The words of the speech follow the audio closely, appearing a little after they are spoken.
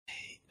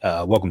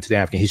Welcome to the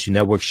African History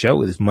Network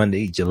show. It is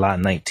Monday, July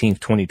 19th,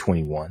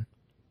 2021.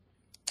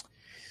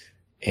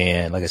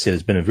 And like I said,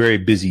 it's been a very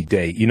busy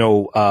day.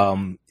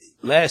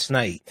 Last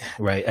night,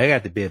 right, I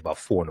got to bed about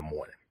 4 in the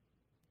morning.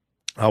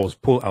 I was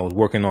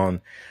working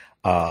on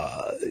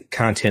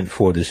content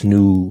for this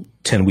new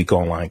 10-week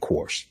online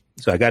course.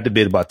 So I got to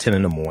bed about 10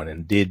 in the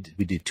morning.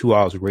 We did 2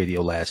 hours of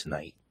radio last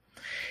night.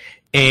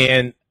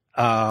 And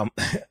I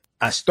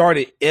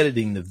started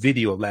editing the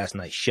video of last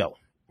night's show,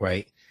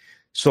 right?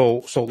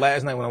 So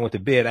last night when I went to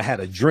bed, I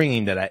had a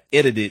dream that I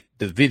edited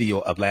the video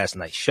of last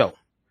night's show.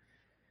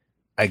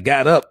 I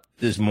got up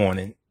this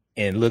morning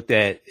and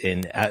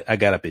I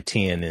got up at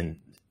 10 and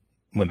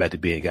went back to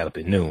bed, got up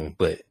at noon.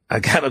 But I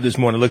got up this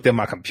morning, looked at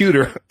my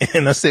computer,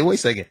 and I said, wait a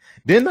second,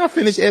 didn't I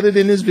finish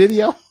editing this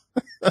video?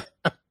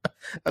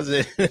 I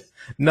said,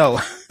 no.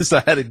 So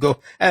I had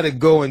to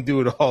go and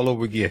do it all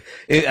over again.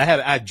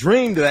 I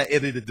dreamed that I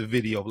edited the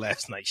video of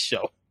last night's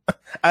show.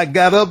 I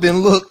got up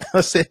and looked.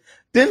 I said,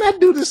 didn't I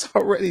do this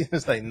already?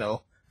 It's like,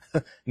 no,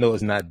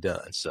 it's not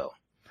done. So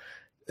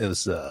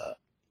it's a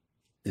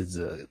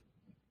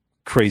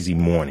crazy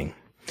morning.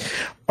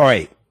 All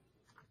right.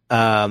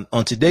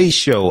 On today's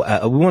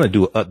show, we want to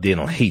do an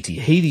update on Haiti.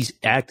 Haiti's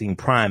acting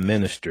prime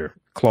minister,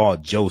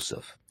 Claude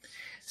Joseph,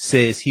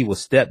 says he will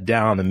step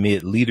down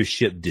amid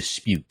leadership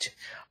dispute.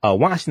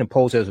 Washington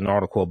Post has an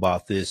article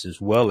about this, as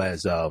well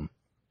as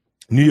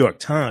New York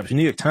Times.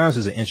 New York Times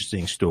is an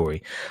interesting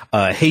story.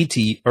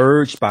 Haiti,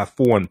 urged by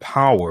foreign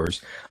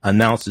powers,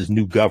 announces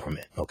new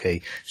government.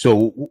 Okay,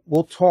 so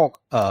we'll talk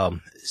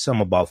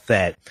some about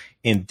that.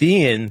 And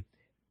then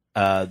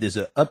there's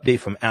an update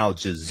from Al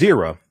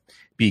Jazeera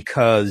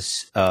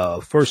because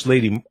First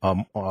Lady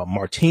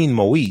Martine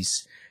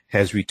Moise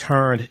has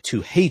returned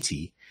to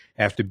Haiti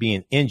after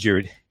being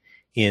injured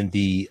in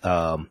the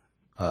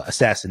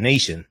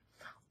assassination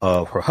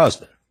of her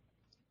husband,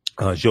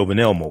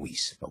 Jovenel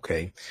Moise.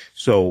 Okay,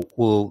 so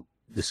we'll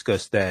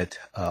discuss that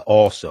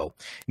also.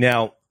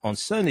 Now, on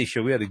Sunday's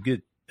show, we had a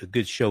good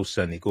show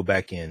Sunday. Go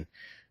back and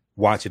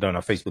watch it on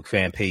our Facebook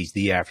fan page,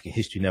 The African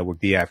History Network,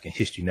 The African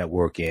History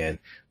Network, and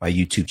my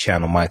YouTube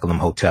channel, Michael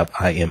Imhotep,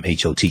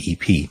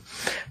 IMHOTEP.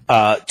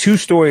 2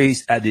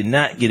 stories I did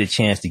not get a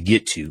chance to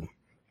get to.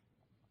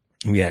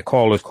 We had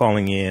callers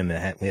calling in.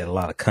 We had a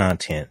lot of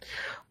content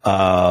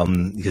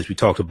because we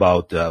talked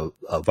about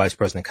Vice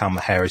President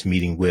Kamala Harris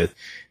meeting with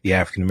the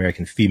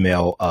African-American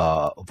female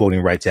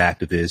voting rights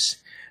activists.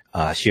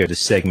 Shared a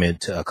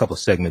couple of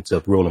segments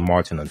of Roland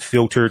Martin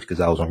Unfiltered,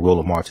 because I was on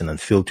Roland Martin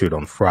Unfiltered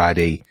on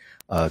Friday,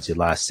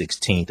 July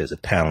 16th, as a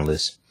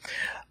panelist.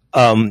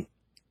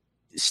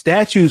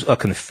 Statues of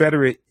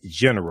Confederate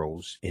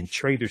generals and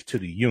traitors to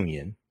the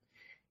Union,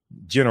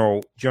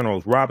 Generals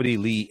Robert E.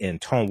 Lee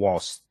and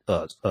Thomas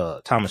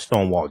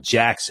Stonewall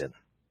Jackson,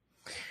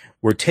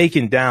 were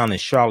taken down in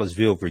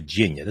Charlottesville,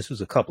 Virginia. This was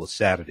a couple of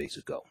Saturdays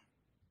ago.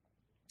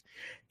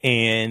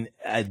 And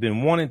I've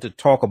been wanting to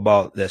talk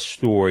about that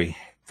story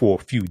for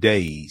a few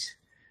days.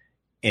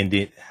 And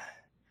did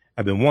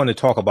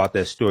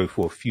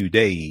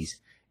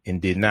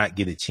not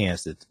get a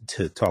chance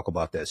to talk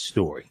about that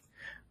story.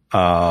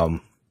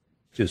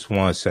 Just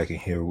 1 second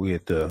here. We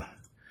have to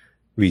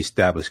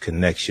reestablish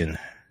connection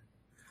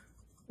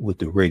with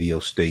the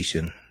radio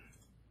station.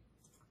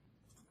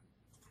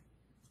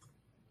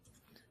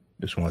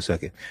 Just 1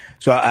 second.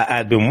 So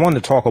I've been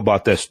wanting to talk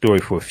about that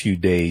story for a few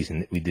days,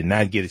 and we did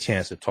not get a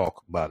chance to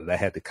talk about it. I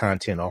had the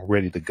content all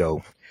ready to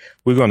go.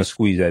 We're going to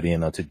squeeze that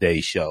in on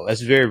today's show.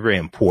 That's very, very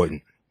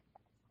important,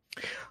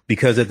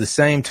 because at the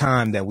same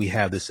time that we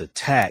have this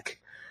attack,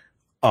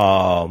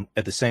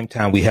 it's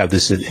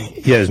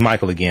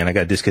Michael again. I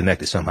got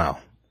disconnected somehow.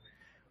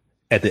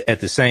 At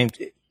the same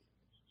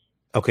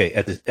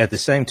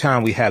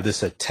time we have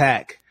this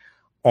attack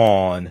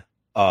on,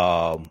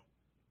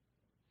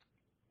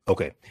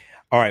 okay.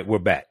 All right, we're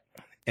back.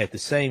 At the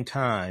same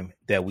time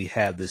that we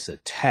have this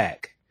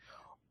attack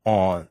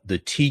on the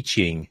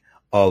teaching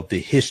of the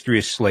history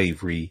of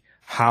slavery,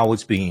 how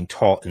it's being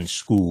taught in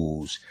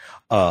schools,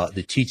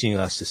 the teaching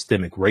of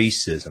systemic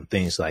racism,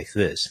 things like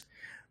this.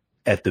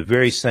 At the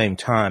very same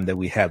time that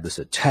we have this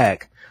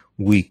attack,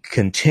 we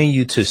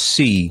continue to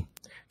see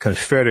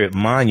Confederate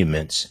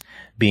monuments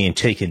being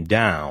taken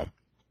down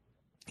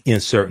in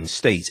certain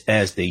states,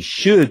 as they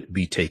should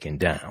be taken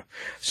down.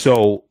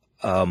 So,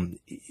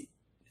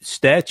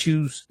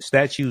 statues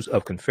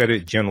of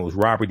Confederate generals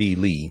Robert E.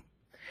 Lee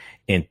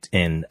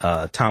and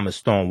Thomas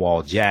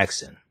Stonewall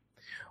Jackson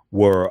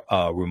were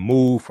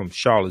removed from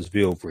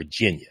Charlottesville,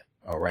 Virginia.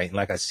 All right.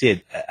 Like I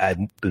said, I've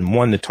been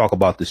wanting to talk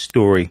about this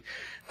story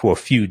for a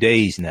few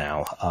days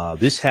now.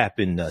 This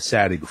happened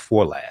Saturday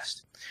before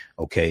last.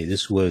 Okay.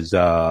 This was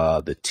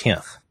the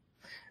 10th,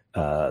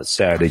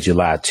 Saturday,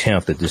 July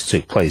 10th, that this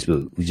took place,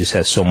 but we just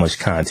had so much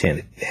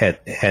content,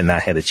 had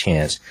not had a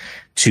chance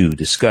to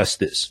discuss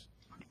this.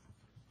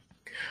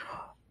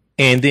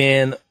 And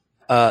then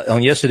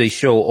on yesterday's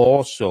show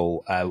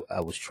also,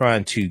 I was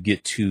trying to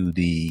get to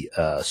the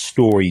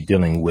story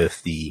dealing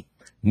with the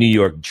New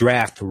York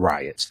draft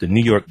riots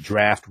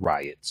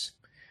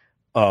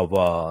of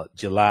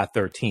July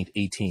 13th,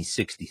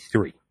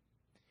 1863.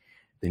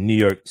 the New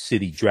York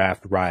City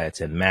draft riots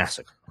and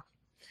massacre.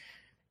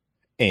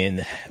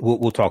 And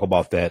we'll talk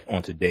about that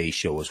on today's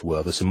show as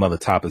well. There's some other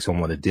topics I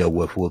want to deal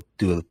with. We'll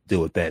deal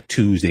with that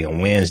Tuesday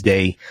and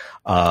Wednesday.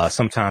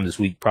 Sometime this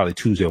week, probably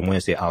Tuesday or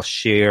Wednesday, I'll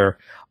share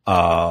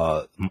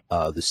the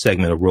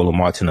segment of Roland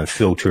Martin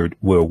Unfiltered,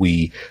 where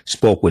we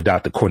spoke with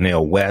Dr.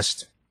 Cornel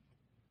West.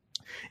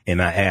 And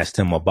I asked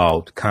him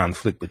about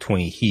conflict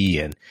between he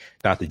and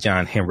Dr.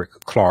 John Henrik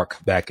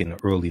Clarke back in the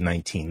early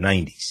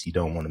 1990s. You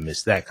don't want to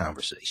miss that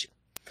conversation.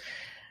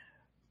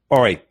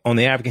 All right. On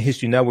the African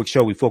History Network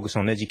show, we focus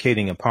on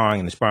educating,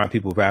 empowering, and inspiring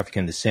people of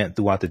African descent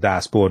throughout the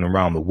diaspora and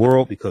around the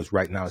world, because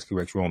right now it's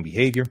correct your own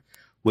behavior.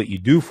 What you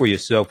do for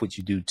yourself, what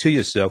you do to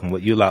yourself, and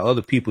what you allow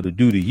other people to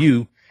do to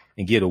you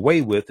and get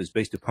away with is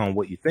based upon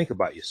what you think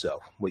about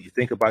yourself. What you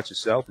think about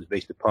yourself is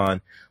based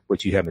upon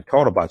what you have been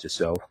taught about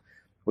yourself.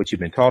 What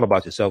you've been taught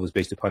about yourself is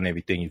based upon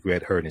everything you've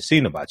read, heard, and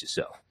seen about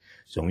yourself.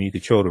 So when you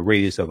control the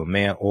radius of a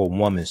man or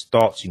woman's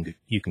thoughts,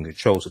 you can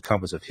control the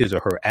compass of his or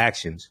her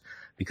actions,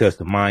 because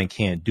the mind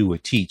can't do or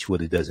teach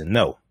what it doesn't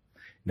know.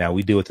 Now,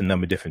 we deal with a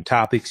number of different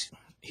topics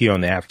here on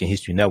the African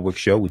History Network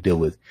show. We deal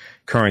with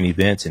current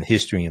events in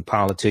history and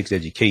politics,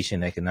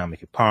 education,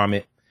 economic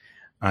empowerment,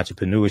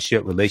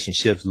 entrepreneurship,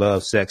 relationships,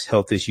 love, sex,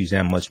 health issues,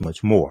 and much,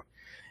 much more.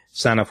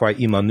 Sign up for our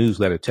email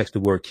newsletter. Text the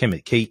word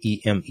Kemet,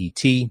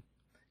 K-E-M-E-T,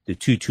 to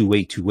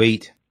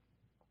 22828.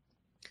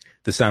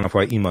 To sign up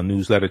for our email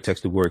newsletter,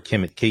 text the word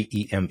Kemet,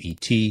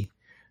 K-E-M-E-T,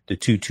 to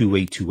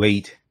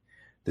 22828.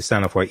 To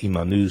sign up for our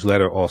email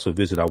newsletter, also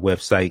visit our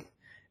website,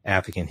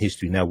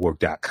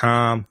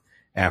 AfricanHistoryNetwork.com,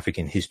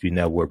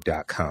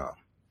 AfricanHistoryNetwork.com.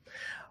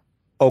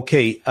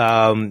 Okay,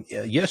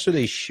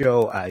 yesterday's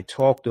show, I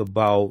talked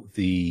about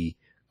the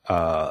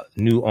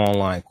new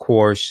online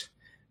course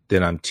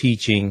that I'm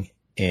teaching,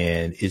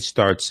 and it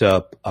starts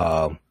up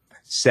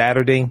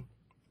Saturday,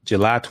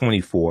 July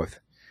 24th,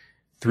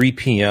 3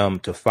 p.m.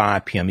 to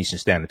 5 p.m. Eastern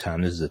Standard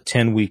Time. This is a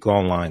 10-week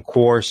online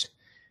course.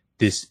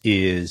 This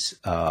is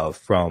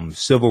from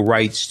civil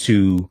rights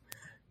to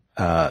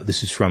from the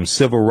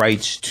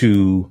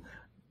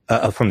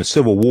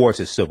Civil War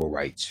to civil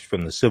rights,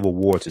 from the Civil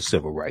War to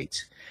civil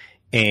rights.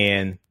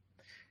 And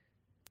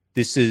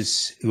this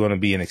is going to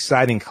be an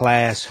exciting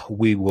class.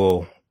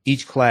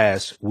 Each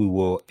class, we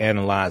will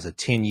analyze a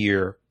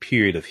 10-year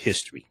period of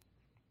history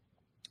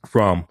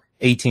from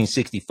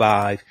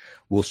 1865.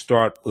 We'll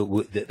start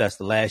that's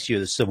the last year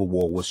of the Civil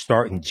War. We'll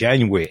start in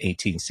January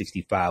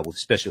 1865 with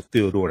Special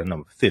Field Order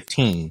number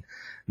 15,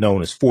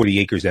 known as 40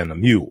 Acres and a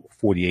Mule.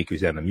 40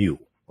 Acres and a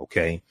Mule.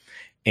 Okay.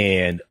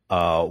 And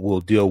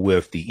we'll deal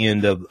with the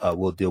end of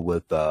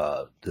the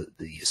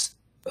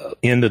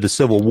end of the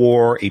Civil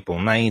War, April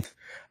 9th,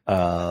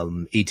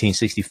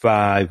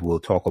 1865. We'll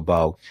talk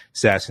about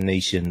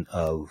assassination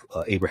of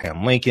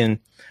Abraham Lincoln.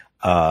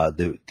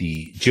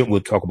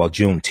 We'll talk about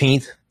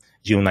Juneteenth,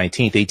 June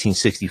 19th,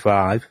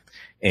 1865.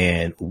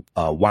 And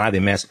why the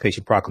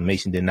Emancipation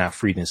Proclamation did not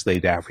free the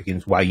enslaved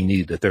Africans, why you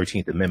needed the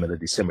 13th Amendment of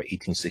December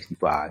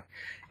 1865.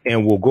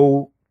 And we'll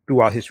go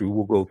through our history.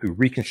 We'll go through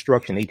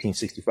Reconstruction,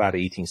 1865 to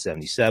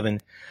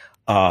 1877,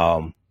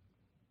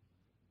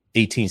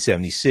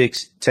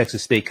 1876,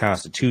 Texas State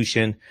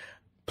Constitution,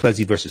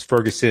 Plessy versus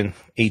Ferguson,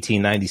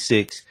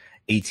 1896,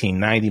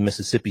 1890,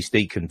 Mississippi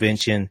State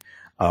Convention,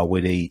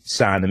 where they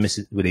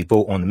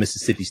vote on the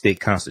Mississippi State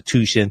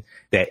Constitution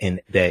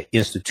that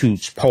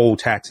institutes poll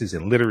taxes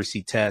and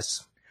literacy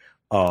tests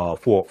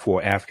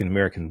for African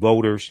American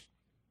voters.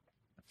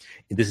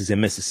 And this is in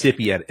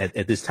Mississippi.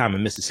 At this time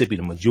in Mississippi,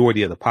 the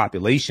majority of the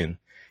population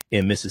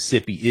in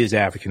Mississippi is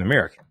African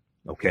American.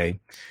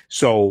 Okay,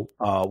 so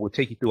we'll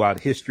take you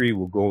throughout history.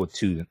 We'll go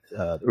to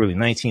the early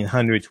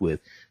 1900s with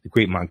the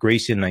Great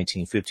Migration,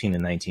 1915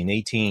 and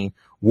 1918,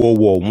 World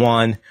War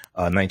I,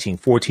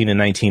 1914 and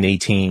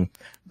 1918,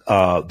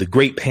 the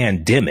Great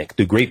Pandemic,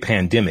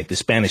 the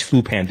Spanish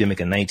flu pandemic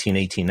in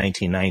 1918,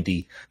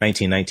 1990,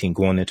 1919,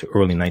 going into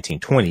early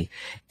 1920.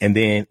 And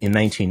then in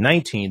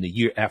 1919, the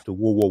year after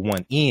World War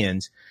I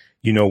ends,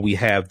 we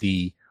have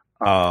the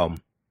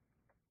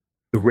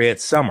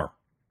Red Summer.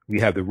 We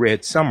have the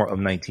Red Summer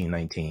of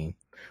 1919,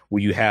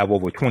 where you have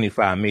over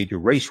 25 major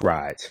race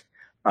riots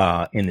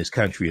in this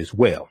country as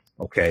well.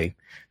 Okay,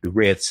 the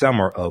Red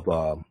Summer of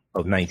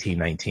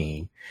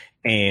 1919,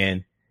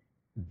 and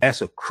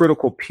that's a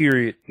critical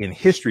period in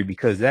history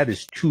because that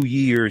is 2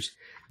 years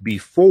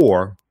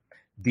before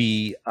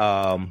the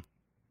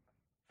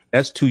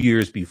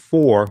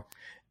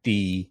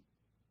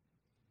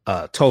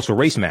Tulsa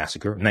Race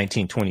Massacre,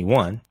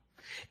 1921,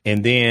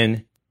 and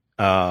then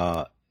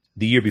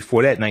the year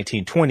before that,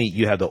 1920,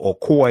 you have the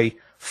Ocoee,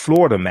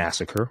 Florida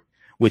massacre,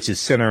 which is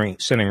centering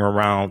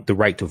around the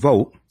right to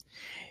vote.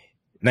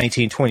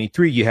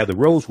 1923, you have the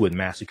Rosewood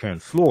massacre in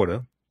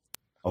Florida.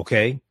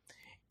 Okay.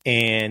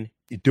 And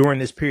during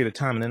this period of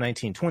time in the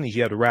 1920s,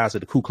 you have the rise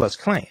of the Ku Klux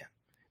Klan,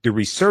 the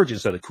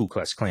resurgence of the Ku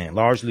Klux Klan,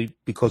 largely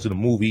because of the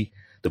movie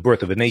The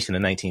Birth of a Nation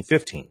in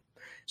 1915.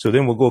 So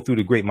then we'll go through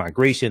the Great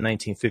Migration,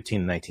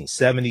 1915 to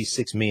 1970.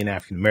 6 million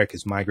African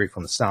Americans migrate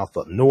from the South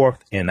up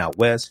north and out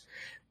west.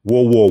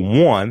 World War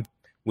I,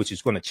 which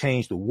is going to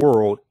change the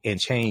world and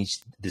change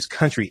this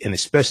country, and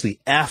especially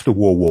after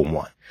World War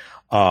I.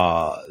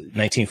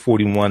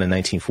 1941 and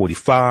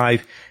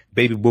 1945,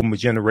 baby boomer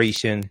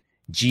generation,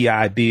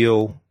 GI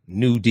Bill,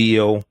 New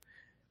Deal,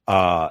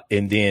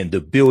 and then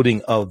the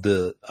building of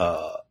the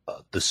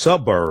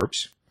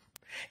suburbs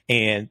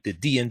and the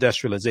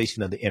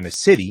deindustrialization of the inner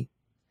city,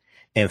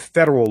 and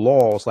federal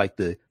laws like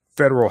the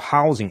Federal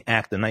Housing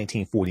Act of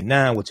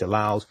 1949, which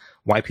allows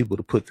white people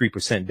to put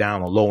 3%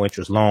 down on low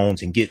interest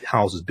loans and get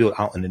houses built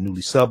out in the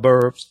newly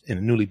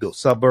built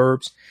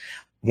suburbs.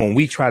 When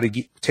we try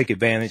to take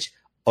advantage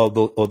of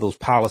those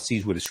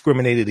policies, we're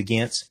discriminated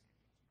against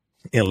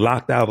and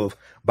locked out of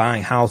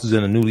buying houses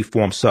in the newly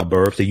formed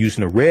suburbs. They're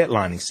using a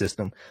redlining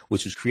system,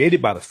 which was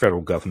created by the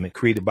federal government,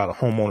 created by the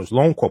Homeowners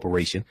Loan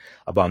Corporation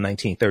about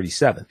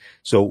 1937.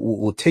 So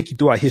we'll take you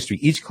through our history.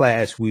 Each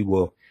class, we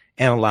will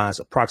analyze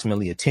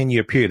approximately a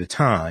 10-year period of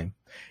time,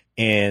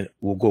 and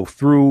we'll go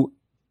through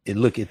and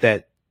look at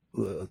that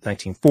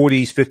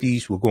 1940s,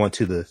 50s. We'll go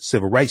into the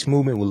civil rights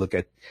movement. We'll look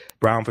at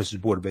Brown versus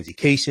Board of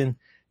Education,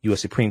 U.S.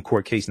 Supreme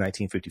Court case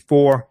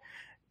 1954.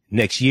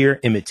 Next year,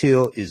 Emmett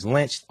Till is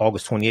lynched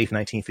August 28th,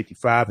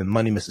 1955 in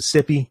Money,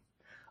 Mississippi.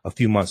 A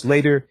few months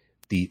later,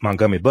 the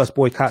Montgomery bus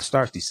boycott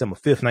starts December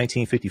 5th,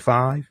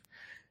 1955.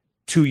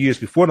 2 years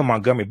before the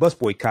Montgomery bus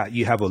boycott,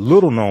 you have a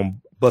little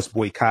known bus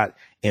boycott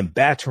in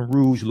Baton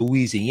Rouge,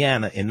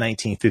 Louisiana in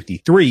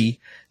 1953,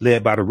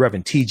 led by the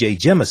Reverend T.J.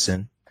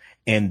 Jemison.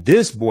 And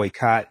this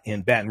boycott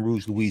in Baton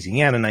Rouge,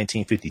 Louisiana,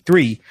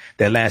 1953,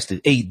 that lasted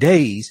 8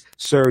 days,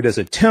 served as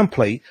a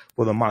template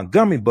for the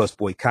Montgomery bus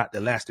boycott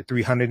that lasted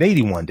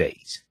 381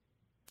 days.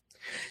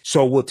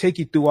 So we'll take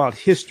you throughout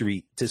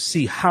history to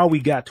see how we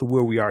got to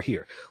where we are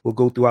here. We'll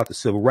go throughout the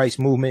civil rights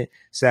movement,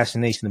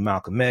 assassination of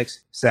Malcolm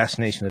X,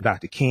 assassination of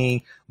Dr.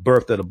 King,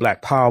 birth of the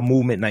Black Power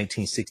movement,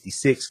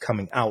 1966,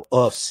 coming out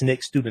of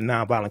SNCC, Student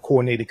Nonviolent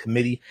Coordinating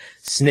Committee.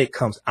 SNCC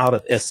comes out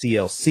of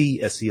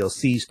SCLC.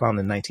 SCLC is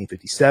founded in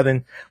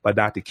 1957 by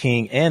Dr.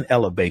 King and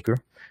Ella Baker.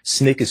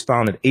 SNCC is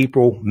founded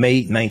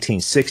May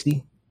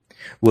 1960.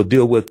 We'll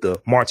deal with the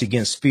March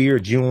Against Fear,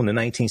 June of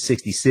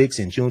 1966,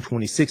 and June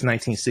 26,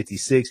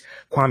 1966,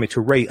 Kwame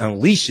Ture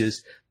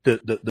unleashes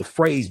the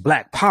phrase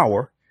Black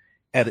Power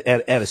at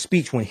a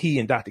speech when he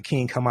and Dr.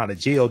 King come out of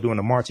jail during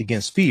the March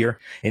Against Fear.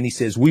 And he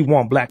says, "We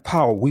want Black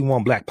Power. We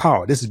want Black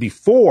Power." This is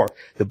before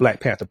the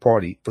Black Panther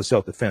Party for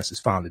Self-Defense is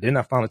founded. They're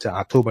not founded until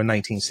October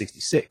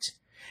 1966.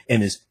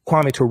 And it's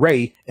Kwame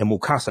Ture and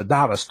Mukasa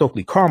Dada,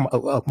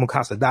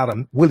 Mukasa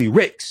Dada, Willie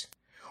Ricks,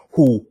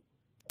 who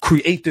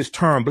create this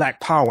term Black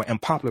Power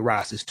and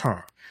popularize this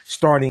term,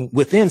 starting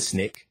within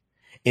SNCC,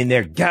 and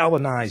they're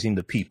galvanizing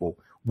the people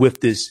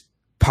with this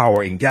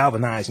power and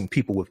galvanizing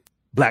people with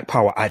Black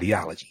Power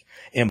ideology.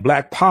 And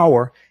Black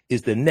Power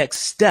is the next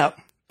step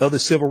of the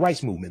civil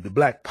rights movement. The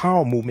Black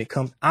Power movement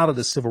comes out of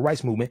the civil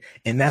rights movement,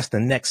 and that's the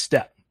next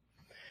step.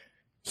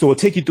 So we'll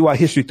take you through our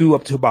history through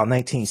up to about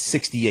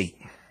 1968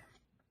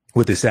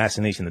 with the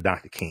assassination of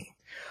Dr. King.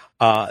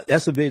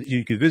 That's a bit.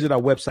 You can visit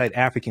our website,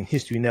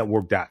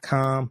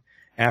 AfricanHistoryNetwork.com.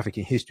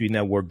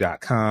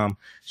 AfricanHistoryNetwork.com.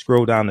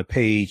 Scroll down the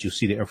page. You'll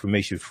see the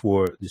information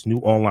for this new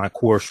online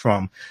course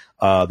from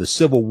the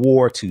Civil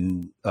War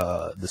to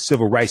the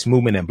Civil Rights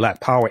Movement and Black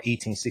Power,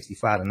 1865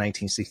 to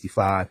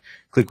 1965.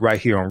 Click right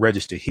here on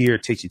Register Here.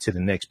 It takes you to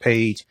the next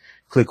page.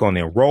 Click on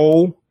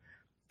Enroll.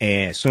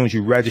 And as soon as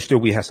you register,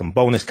 we have some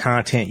bonus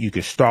content you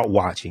can start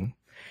watching.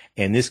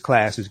 And this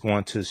class is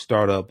going to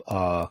start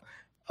up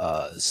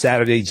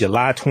Saturday,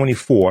 July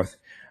 24th.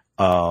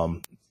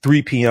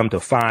 3 p.m. to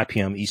 5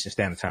 p.m. Eastern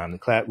Standard Time.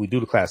 We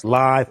do the class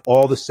live.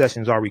 All the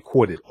sessions are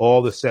recorded.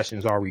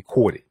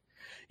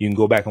 You can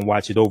go back and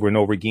watch it over and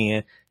over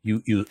again.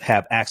 You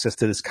have access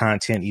to this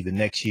content either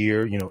next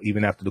year,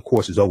 even after the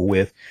course is over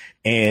with.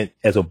 And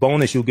as a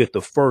bonus, you'll get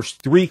the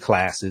first 3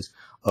 classes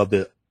of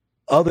the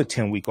other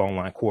 10-week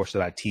online course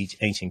that I teach,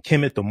 Ancient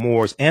Kemet, the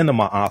Moors, and the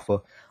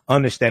Ma'afa,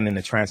 Understanding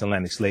the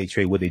Transatlantic Slave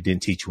Trade, what they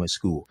didn't teach you in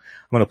school.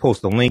 I'm going to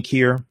post a link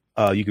here.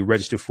 You can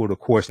register for the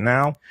course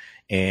now,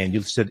 and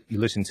you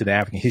listen to the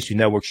African History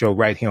Network show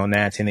right here on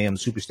 910 AM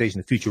Superstation,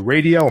 the Future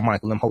Radio. I'm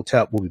Michael M.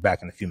 Hotep. We'll be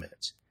back in a few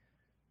minutes.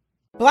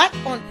 Black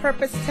on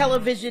Purpose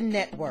Television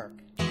Network.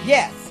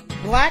 Yes,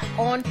 Black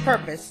on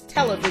Purpose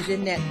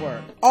Television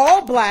Network.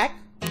 All black,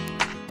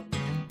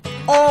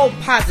 all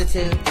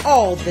positive,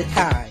 all the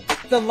time.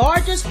 The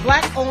largest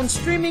black-owned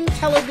streaming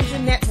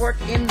television network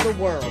in the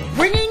world.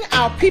 Bringing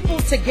our people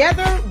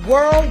together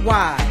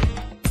worldwide.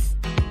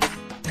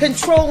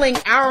 Controlling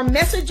our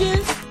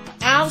messages,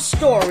 our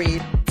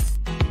story,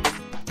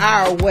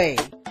 our way.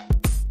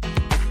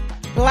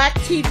 Black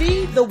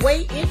TV the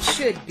way it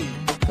should be.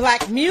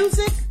 Black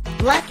music,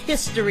 Black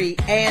history,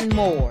 and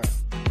more.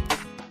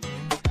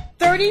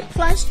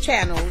 30+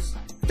 channels,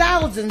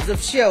 thousands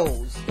of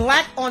shows.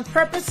 Black on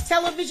Purpose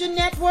Television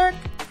Network.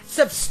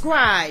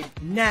 Subscribe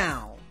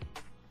now.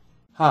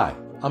 Hi,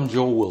 I'm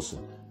Joel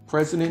Wilson,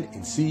 President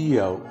and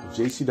CEO of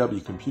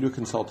JCW Computer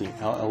Consulting,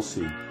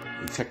 LLC,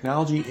 a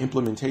technology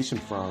implementation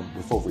firm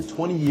with over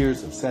 20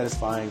 years of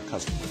satisfying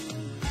customers.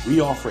 We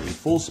offer a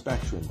full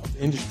spectrum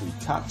of industry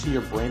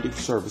top-tier branded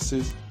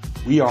services.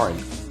 We are an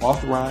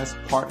authorized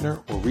partner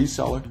or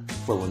reseller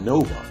for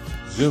Lenovo,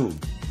 Zoom,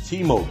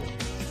 T-Mobile,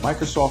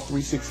 Microsoft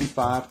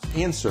 365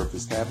 and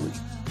Surface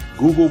tablets,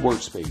 Google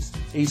Workspace,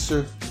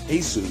 Acer,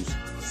 Asus,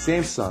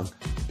 Samsung,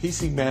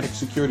 PCmatic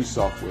security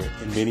software,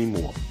 and many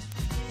more.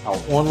 Our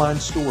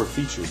online store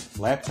features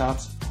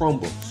laptops,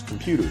 Chromebooks,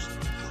 computers,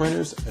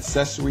 printers,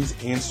 accessories,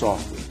 and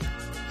software.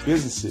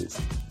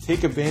 Businesses,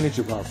 take advantage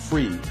of our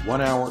free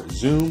 1-hour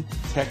Zoom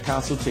tech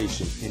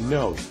consultation and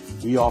know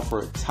we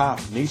offer top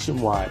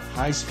nationwide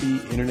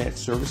high-speed internet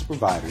service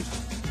providers,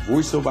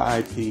 voice over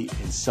IP,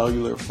 and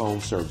cellular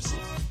phone services.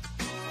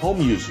 Home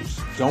users,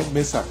 don't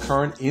miss our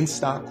current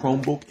in-stock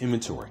Chromebook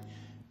inventory.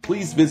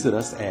 Please visit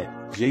us at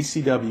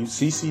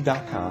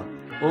jcwcc.com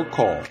or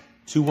call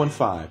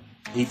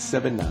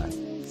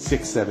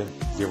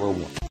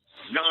 215-879-6701.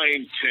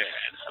 910,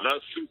 the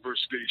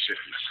Superstation,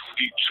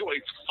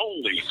 Detroit's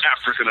only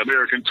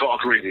African-American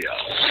talk radio.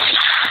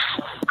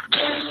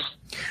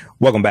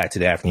 Welcome back to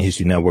the African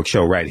History Network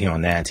show right here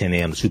on 910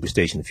 AM, the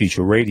Superstation, the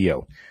Future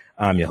Radio.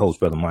 I'm your host,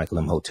 Brother Michael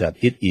Imhotep.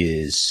 It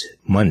is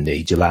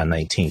Monday, July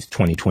 19th,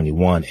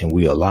 2021, and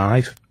we are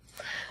live.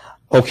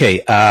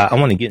 Okay, I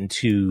want to get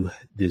into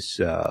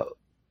this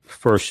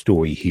first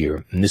story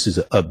here, and this is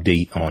an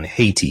update on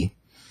Haiti.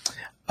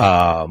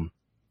 And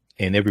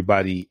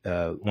everybody,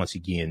 once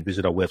again,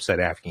 visit our website,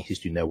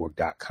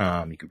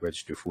 AfricanHistoryNetwork.com. You can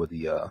register for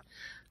the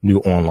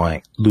new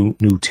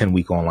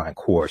 10-week online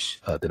course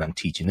that I'm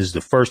teaching. This is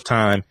the first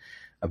time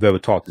I've ever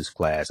taught this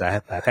class.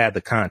 I've had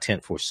the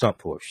content for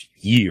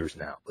years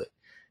now, but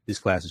this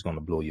class is going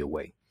to blow you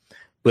away.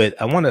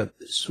 But I want to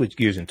switch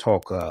gears and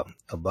talk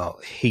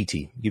about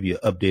Haiti, give you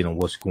an update on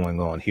what's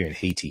going on here in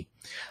Haiti.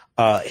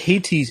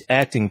 Haiti's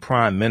acting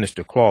prime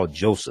minister, Claude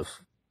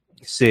Joseph,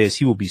 says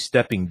he will be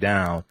stepping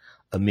down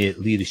amid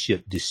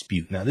leadership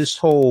dispute. Now,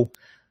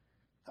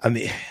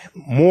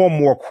 more and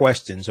more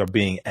questions are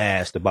being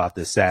asked about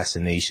the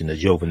assassination of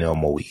Jovenel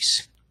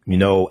Moise.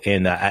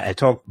 And I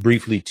talked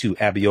briefly to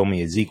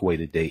Abayomi Ezekwe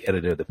today,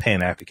 editor of the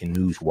Pan-African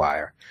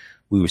Newswire.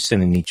 We were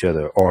sending each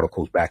other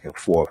articles back and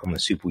forth. I'm going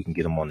to see if we can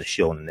get them on the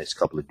show in the next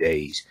couple of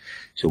days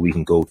so we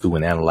can go through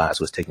and analyze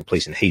what's taking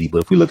place in Haiti.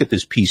 But if we look at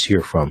this piece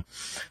here from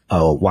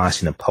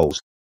Washington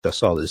Post, I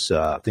saw this,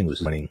 I think it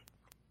was running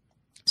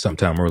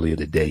sometime earlier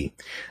today.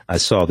 I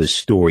saw this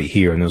story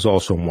here, and there's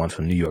also one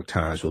from New York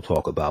Times we'll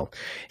talk about.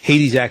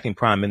 Haiti's acting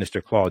prime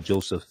minister, Claude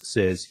Joseph,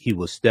 says he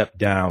will step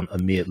down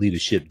amid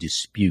leadership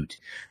dispute.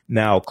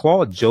 Now,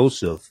 Claude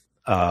Joseph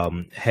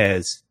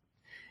has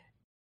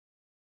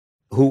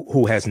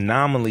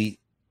nominally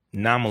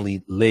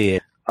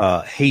led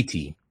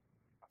Haiti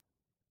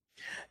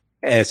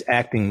as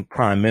acting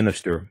prime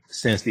minister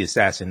since the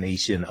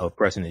assassination of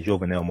President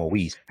Jovenel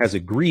Moise, has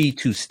agreed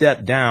to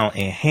step down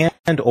and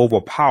hand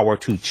over power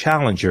to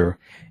challenger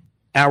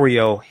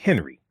Ariel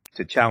Henry,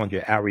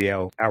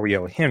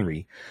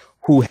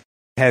 who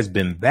has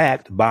been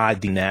backed by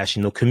the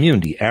national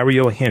community.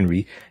 Ariel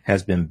Henry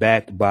has been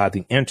backed by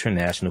the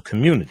international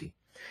community.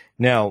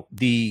 Now,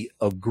 the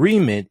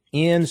agreement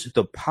ends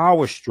the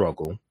power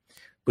struggle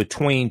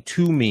between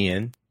two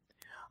men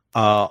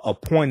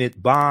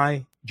appointed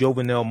by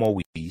Jovenel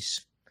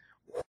Moise,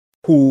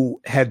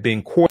 who had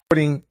been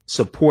courting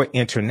support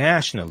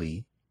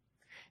internationally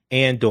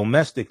and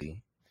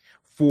domestically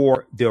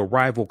for their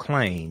rival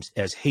claims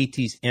as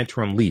Haiti's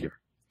interim leader.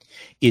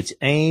 It's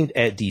aimed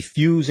at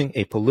defusing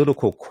a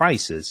political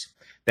crisis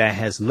that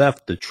has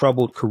left the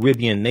troubled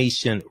Caribbean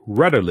nation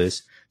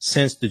rudderless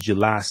since the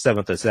July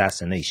 7th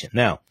assassination.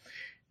 Now,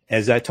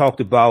 as I talked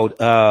about,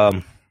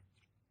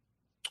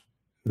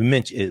 we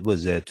mentioned it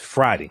was at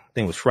Friday. I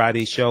think it was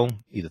Friday's show,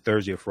 either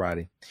Thursday or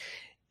Friday.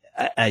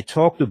 I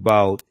talked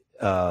about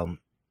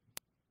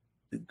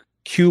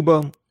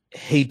Cuba,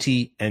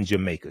 Haiti, and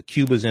Jamaica.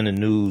 Cuba's in the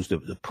news,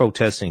 the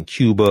protests in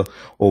Cuba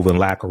over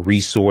lack of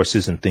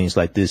resources and things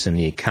like this in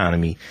the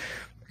economy.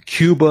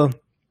 Cuba,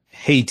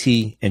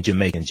 Haiti, and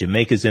Jamaica. And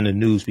Jamaica's in the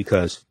news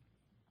because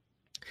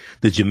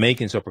the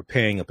Jamaicans are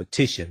preparing a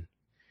petition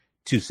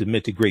to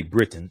submit to Great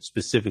Britain,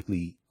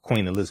 specifically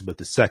Queen Elizabeth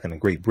II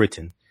of Great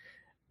Britain,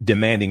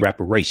 demanding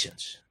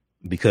reparations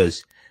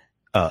because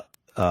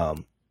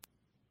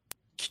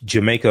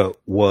Jamaica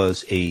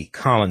was a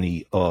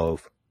colony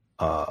of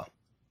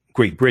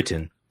Great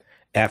Britain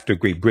after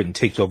Great Britain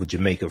takes over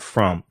Jamaica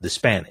from the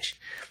Spanish.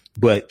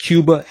 But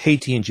Cuba,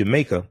 Haiti, and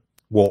Jamaica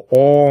were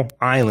all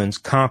islands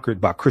conquered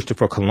by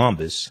Christopher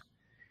Columbus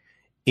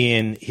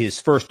in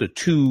his first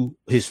two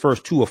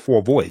or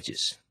four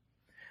voyages.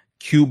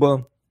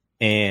 Cuba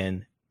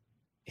and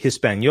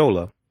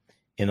Hispaniola.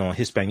 And on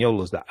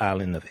Hispaniola is the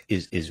island of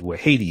is where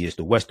Haiti is,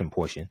 the western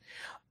portion,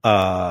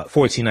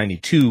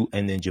 1492,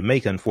 and then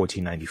Jamaica in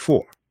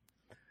 1494.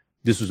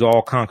 This was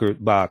all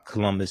conquered by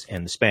Columbus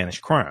and the Spanish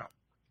crown.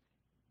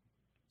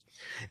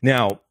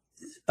 Now,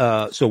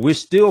 so we're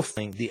still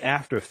feeling the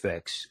after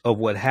effects of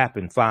what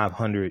happened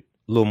 500,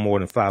 a little more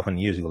than 500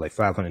 years ago, like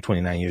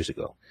 529 years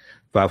ago,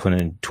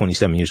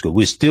 527 years ago.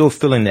 We're still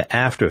feeling the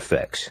after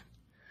effects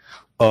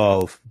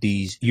of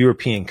these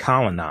European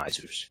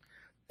colonizers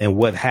and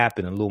what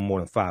happened a little more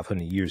than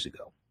 500 years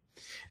ago.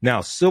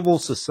 Now, civil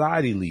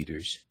society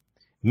leaders,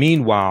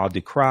 meanwhile,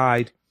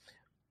 decried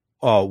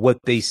what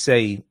they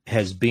say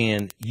has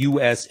been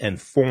U.S. and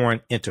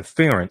foreign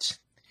interference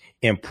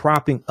in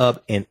propping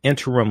up an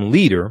interim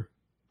leader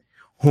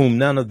whom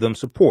none of them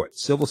support.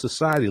 Civil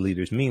society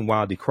leaders,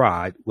 meanwhile,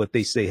 decried what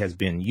they say has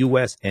been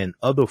U.S. and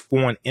other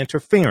foreign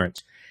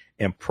interference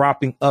in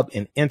propping up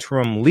an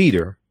interim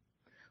leader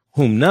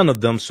whom none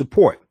of them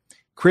support.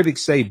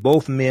 Critics say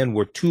both men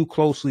were too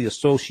closely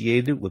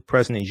associated with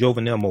President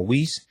Jovenel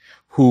Moïse,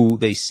 who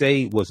they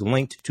say was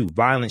linked to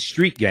violent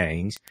street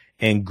gangs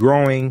and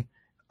growing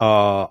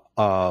more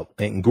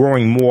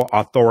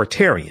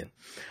authoritarian.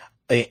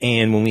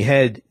 And when we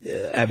had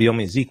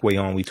Abiyomi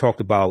Ezekwe on, we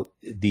talked about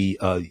the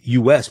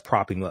U.S.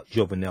 propping up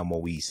Jovenel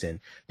Moïse and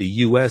the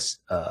U.S.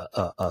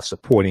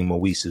 Supporting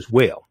Moïse as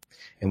well.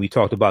 And we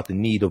talked about the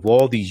need of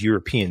all these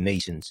European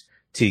nations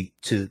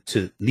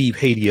to leave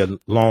Haiti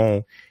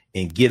alone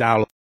and get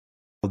out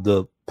of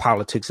the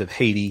politics of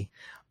Haiti,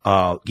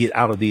 get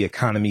out of the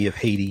economy of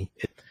Haiti.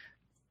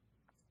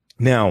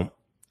 Now,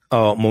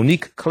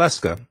 Monique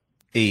Kleska,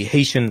 a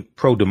Haitian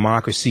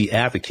pro-democracy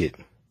advocate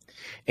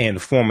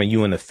and former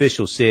UN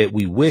official, said,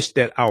 "We wish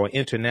that our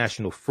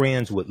international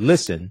friends would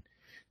listen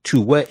to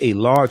what a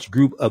large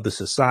group of the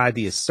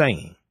society is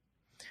saying,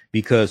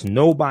 because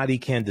nobody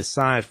can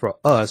decide for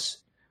us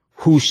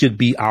who should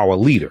be our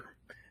leader.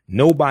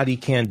 Nobody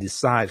can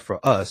decide for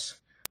us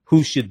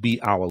who should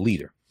be our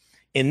leader."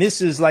 And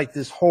this is like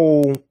this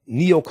whole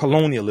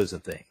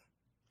neo-colonialism thing,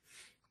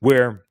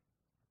 where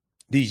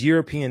these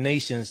European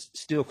nations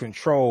still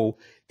control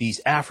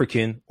these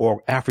African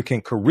or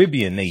African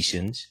Caribbean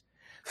nations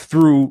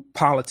through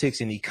politics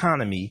and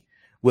economy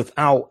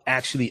without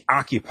actually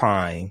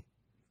occupying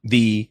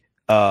the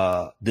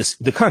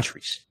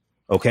countries.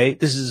 Okay,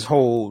 this is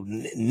whole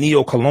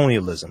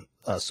neo-colonialism,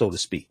 so to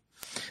speak.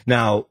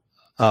 Now,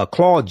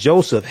 Claude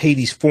Joseph,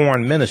 Haiti's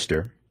foreign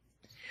minister,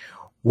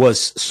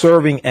 was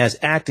serving as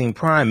acting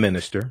prime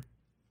minister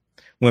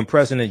when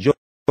President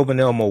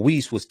Jovenel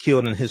Moïse was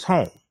killed in his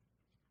home.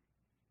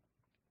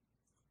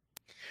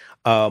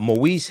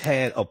 Moïse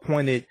had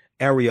appointed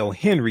Ariel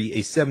Henry,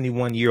 a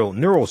 71-year-old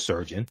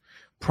neurosurgeon,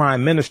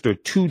 prime minister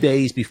 2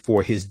 days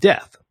before his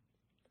death.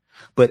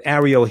 But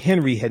Ariel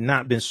Henry had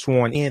not been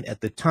sworn in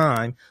at the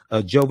time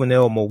of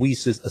Jovenel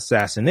Moïse's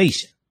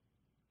assassination.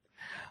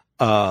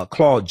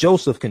 Claude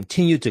Joseph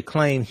continued to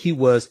claim he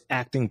was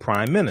acting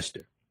prime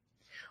minister.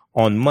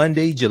 On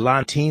Monday,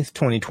 July 10th,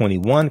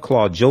 2021,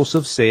 Claude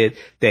Joseph said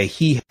that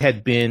he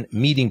had been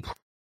meeting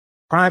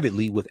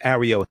privately with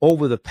Ariel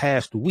over the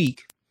past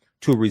week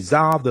to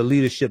resolve the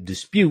leadership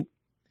dispute,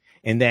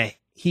 and that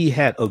he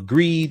had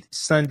agreed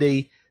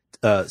Sunday,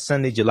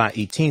 July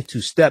 18th, to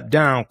step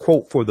down,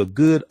 quote, for the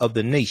good of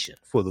the nation,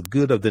 for the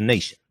good of the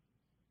nation.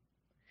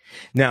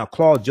 Now,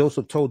 Claude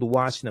Joseph told the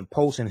Washington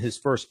Post in his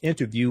first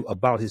interview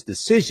about his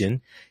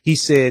decision, he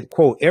said,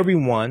 quote,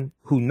 "Everyone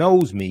who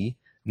knows me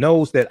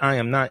knows that I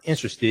am not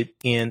interested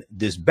in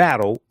this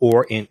battle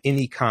or in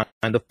any kind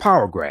of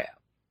power grab.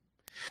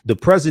 The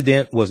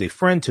president was a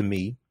friend to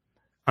me.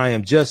 I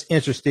am just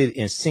interested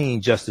in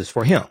seeing justice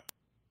for him."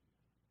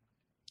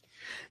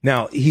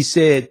 Now, he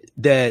said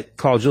that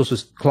Claude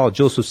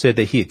Joseph said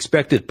that he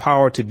expected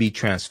power to be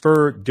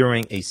transferred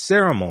during a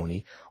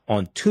ceremony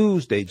on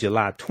Tuesday,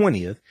 July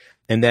 20th,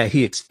 and that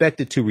he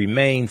expected to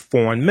remain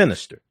foreign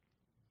minister.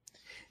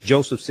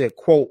 Joseph said,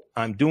 quote,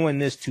 "I'm doing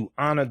this to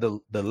honor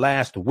the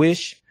last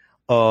wish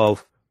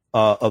of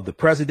the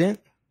president."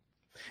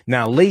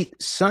 Now,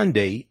 late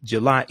Sunday,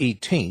 July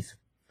 18th,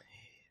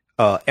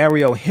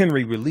 Ariel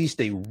Henry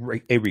released a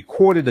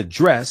recorded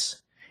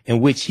address in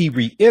which he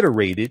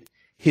reiterated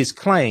his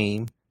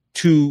claim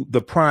to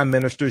the prime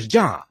minister's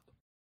job.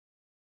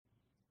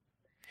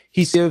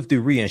 He said the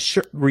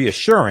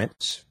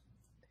reassurance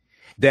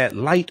that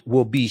light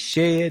will be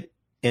shed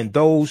and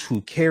those who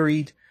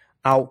carried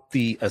out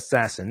the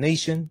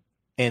assassination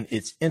and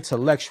its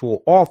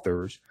intellectual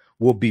authors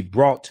will be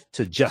brought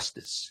to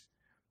justice.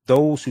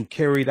 Those who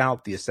carried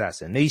out the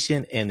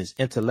assassination and its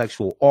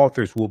intellectual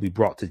authors will be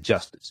brought to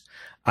justice.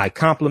 I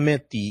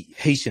compliment the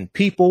Haitian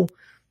people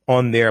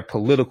on their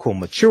political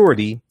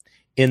maturity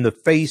in the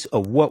face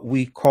of what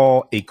we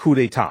call a coup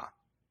d'etat.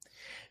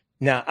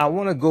 Now, I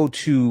want to go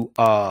to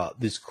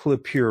this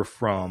clip here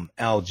from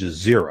Al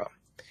Jazeera,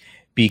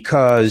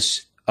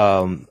 because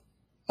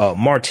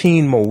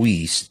Martine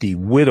Moïse, the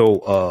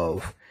widow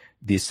of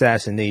the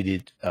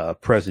assassinated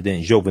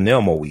President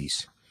Jovenel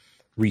Moïse,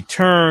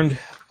 returned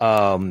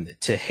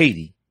to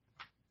Haiti,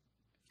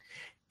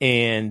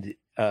 and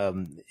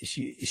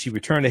she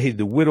returned to Haiti.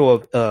 The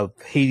widow of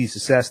Haiti's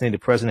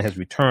assassinated president has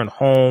returned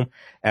home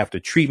after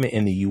treatment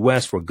in the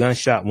U.S. for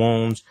gunshot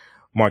wounds.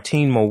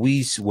 Martine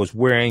Moïse was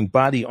wearing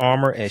body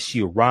armor as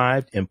she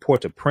arrived in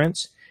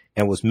Port-au-Prince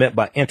and was met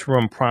by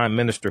interim Prime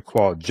Minister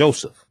Claude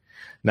Joseph.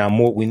 Now,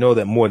 we know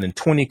that more than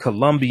 20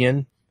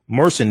 Colombian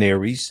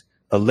mercenaries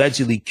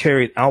allegedly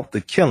carried out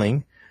the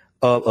killing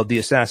of the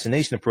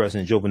assassination of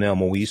President Jovenel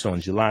Moïse on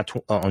July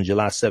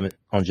 7th,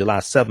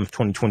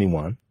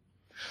 2021.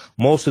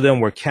 Most of them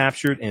were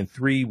captured and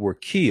 3 were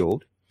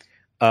killed.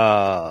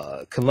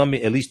 At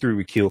least 3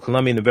 were killed.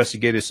 Colombian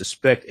investigators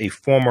suspect a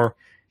former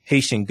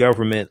Haitian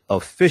government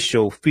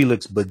official,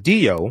 Felix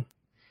Badillo,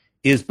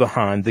 is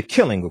behind the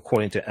killing,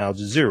 according to Al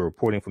Jazeera,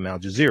 reporting from Al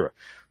Jazeera.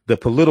 The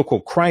political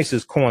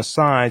crisis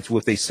coincides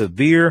with a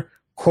severe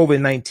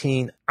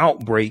COVID-19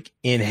 outbreak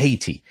in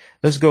Haiti.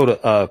 Let's go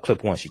to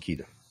clip 1,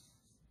 Shakita.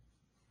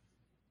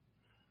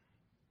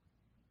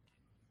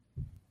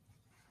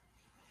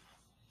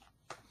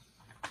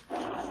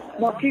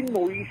 Martine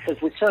Moïse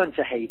has returned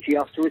to Haiti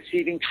after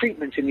receiving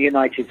treatment in the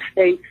United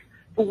States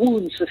for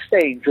wounds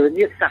sustained during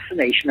the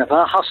assassination of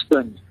her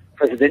husband,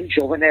 President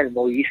Jovenel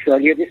Moïse,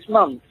 earlier this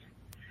month.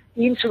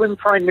 The interim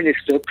Prime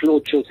Minister,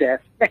 Claude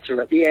Joseph, met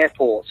her at the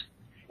airport.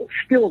 It's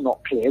still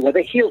not clear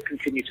whether he'll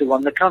continue to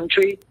run the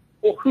country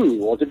or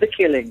who ordered the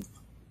killing.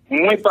 They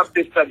cannot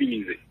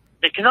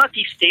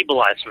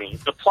destabilize me.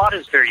 The plot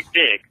is very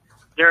big.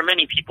 There are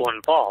many people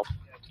involved.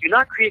 Do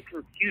not create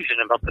confusion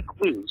about the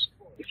clues.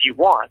 If you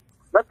want,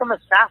 let them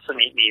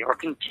assassinate me or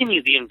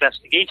continue the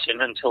investigation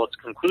until its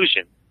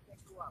conclusion.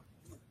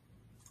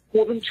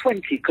 More than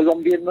 20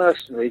 Colombian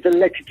mercenaries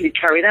allegedly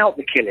carried out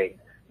the killing,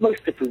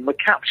 most of whom were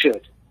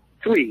captured.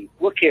 3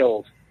 were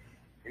killed.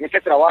 In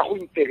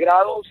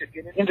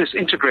this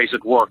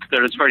integrated work,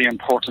 there is very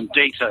important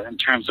data in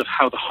terms of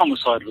how the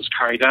homicide was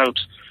carried out,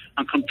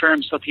 and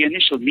confirms that the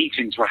initial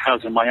meetings were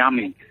held in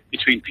Miami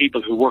between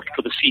people who worked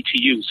for the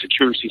CTU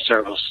security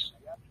service.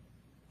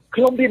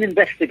 Colombian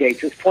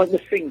investigators point the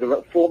finger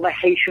at former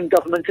Haitian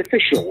government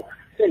official,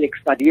 Felix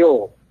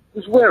Badillo,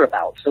 whose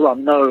whereabouts are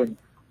unknown.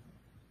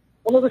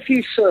 One of the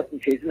few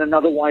certainties in an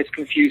otherwise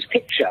confused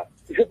picture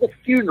is that the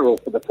funeral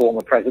for the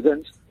former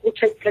president will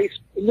take place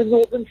in the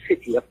northern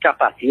city of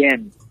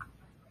Cap-Haitien.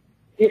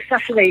 The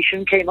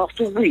assassination came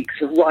after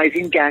weeks of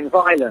rising gang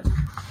violence,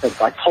 led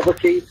by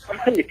poverty and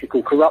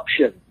political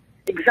corruption,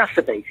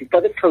 exacerbated by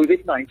the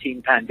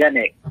COVID-19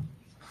 pandemic.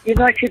 The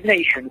United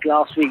Nations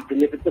last week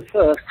delivered the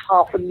first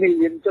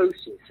 500,000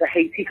 doses so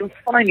Haiti can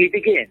finally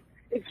begin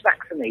its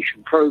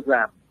vaccination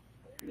program.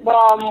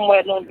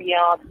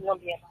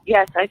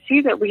 Yes, I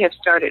see that we have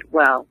started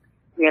well.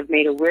 We have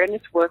made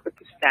awareness work with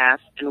the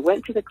staff and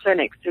went to the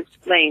clinics to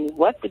explain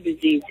what the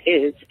disease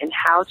is and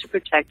how to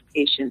protect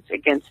patients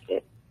against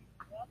it.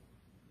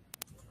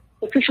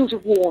 Officials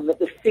have warned that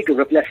the figure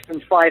of less than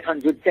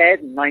 500 dead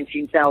and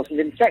 19,000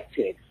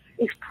 infected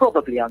is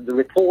probably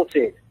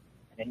underreported.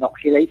 And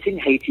inoculating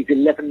Haiti's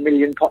 11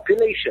 million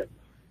population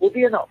will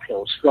be an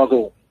uphill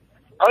struggle.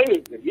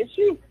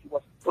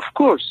 Of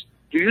course.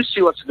 Do you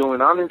see what's going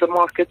on in the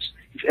markets?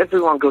 If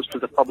everyone goes to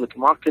the public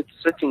market,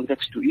 sitting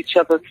next to each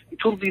other,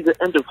 it will be the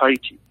end of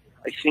Haiti.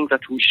 I think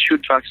that we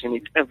should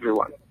vaccinate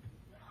everyone.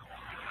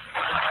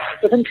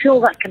 But until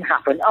that can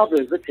happen,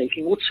 others are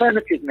taking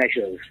alternative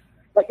measures,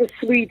 like a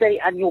 3-day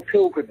annual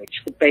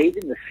pilgrimage to bathe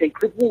in the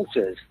sacred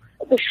waters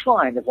at the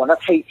shrine of one of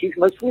Haiti's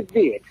most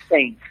revered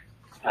saints,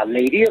 Our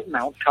Lady of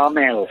Mount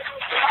Carmel.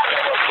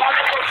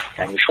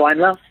 Daniel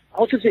Schweinler,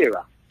 Al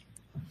Jazeera.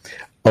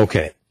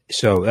 Okay.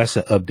 So that's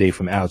an update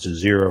from Al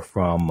Jazeera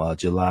from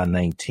July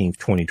 19th,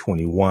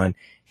 2021.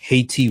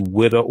 Haiti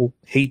widow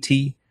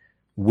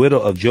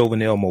of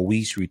Jovenel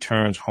Moïse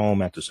returns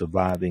home after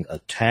surviving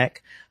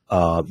attack.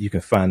 You can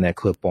find that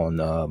clip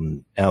on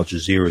Al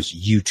Jazeera's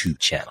YouTube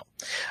channel.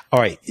 All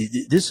right.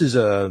 This is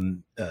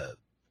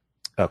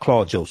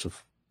Claude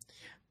Joseph,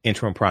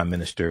 interim prime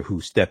minister,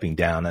 who's stepping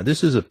down. Now,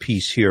 this is a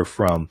piece here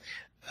from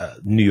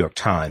New York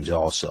Times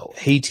also.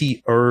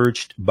 Haiti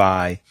urged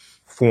by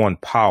foreign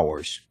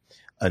powers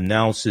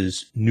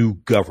announces new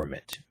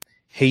government.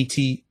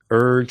 Haiti,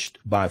 urged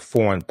by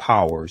foreign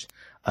powers,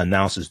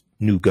 announces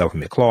new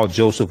government. Claude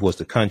Joseph was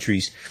the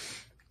country's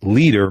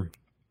leader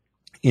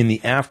in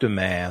the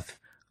aftermath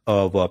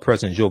of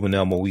President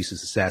Jovenel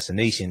Moïse's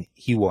assassination.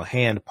 He will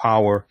hand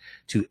power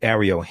to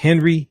Ariel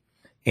Henry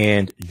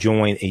and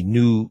join a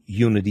new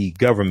unity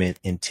government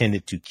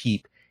intended to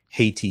keep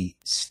Haiti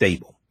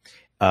stable.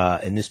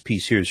 And this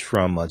piece here is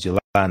from July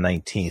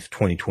 19th,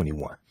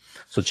 2021.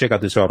 So check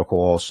out this article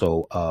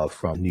also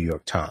from New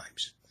York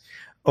Times.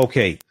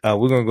 Okay,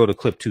 we're going to go to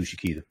clip 2,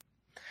 Shakita.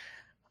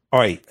 All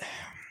right.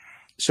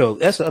 So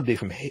that's an update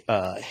from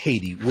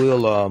Haiti.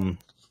 We'll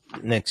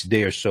next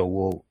day or so,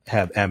 we'll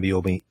have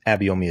Abiomi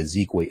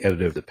Ezekwe,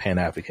 editor of the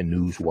Pan-African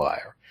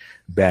Newswire,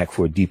 back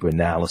for a deeper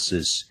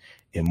analysis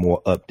and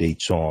more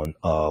updates on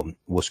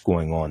what's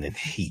going on in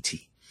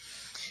Haiti.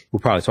 We'll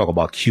probably talk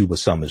about Cuba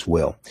some as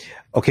well.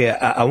 Okay,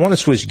 I want to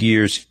switch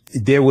gears.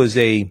 There was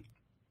a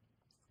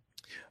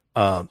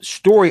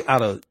story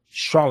out of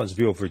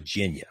Charlottesville,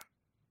 Virginia.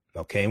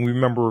 Okay, and we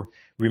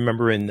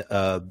remember in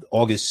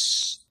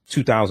August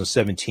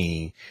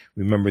 2017,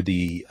 remember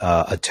the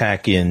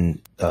attack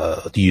in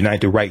the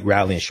Unite the Right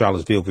rally in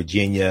Charlottesville,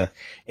 Virginia,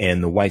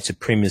 and the white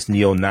supremacist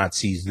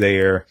neo-Nazis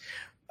there.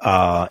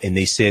 And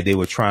they said they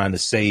were trying to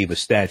save a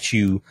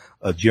statue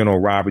of General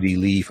Robert E.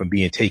 Lee from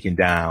being taken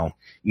down,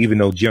 even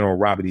though General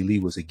Robert E. Lee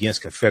was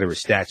against Confederate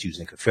statues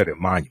and Confederate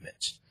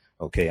monuments.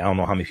 Okay, I don't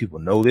know how many people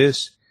know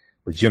this,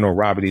 but General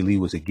Robert E. Lee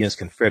was against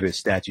Confederate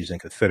statues and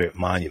Confederate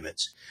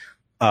monuments.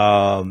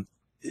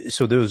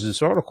 So there was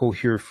this article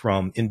here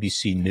from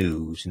NBC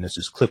News, and this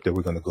is a clip that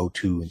we're going to go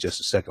to in just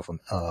a second from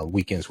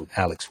Weekends with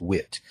Alex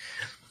Witt.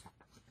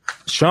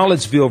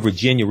 Charlottesville,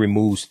 Virginia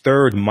removes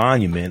third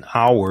monument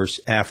hours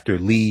after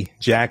Lee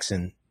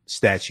Jackson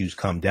statues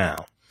come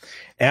down.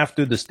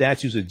 After the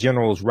statues of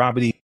Generals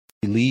Robert E.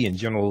 Lee and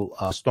General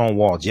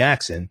Stonewall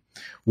Jackson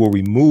were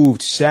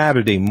removed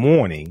Saturday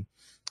morning,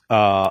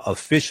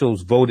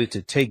 officials voted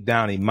to take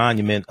down a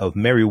monument of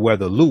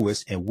Meriwether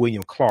Lewis and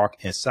William Clark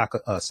and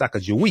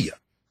Sacagawea.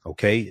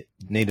 Okay,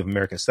 Native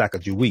American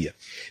Sacagawea.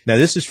 Now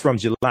this is from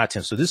July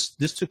 10th. So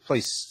this took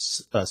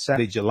place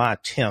Saturday, July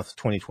 10th,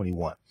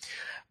 2021.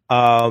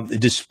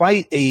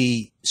 Despite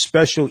a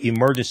special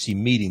emergency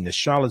meeting, the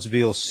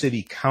Charlottesville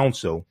City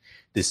Council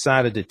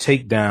decided to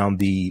take down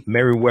the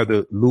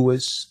Meriwether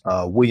Lewis,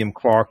 William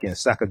Clark, and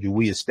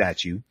Sacagawea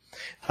statue.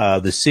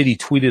 The city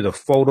tweeted a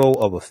photo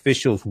of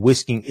officials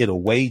whisking it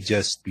away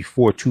just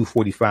before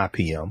 2:45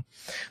 p.m.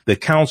 The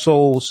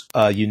council's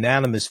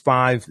unanimous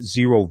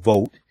 5-0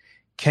 vote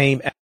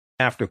came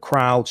after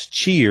crowds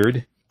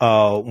cheered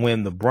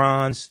when the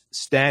bronze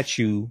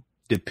statue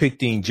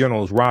depicting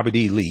Generals Robert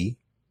E. Lee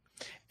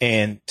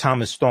and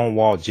Thomas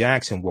Stonewall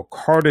Jackson were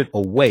carted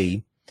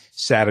away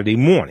Saturday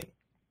morning.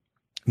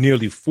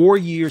 Nearly 4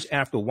 years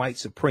after white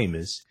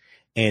supremacists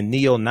and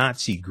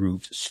neo-Nazi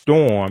groups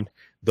stormed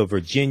the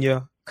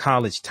Virginia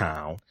college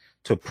town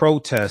to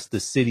protest the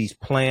city's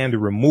planned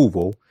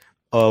removal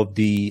of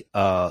the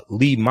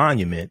Lee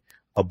Monument,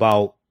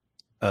 about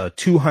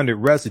 200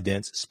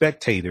 residents,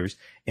 spectators,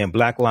 and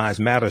Black Lives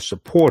Matter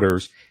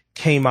supporters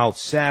came out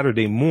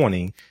Saturday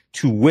morning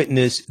to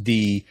witness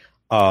the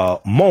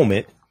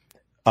moment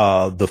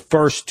the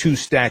first two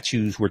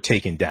statues were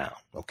taken down.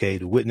 Okay,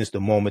 to witness the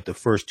moment the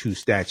first two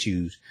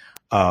statues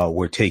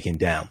were taken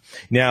down.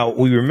 Now,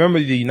 we remember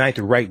the Unite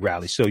the Right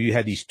rally. So you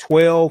had these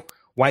 12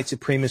 white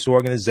supremacist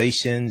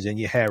organizations, and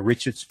you had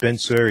Richard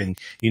Spencer, and,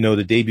 you know,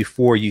 the day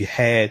before you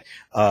had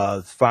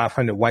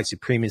 500 white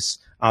supremacists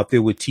out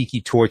there with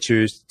tiki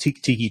torches,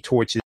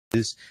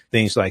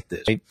 things like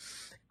this. Right?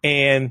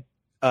 And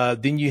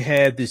then you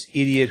had this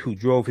idiot who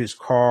drove his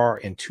car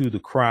into the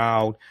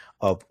crowd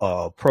of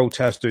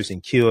protesters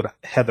and killed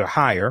Heather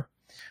Heyer,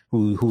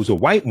 who's a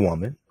white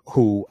woman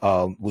who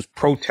was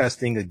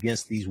protesting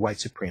against these white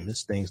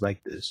supremacists, things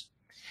like this.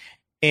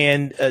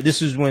 And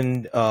this is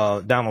when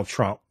Donald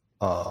Trump,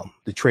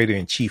 the traitor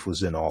in chief,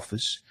 was in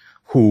office,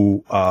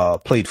 who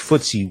played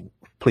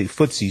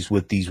footsies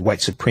with these white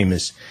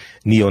supremacist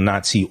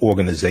neo-Nazi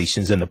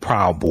organizations and the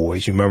Proud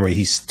Boys. You remember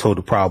he told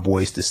the Proud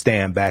Boys to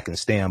stand back and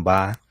stand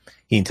by.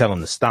 He didn't tell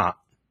them to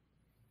stop.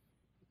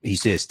 He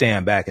said,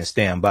 stand back and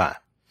stand by.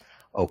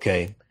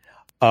 Okay.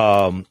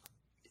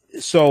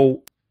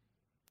 So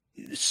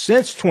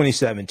since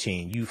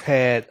 2017, you've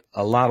had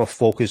a lot of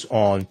focus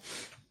on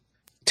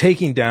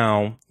taking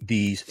down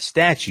these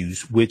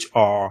statues, which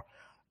are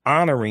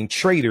honoring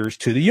traitors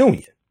to the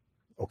Union.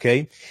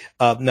 Okay.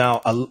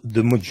 Now,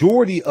 the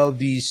majority of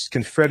these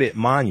Confederate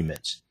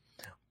monuments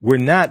were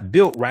not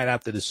built right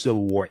after the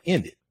Civil War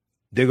ended.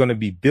 They're going to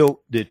be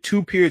built. There are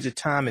two periods of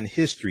time in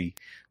history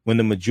when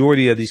the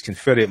majority of these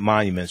Confederate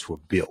monuments were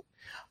built.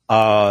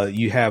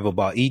 You have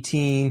about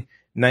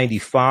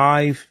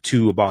 1895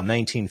 to about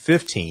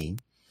 1915,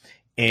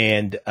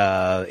 and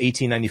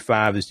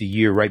 1895 is the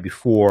year right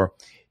before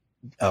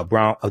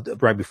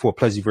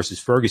Plessy versus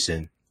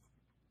Ferguson,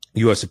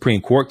 U.S.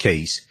 Supreme Court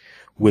case,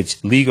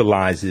 which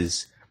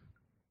legalizes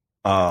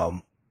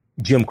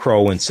Jim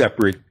Crow and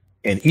separate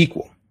and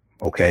equal.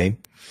 Okay,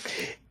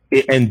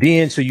 and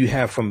then so you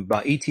have from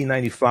about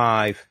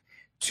 1895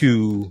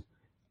 to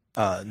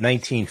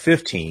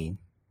 1915.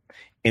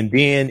 And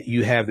then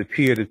you have the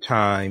period of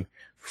time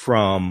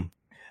from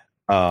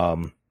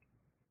about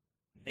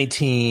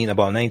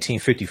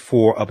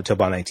 1954 up until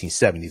about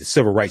 1970, the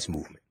Civil Rights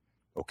Movement.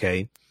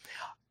 Okay.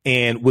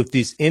 And with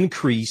this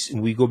increase,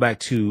 and we go back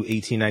to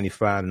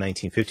 1895 and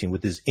 1915,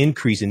 with this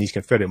increase in these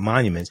Confederate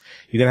monuments,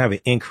 you're going to have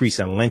an increase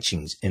in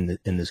lynchings in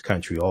this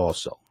country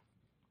also.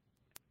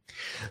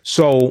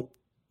 So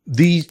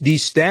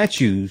these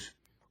statues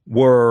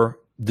were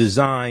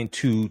designed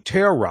to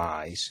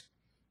terrorize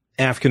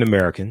African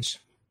Americans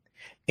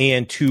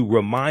and to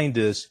remind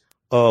us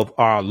of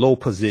our low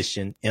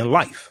position in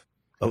life,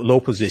 a low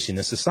position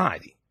in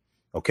society.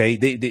 Okay.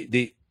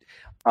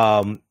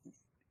 A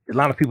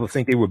lot of people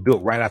think they were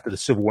built right after the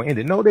Civil War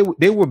ended. No,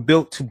 they were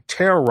built to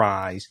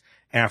terrorize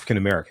African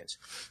Americans.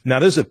 Now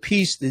there's a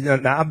piece,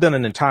 now I've done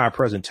an entire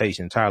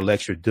presentation, entire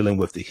lecture dealing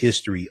with the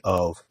history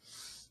of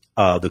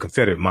the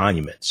Confederate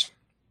monuments.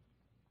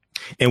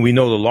 And we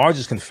know the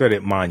largest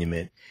Confederate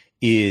monument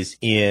is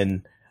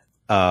in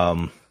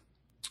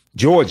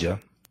Georgia,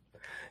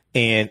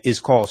 and it's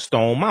called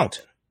Stone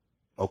Mountain.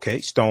 Okay,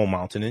 Stone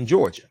Mountain in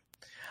Georgia.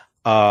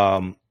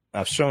 I've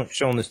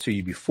shown this to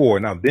you before,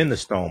 and I've been to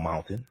Stone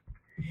Mountain.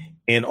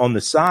 And on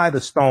the side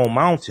of Stone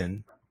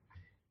Mountain,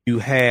 you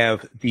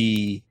have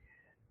the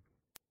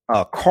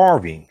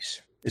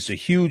carvings. It's a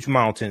huge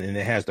mountain, and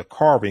it has the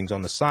carvings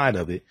on the side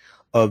of it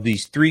of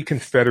these three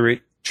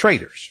Confederate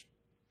traitors: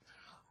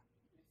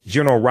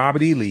 General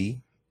Robert E. Lee,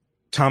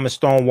 Thomas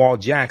Stonewall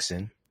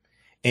Jackson,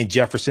 and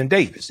Jefferson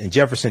Davis. And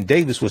Jefferson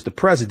Davis was the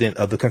president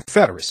of the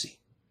Confederacy.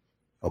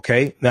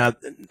 Okay. Now,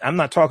 I'm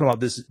not talking about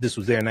this. This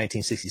was there in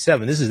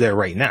 1967. This is there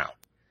right now.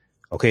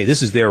 Okay.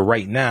 This is there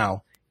right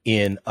now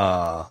in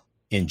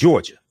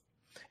Georgia.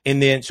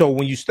 And then, so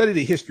when you study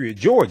the history of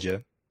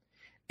Georgia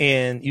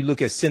and you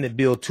look at Senate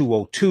Bill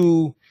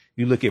 202,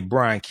 you look at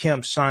Brian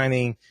Kemp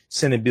signing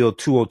Senate Bill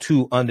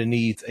 202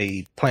 underneath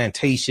a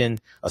plantation,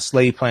 a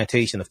slave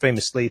plantation, a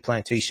famous slave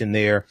plantation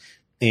there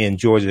in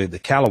Georgia, the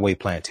Callaway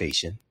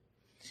Plantation.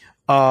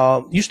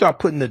 You start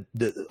putting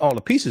all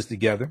the pieces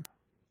together,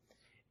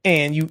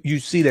 and you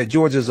see that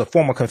Georgia is a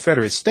former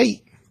Confederate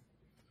state.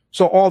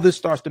 So all this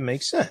starts to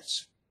make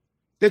sense.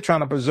 They're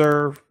trying to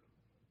preserve,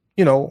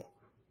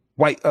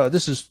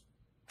 this is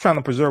trying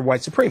to preserve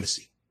white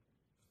supremacy.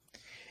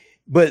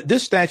 But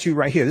this statute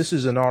right here, this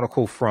is an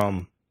article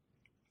from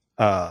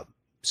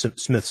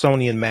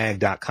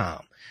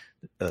SmithsonianMag.com,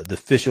 the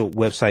official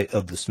website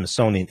of the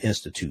Smithsonian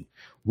Institute.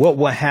 What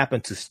will happen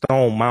to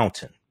Stone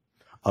Mountain,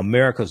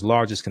 America's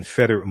largest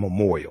Confederate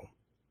memorial?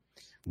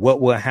 What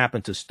will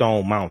happen to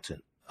Stone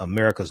Mountain,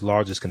 America's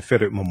largest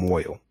Confederate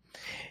memorial?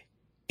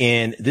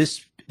 And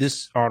this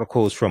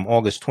article is from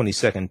August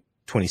 22nd,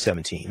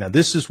 2017. Now,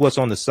 this is what's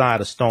on the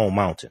side of Stone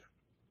Mountain.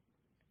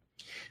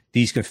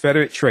 These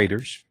Confederate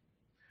traitors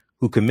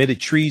who committed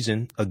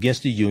treason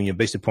against the Union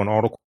based upon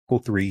Article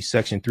 3,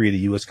 Section 3 of the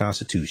U.S.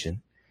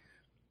 Constitution.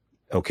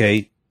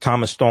 Okay.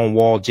 Thomas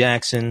Stonewall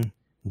Jackson,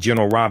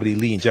 General Robert E.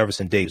 Lee, and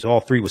Jefferson Davis. All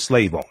three were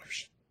slave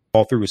owners.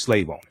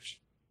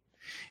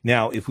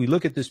 Now, if we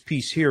look at this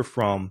piece here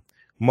from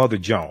Mother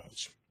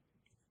Jones,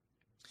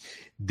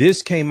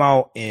 this came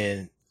out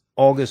in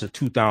August of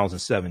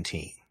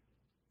 2017,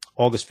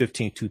 August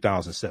 15,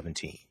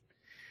 2017.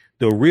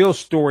 The real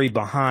story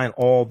behind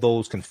all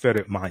those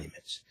Confederate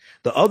monuments.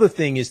 The other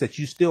thing is that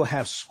you still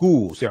have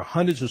schools. There are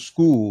hundreds of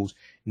schools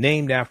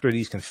named after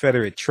these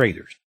Confederate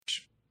traitors.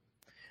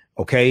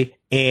 Okay.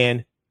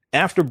 And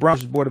after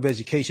Brown's Board of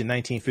Education,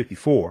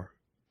 1954,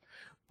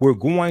 we're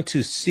going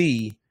to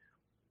see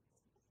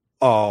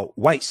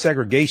white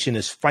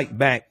segregationists fight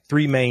back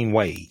three main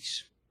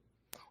ways.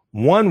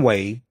 One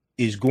way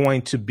is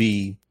going to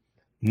be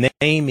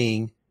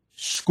naming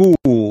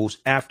schools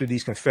after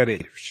these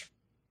Confederators,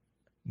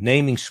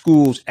 naming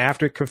schools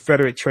after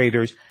Confederate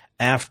traitors,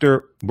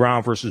 after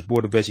Brown versus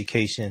Board of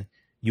Education,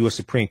 U.S.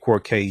 Supreme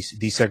Court case,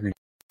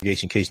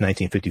 desegregation case,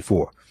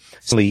 1954.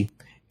 So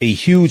a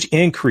huge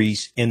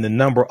increase in the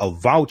number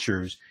of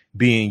vouchers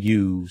being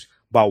used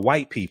by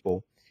white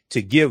people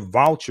to give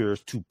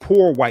vouchers to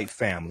poor white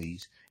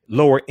families,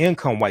 lower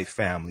income white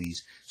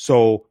families,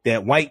 so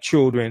that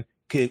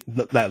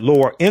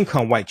lower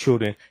income white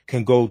children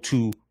can go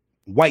to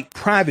white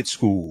private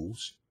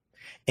schools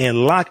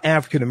and lock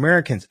African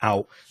Americans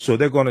out. So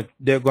they're going to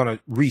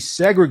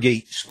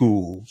resegregate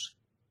schools.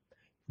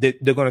 They're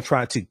going to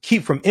try to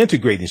keep from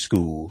integrating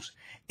schools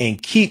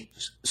and keep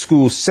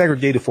schools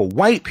segregated for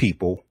white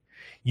people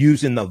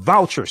using the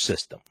voucher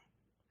system.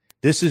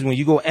 This is when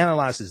you go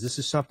analyze this. This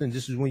is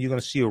when you're going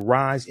to see a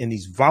rise in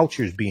these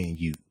vouchers being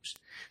used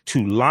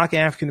to lock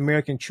African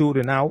American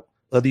children out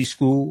of these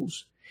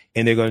schools.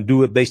 And they're going to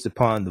do it based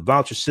upon the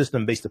voucher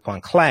system, based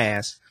upon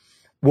class.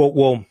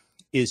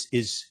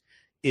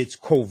 It's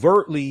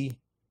covertly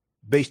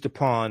based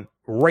upon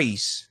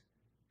race,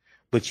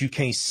 but you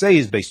can't say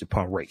it's based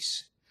upon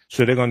race.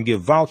 So they're going to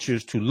give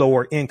vouchers to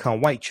lower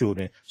income white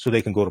children so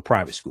they can go to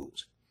private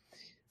schools.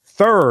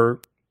 Third,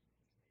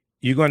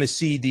 you're going to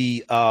see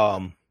the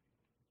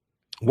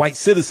White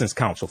Citizens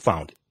Council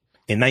founded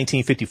in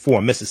 1954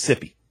 in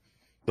Mississippi.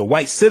 The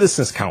White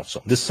Citizens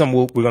Council. This is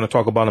something we're going to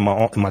talk about in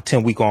my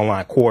 10-week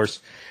online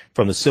course,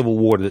 from the Civil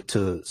War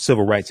to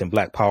Civil Rights and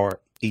Black Power,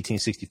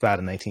 1865 to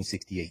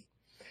 1968.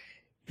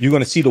 You're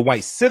going to see the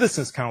White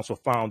Citizens Council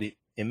founded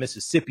in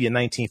Mississippi in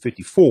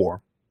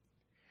 1954.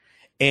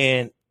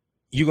 And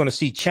you're going to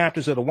see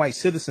chapters of the White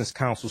Citizens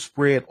Council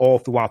spread all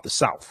throughout the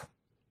South.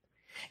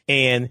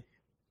 And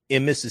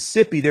in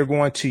Mississippi, they're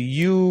going to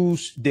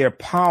use their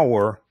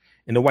power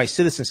in the White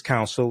Citizens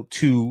Council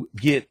to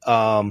get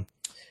to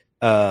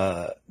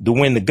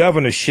win the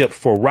governorship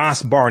for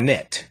Ross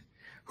Barnett,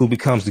 who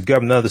becomes the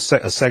governor of the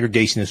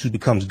segregationists, who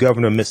becomes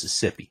governor of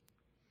Mississippi.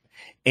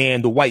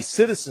 And the White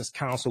Citizens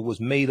Council was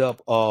made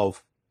up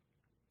of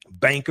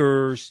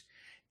bankers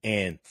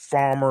and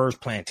farmers,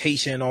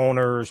 plantation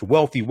owners,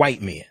 wealthy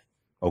white men.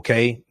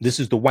 OK, this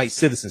is the White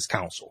Citizens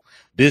Council,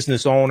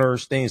 business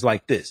owners, things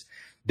like this.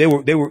 They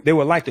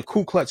were like the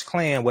Ku Klux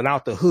Klan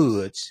without the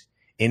hoods,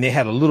 and they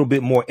had a little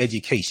bit more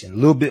education, a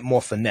little bit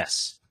more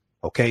finesse.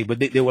 OK, but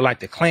they were like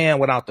the Klan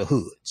without the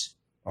hoods.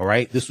 All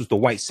right. This was the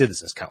White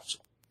Citizens Council.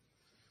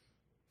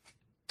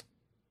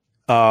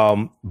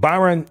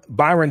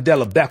 Byron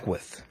Della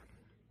Beckwith,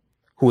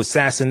 who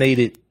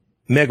assassinated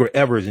Medgar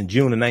Evers in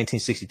June of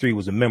 1963,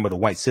 was a member of the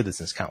White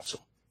Citizens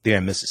Council there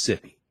in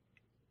Mississippi.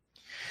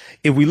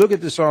 If we look at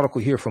this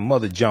article here from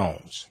Mother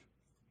Jones,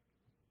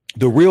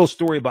 the real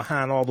story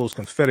behind all those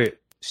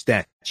Confederate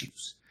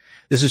statues.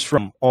 This is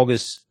from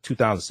August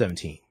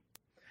 2017.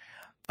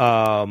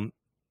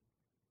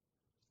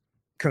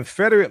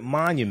 Confederate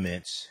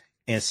monuments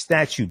and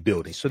statue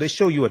buildings. So they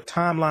show you a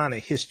timeline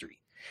of history,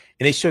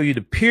 and they show you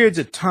the periods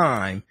of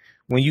time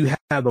when you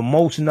have the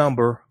most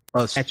number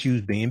of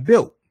statues being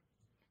built.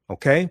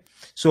 Okay.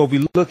 So if we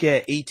look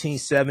at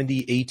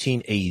 1870,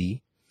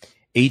 1880,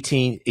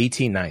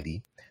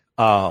 1890,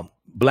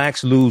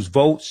 blacks lose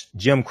votes,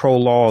 Jim Crow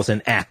laws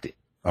enacted.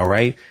 All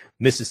right.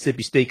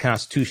 Mississippi State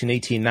Constitution,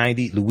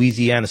 1890,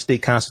 Louisiana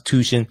State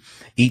Constitution,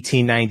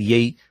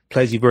 1898,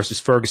 Plessy versus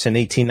Ferguson,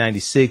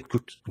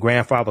 1896,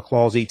 Grandfather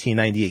Clause,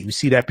 1898. We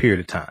see that period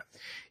of time.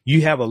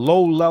 You have a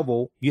low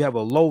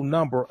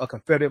number of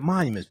Confederate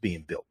monuments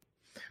being built.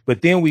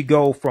 But then we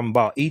go from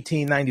about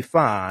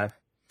 1895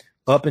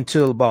 up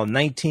until about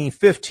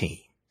 1915.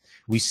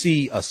 We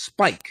see a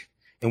spike,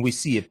 and we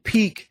see a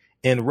peak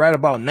in right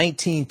about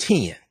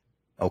 1910.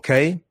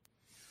 Okay.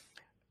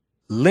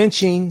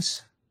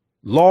 Lynchings,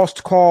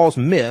 lost cause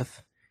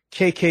myth,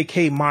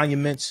 KKK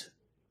monuments,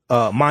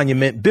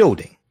 monument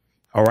building.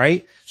 All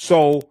right.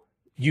 So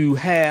you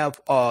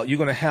have, you're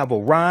going to have a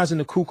rise in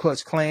the Ku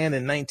Klux Klan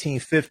in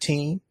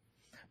 1915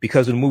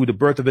 because of the movie, The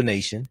Birth of a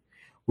Nation.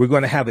 We're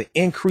going to have an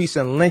increase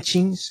in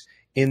lynchings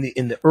in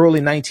the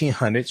early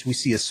 1900s. We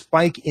see a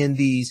spike in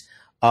these,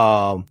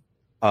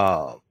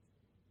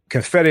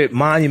 Confederate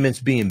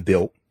monuments being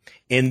built,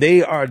 and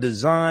they are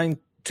designed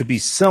to be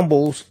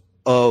symbols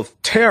of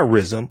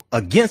terrorism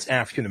against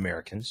African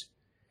Americans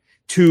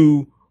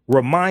to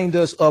remind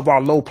us of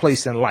our low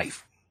place in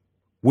life,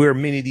 where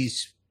many of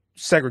these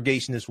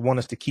segregationists want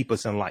us to keep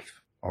us in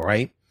life. All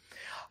right.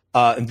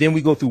 And then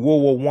we go through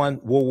World War I,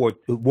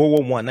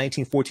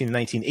 1914 to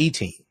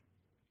 1918.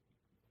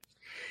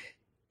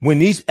 When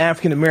these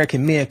African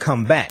American men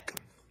come back,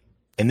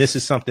 and this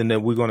is something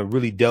that we're going to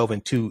really delve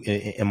into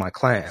in my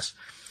class.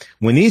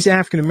 When these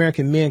African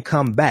American men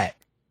come back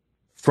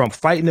from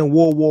fighting in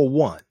World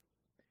War I,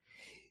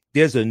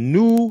 there's a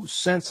new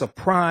sense of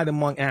pride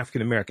among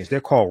African Americans.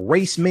 They're called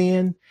race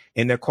men,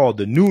 and they're called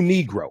the new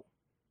Negro.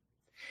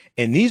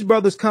 And these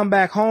brothers come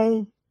back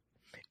home,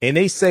 and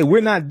they say,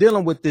 we're not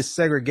dealing with this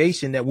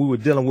segregation that we were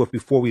dealing with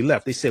before we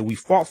left. They said, we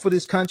fought for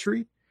this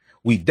country.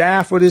 We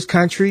died for this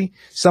country.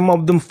 Some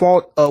of them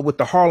fought with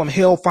the Harlem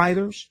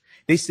Hellfighters.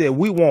 They said,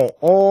 we want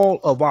all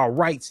of our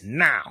rights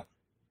now.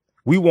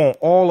 We want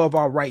all of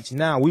our rights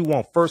now. We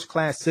want first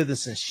class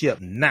citizenship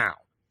now.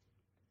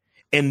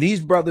 And these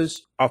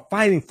brothers are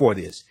fighting for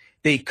this.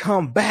 They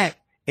come back,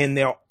 and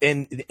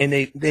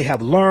they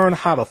have learned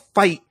how to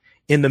fight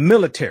in the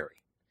military.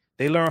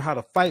 They learn how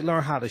to fight,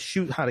 learn how to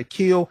shoot, how to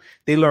kill.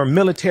 They learn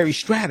military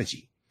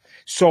strategy.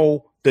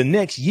 So the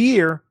next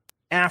year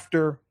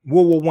after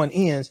World War I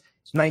ends,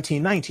 it's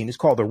 1919. It's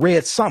called the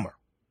Red Summer.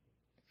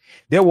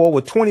 There were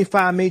over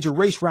 25 major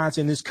race riots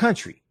in this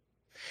country,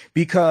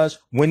 because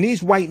when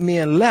these white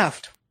men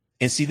left,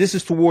 and see, this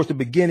is towards the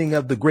beginning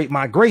of the Great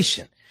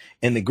Migration.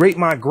 And the Great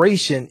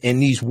Migration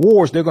and these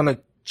wars, they're going to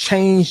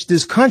change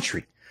this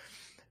country.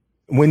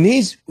 When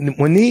these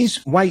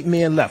white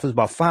men left, it was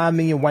about 5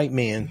 million white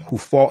men who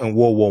fought in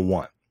World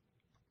War I.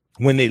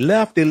 When they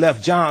left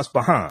jobs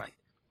behind.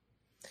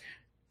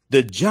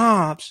 The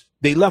jobs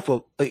they left,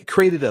 it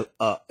created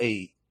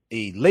a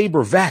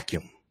labor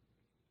vacuum.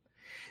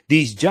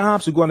 These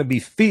jobs are going to be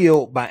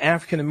filled by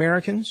African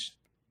Americans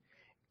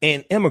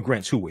and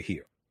immigrants who were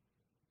here.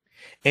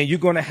 And you're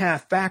going to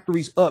have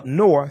factories up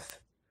north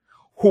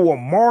who are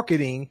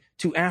marketing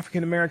to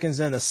African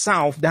Americans in the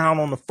South down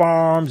on the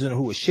farms and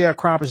who are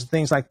sharecroppers and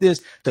things like this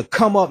to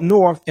come up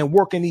north and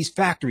work in these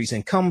factories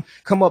and come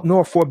up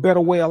north for a better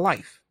way of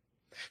life.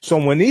 So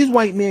when these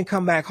white men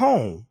come back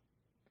home,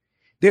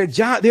 they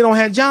don't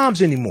have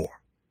jobs anymore.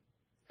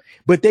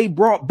 But they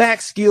brought back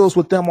skills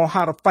with them on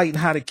how to fight and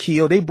how to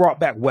kill. They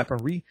brought back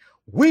weaponry.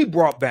 We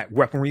brought back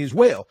weaponry as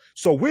well.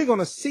 So we're going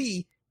to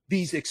see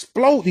these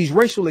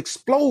racial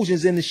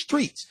explosions in the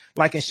streets,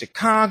 like in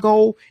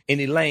Chicago, in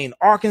Elaine,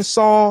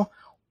 Arkansas.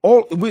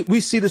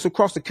 We see this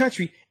across the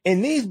country.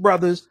 And these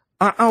brothers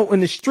are out in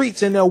the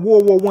streets in their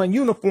World War I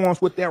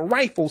uniforms with their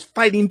rifles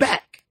fighting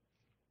back.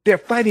 They're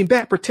fighting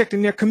back,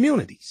 protecting their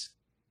communities.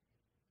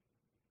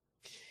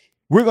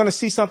 We're going to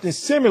see something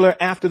similar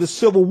after the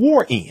Civil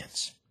War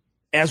ends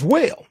as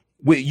well,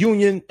 with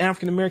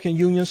African American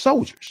Union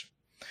soldiers.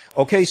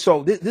 Okay,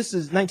 so this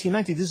is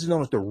 1919. This is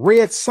known as the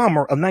Red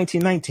Summer of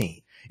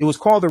 1919. It was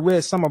called the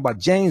Red Summer by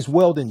James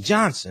Weldon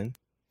Johnson,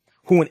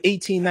 who in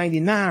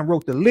 1899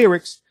 wrote the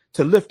lyrics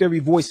to Lift Every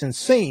Voice and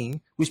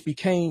Sing, which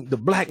became the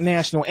Black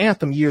National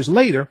Anthem years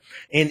later.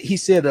 And he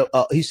said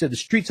the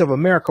streets of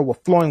America were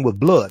flowing with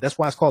blood. That's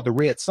why it's called the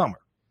Red Summer.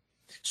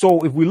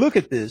 So if we look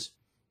at this,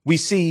 we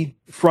see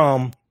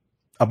from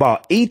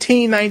about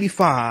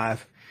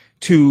 1895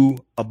 to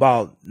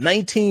about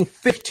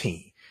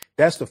 1915.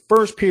 That's the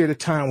first period of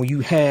time when you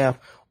have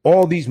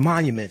all these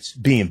monuments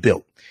being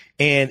built.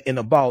 And in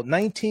about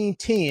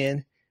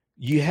 1910,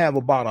 you have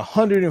about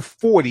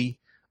 140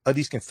 of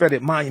these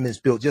Confederate monuments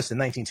built just in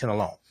 1910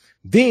 alone.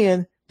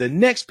 Then the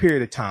next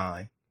period of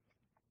time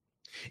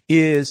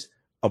is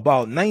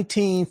about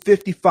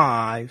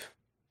 1955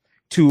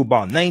 to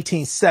about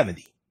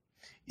 1970.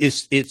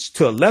 It's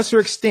to a lesser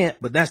extent,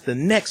 but that's the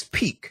next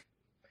peak.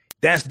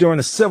 That's during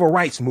the civil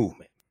rights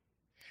movement.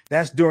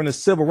 That's during the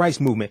civil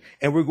rights movement.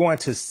 And we're going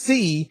to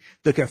see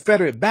the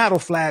Confederate battle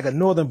flag of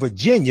Northern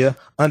Virginia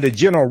under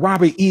General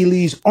Robert E.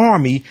 Lee's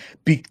army.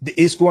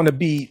 It's going to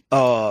be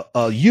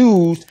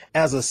used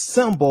as a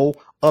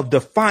symbol of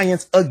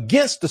defiance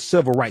against the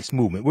civil rights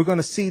movement. We're going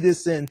to see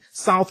this in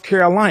South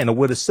Carolina,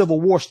 where the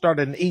Civil War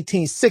started in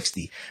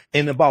 1860.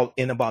 In about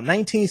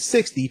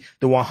 1960,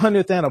 the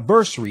 100th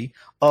anniversary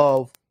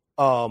of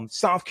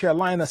South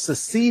Carolina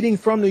seceding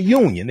from the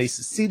Union. They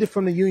seceded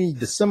from the Union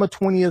December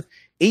 20th,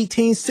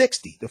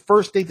 1860, the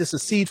first state to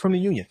secede from the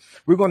Union.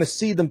 We're going to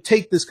see them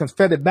take this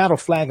Confederate battle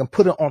flag and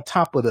put it on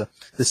top of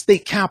the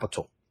state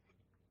capitol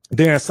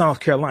there in South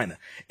Carolina.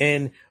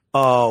 And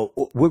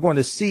we're going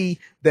to see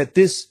that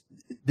this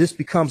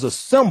becomes a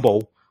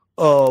symbol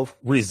of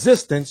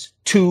resistance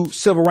to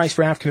civil rights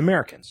for African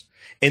Americans.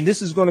 And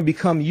this is going to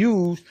become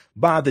used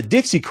by the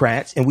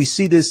Dixiecrats. And we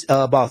see this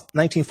about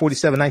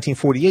 1947,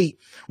 1948,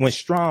 when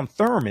Strom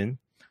Thurmond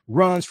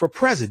runs for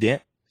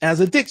president as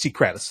a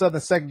Dixiecrat, a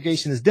Southern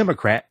segregationist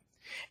Democrat.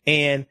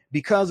 And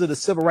because of the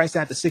Civil Rights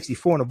Act of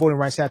 64 and the Voting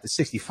Rights Act of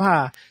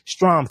 65,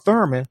 Strom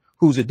Thurmond,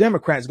 who's a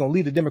Democrat, is going to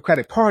lead the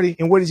Democratic Party.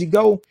 And where does he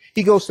go?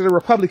 He goes to the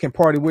Republican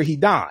Party, where he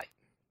died.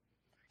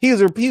 He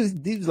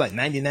was like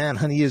 99,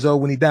 100 years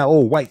old when he died.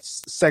 Oh, white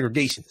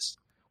segregationist,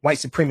 white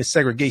supremacist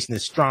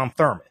segregationist Strom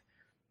Thurmond.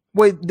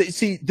 Wait,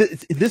 see,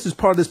 this is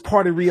part of this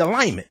party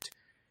realignment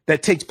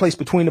that takes place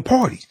between the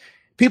parties.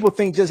 People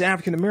think just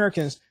African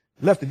Americans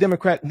left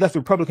the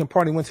Republican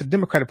Party, went to the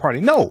Democratic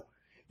Party. No,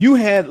 you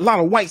had a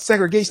lot of white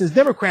segregationist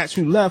Democrats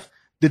who left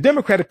the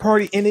Democratic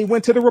Party and they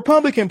went to the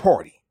Republican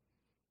Party.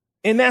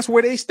 And that's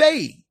where they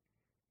stayed.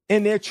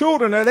 And their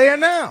children are there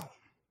now.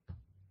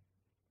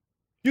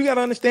 You got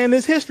to understand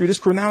this history, this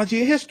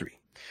chronology of history.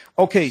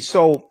 Okay,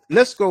 so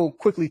let's go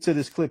quickly to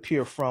this clip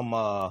here from,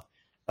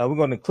 we're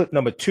going to clip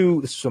number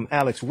 2. This is from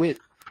Alex Witt,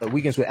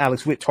 Weekends with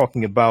Alex Witt,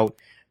 talking about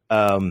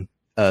the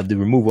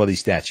removal of these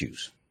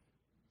statues.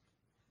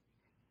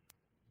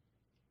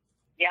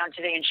 Down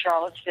today in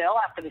Charlottesville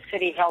after the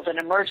city held an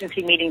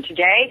emergency meeting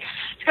today.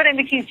 Let's go to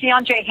NBC's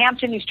Dion J.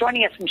 Hampton, who's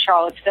joining us from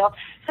Charlottesville.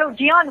 So,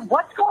 Dion,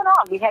 what's going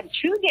on? We had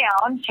 2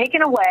 down,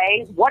 taken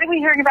away. What are we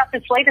hearing about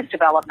this latest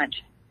development?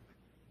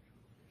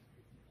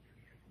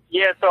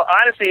 Yeah, so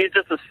honestly, it's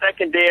just a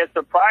second day of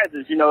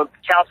surprises. You know,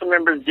 council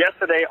members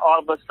yesterday all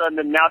of a sudden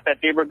announced that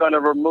they were going to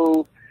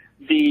remove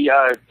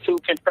the 2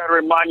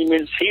 Confederate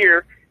monuments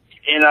here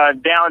in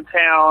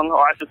downtown,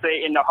 or I should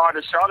say in the heart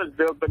of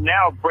Charlottesville. But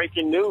now,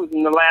 breaking news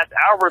in the last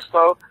hour or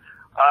so,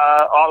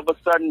 all of a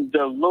sudden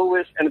the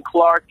Lewis and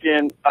Clark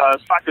and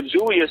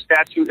Sacagawea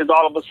statue is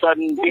all of a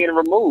sudden being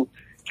removed.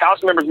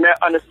 Council members met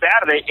on a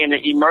Saturday in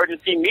an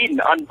emergency meeting,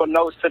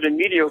 unbeknownst to the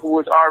media who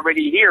was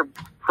already here.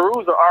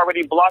 Crews are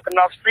already blocking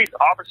off streets.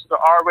 Officers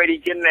are already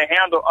getting a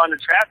handle on the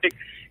traffic.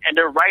 And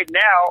they're right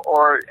now,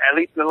 or at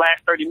least in the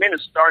last 30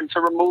 minutes, starting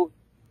to remove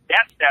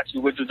that statue,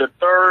 which is the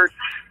 3rd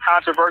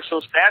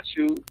controversial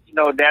statue, you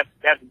know,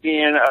 that's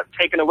being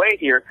taken away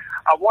here.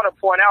 I want to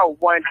point out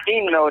one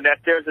thing, though, that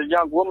there's a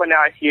young woman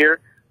out here,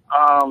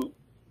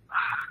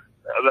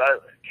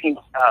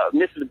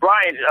 Mrs.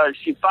 Bryant.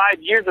 She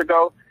 5 years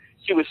ago,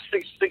 she was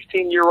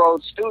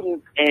 16-year-old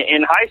student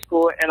in high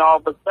school, and all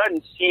of a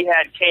sudden she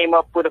had came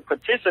up with a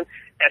petition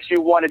that she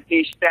wanted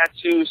these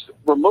statues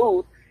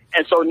removed.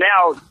 And so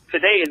now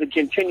today is a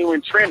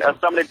continuing trend of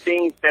some of the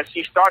things that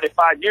she started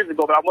 5 years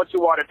ago. But I want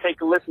you all to take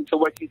a listen to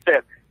what she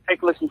said.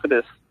 Take a listen to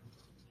this.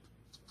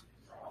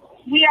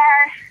 We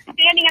are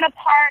standing in a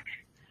park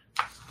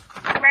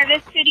where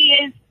this city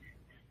is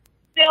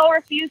still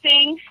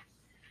refusing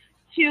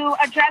to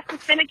address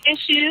systemic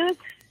issues,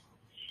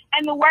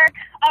 and the work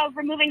of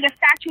removing the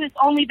statue is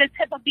only the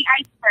tip of the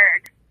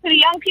iceberg. To the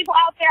young people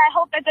out there, I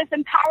hope that this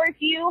empowers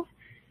you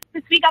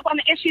to speak up on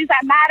the issues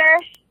that matter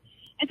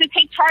and to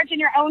take charge in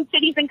your own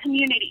cities and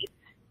communities.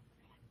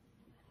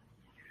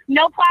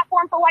 No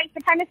platform for white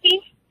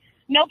supremacy,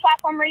 no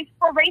platform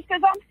for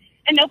racism,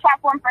 and no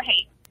platform for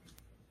hate.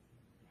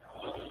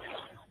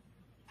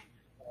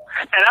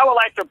 And I would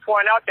like to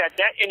point out that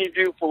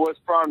interview was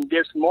from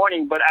this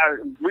morning, but I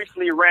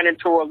recently ran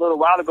into her a little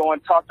while ago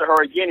and talked to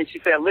her again, and she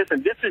said,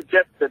 listen, this is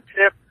just the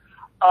tip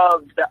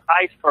of the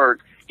iceberg.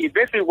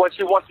 Eventually what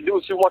she wants to do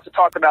is she wants to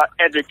talk about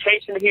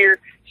education here.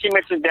 She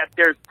mentioned that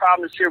there's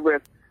problems here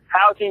with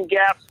housing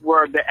gaps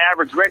where the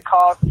average rent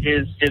cost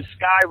is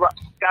sky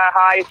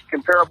high,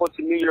 comparable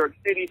to New York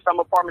City. Some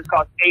apartments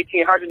cost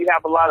 $1,800. You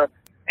have a lot of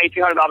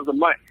 $1,800 a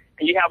month.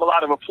 And you have a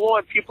lot of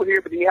affluent people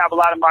here, but then you have a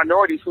lot of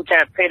minorities who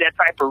can't pay that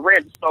type of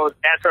rent. So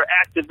as her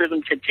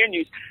activism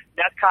continues,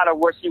 that's kind of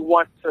where she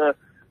wants to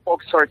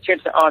focus her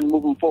attention on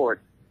moving forward.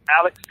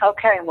 Alex?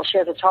 Okay, well, she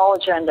has a tall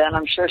agenda, and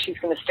I'm sure she's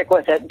going to stick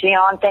with it.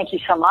 Dion, thank you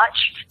so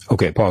much.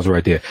 Okay, pause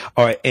right there.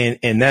 All right,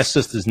 and that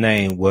sister's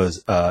name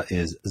is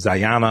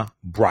Zayana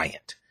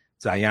Bryant.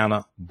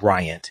 Zayana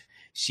Bryant.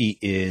 She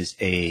is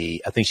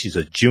I think she's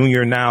a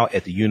junior now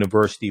at the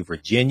University of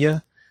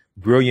Virginia.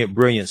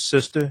 Brilliant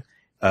sister.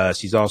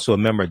 She's also a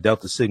member of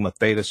Delta Sigma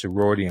Theta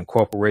Sorority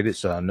Incorporated,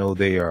 so I know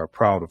they are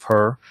proud of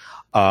her.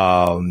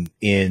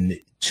 In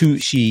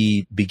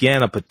she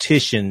began a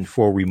petition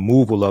for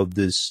removal of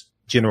this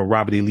General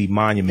Robert E. Lee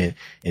monument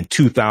in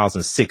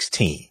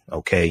 2016.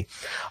 Okay.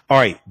 All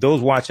right. Those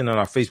watching on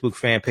our Facebook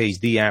fan page,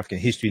 The African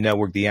History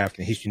Network, The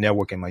African History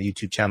Network, and my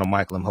YouTube channel,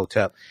 Michael M.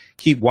 Hotep,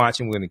 keep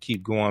watching. We're going to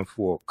keep going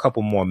for a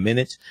couple more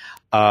minutes.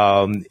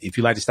 If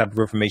you like this type of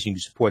information, you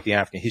can support the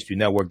African History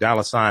Network.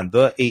 $,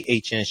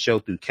 the AHN show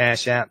through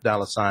Cash App,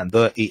 $,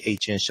 the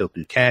AHN show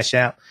through Cash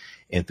App,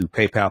 and through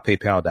PayPal,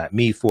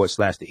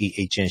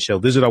 paypal.me/the AHN show.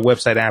 Visit our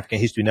website,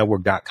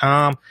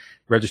 AfricanHistoryNetwork.com.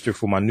 Register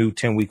for my new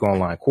 10-week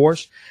online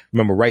course.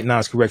 Remember, right now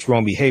it's correct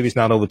wrong behavior. It's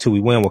not over till we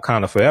win.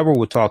 Wakanda forever.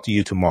 We'll talk to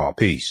you tomorrow.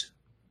 Peace.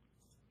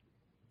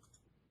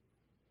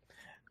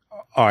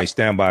 All right,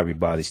 stand by,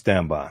 everybody.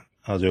 Stand by.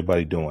 How's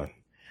everybody doing?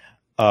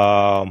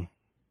 Okay,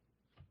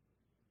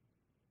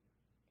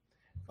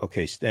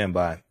 stand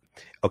by.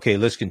 Okay,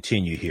 let's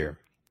continue here.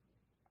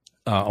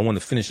 I want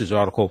to finish this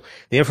article.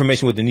 The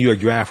information with the New York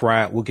draft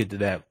riot, we'll get to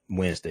that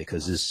Wednesday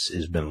because this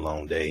has been a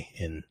long day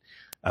and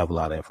I have a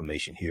lot of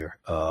information here.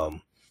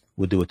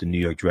 We'll do it the New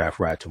York draft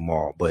riot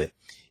tomorrow. But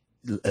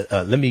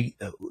let me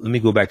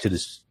go back to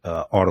this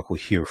article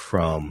here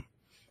from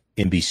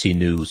NBC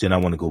News, and I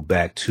want to go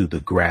back to the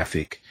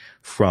graphic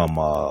from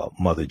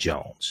Mother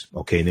Jones.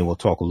 Okay, and then we'll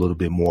talk a little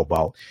bit more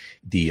about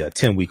the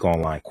 10-week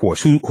online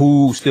course.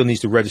 Who still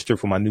needs to register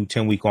for my new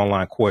 10-week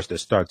online course that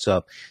starts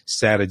up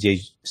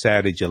Saturday,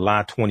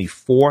 July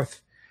 24th,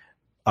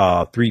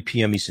 3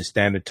 p.m. Eastern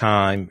Standard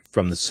Time,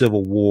 from the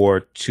Civil War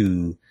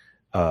to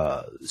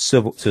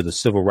the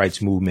Civil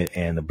Rights Movement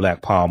and the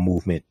Black Power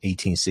Movement,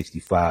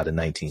 1865 to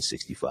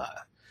 1965.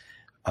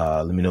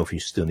 Let me know if you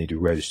still need to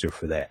register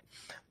for that.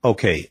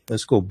 Okay,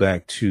 let's go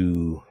back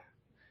to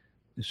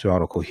this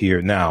article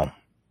here now.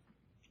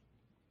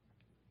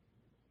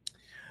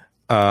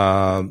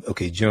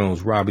 Okay,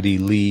 Generals Robert E.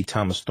 Lee,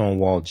 Thomas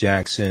Stonewall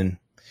Jackson,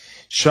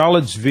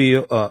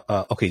 Charlottesville.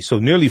 Okay, so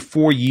nearly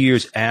 4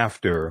 years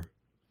after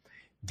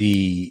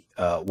the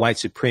white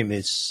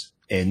supremacists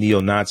and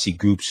neo-Nazi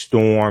groups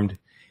stormed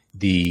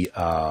the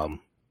hold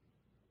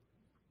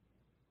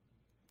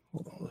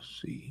on,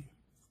 let's see.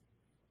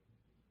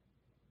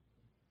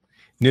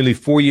 Nearly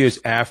 4 years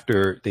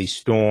after they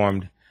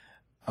stormed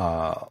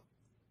the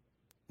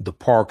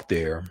park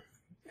there,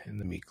 and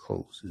let me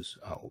close this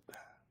out.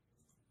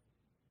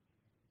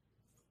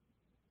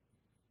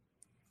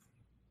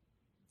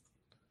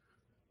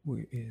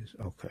 Where is,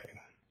 okay.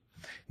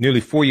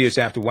 Nearly 4 years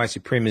after white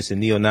supremacists and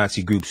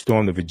neo-Nazi groups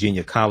stormed the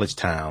Virginia college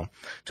town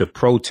to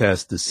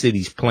protest the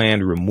city's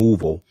planned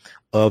removal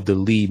of the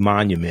Lee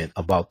Monument,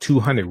 about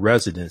 200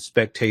 residents,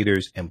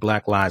 spectators, and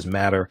Black Lives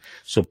Matter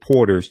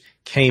supporters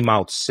came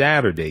out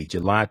Saturday,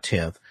 July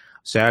 10th,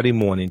 Saturday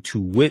morning, to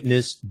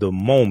witness the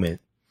moment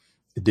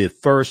the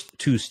first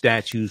two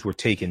statues were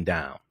taken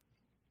down.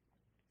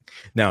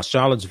 Now,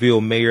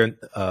 Charlottesville Mayor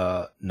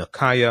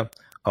Nakaya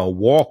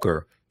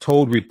Walker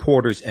told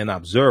reporters and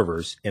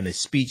observers in a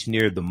speech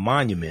near the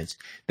monuments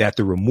that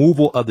the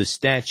removal of the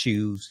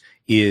statues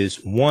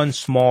is one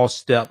small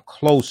step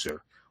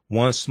closer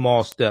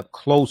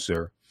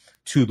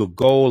to the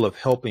goal of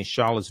helping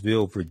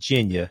Charlottesville,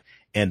 Virginia,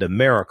 and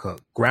America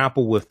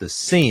grapple with the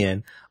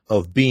sin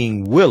of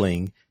being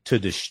willing to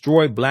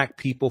destroy black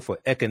people for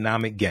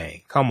economic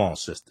gain. Come on,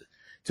 sister.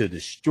 To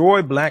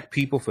destroy black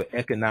people for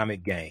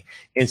economic gain.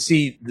 And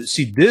see,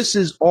 this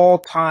is all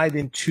tied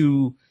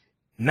into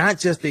not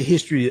just the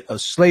history of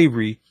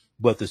slavery,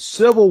 but the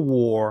Civil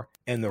War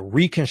and the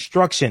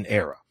Reconstruction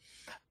era.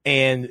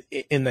 And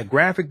in the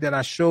graphic that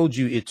I showed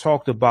you, it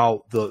talked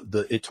about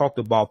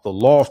the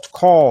lost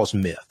cause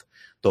myth.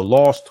 The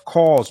lost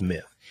cause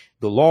myth.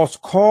 The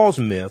lost cause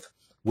myth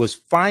was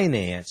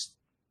financed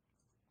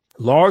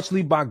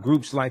largely by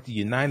groups like the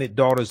United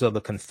Daughters of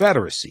the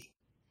Confederacy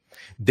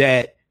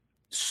that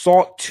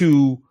sought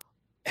to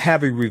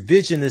have a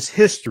revisionist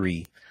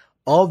history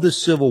of the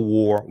Civil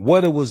War,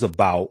 what it was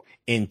about,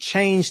 and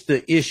changed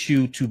the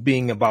issue to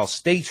being about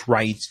states'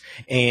 rights.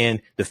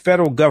 And the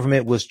federal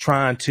government was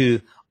trying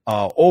to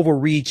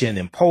overreach and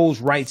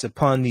impose rights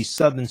upon these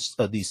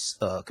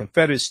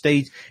Confederate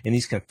states, and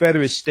these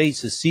Confederate states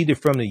seceded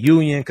from the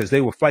Union because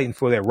they were fighting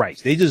for their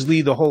rights. They just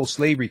leave the whole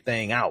slavery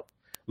thing out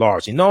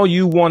largely. No,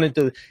 you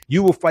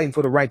were fighting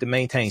for the right to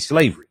maintain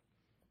slavery.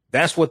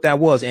 That's what that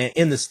was. And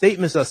in the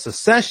statements of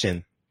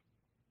secession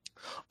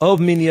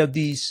of many of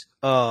these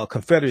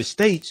Confederate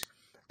states,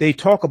 they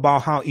talk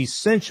about how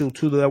essential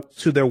to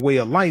their way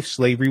of life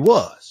slavery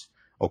was.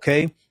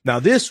 Okay. Now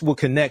this will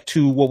connect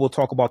to what we'll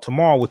talk about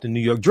tomorrow with the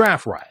New York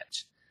draft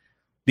riots,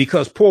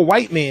 because poor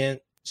white men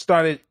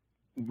started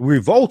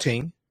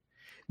revolting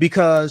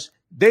because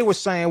they were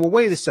saying, well,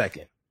 wait a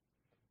second,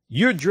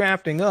 you're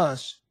drafting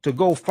us to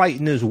go fight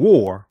in this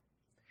war,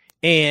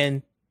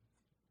 and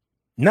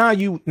now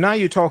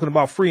you're talking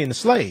about freeing the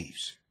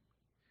slaves.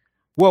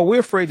 Well,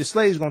 we're afraid the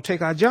slaves are going to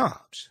take our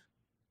jobs,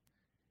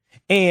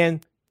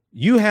 and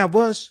you have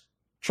us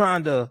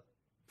trying to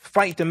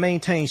fight to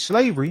maintain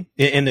slavery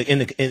in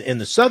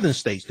the southern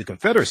states, the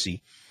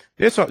Confederacy.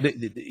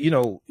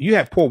 You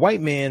have poor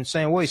white men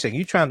saying, wait a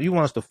second, you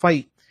want us to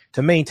fight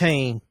to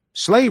maintain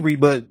slavery,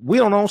 but we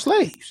don't own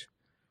slaves.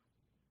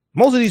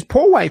 Most of these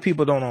poor white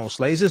people don't own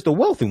slaves. It's the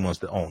wealthy ones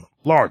that own them,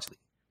 largely.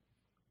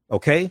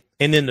 Okay.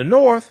 And in the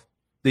North,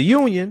 the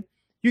Union,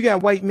 you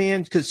got white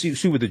men, because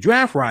see, with the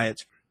draft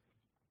riots,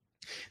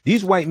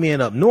 these white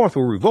men up north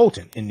were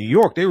revolting. In New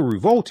York, they were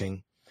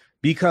revolting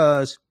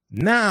because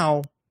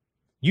now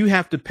you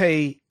have to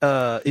pay,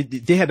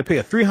 they had to pay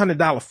a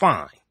 $300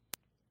 fine.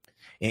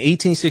 In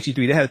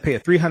 1863, they had to pay a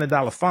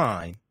 $300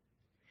 fine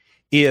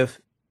if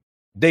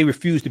they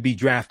refused to be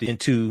drafted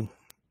into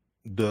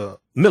the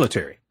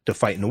military to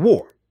fight in the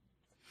war.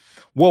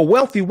 Well,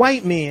 wealthy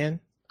white men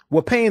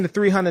were paying the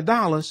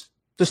 $300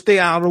 to stay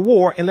out of the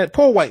war and let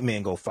poor white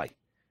men go fight.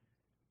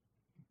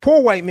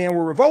 Poor white men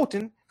were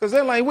revolting because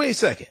they're like, wait a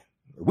second,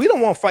 we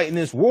don't want to fight in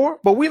this war,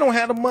 but we don't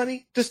have the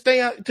money to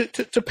stay out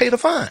to pay the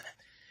fine.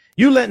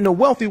 You letting the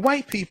wealthy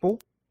white people,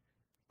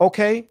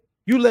 okay,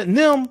 you letting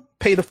them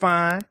pay the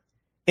fine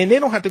and they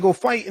don't have to go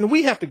fight and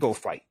we have to go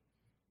fight.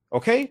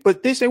 Okay.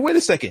 But they say, wait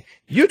a second,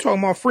 you're talking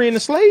about freeing the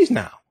slaves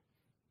now.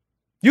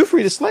 You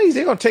free the slaves,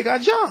 they're going to take our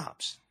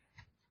jobs.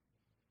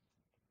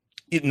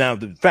 Now,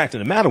 the fact of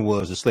the matter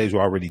was the slaves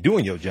were already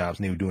doing your jobs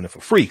and they were doing it for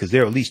free because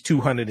there are at least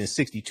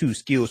 262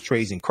 skills,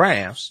 trades, and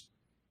crafts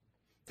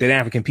that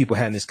African people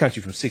had in this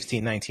country from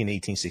 1619 to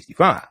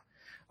 1865.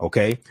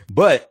 Okay.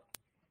 But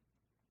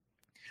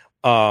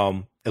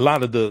a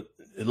lot of the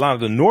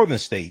northern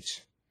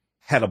states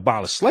had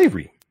abolished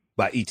slavery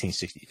by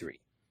 1863.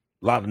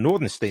 A lot of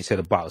northern states had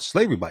abolished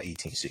slavery by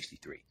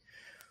 1863.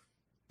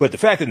 But the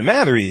fact of the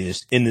matter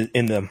is, in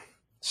the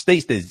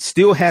states that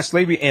still have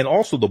slavery and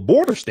also the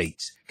border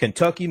states,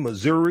 Kentucky,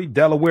 Missouri,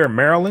 Delaware,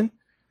 Maryland,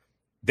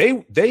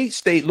 they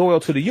stayed loyal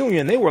to the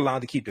Union. They were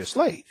allowed to keep their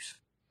slaves.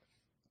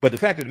 But the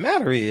fact of the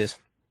matter is,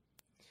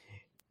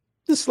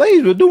 the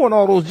slaves were doing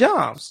all those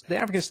jobs. The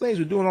African slaves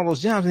were doing all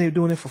those jobs and they were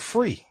doing it for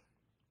free.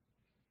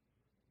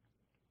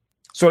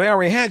 So they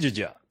already had your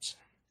jobs.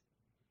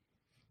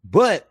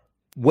 But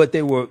what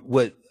a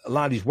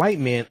lot of these white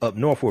men up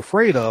north were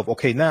afraid of,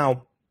 okay,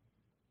 now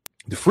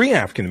the free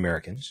African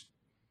Americans,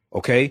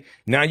 okay,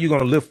 now you're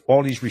going to lift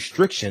all these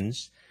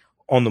restrictions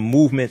on the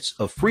movements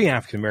of free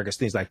African Americans,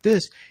 things like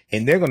this,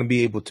 and they're going to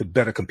be able to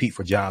better compete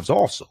for jobs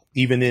also,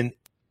 even in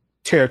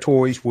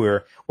territories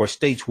or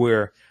states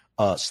where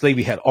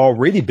slavery had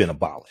already been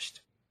abolished.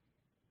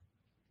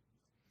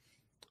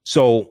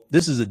 So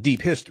this is a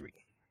deep history.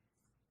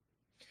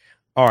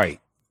 All right.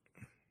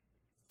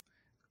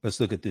 Let's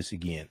look at this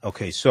again.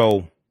 Okay,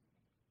 so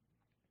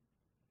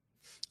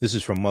this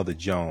is from Mother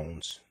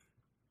Jones,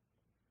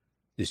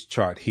 this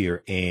chart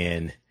here,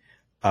 and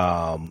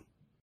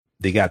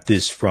they got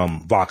this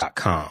from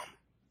Vox.com.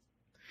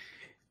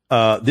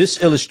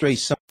 This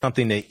illustrates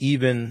something that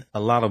even a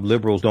lot of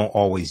liberals don't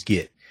always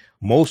get.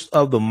 Most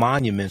of the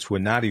monuments were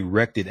not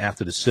erected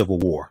after the Civil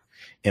War.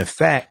 In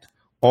fact,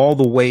 all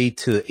the way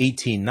to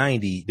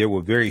 1890, there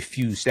were very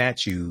few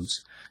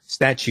statues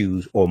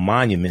or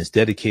monuments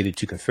dedicated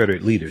to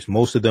Confederate leaders.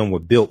 Most of them were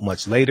built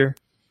much later.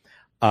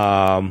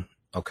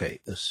 Okay,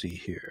 let's see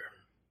here.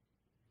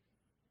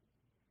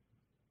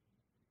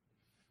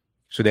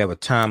 So they have a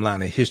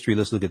timeline of history.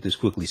 Let's look at this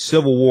quickly.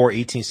 Civil War,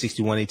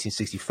 1861,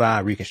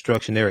 1865,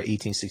 Reconstruction era,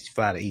 1865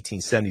 to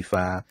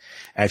 1875.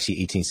 Actually,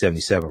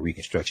 1877,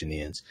 Reconstruction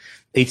ends.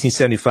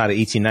 1875 to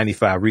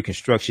 1895,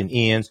 Reconstruction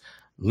ends.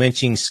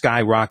 Lynching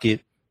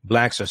skyrocket.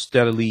 Blacks are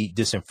steadily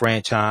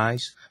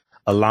disenfranchised,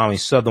 allowing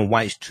Southern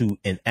whites to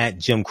enact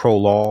Jim Crow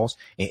laws.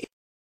 In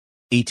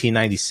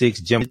 1896,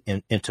 Jim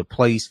into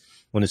place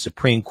when the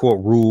Supreme Court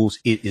rules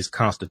it is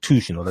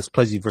constitutional. That's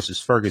Plessy versus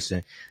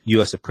Ferguson,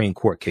 U.S. Supreme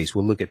Court case.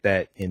 We'll look at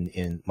that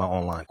in my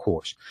online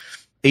course.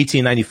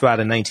 1895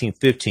 to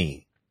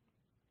 1915,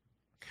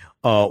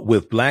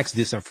 with blacks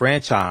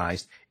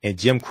disenfranchised and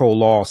Jim Crow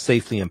laws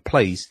safely in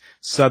place,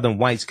 Southern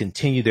whites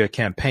continue their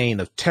campaign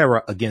of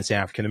terror against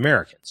African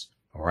Americans.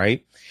 All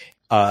right.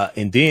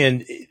 And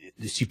then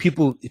see,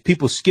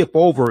 people skip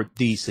over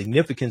the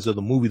significance of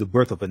the movie The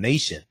Birth of a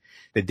Nation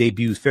that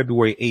debuted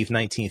February 8th,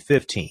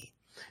 1915.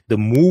 The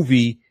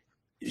movie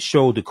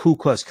showed the Ku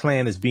Klux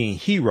Klan as being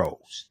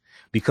heroes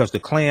because the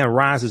Klan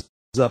rises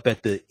up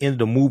at the end of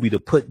the movie to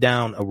put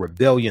down a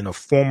rebellion of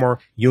former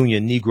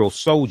Union Negro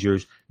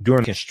soldiers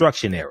during the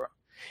Construction era.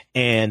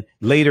 And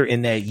later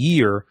in that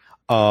year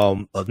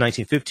of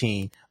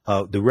 1915,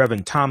 the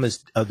Reverend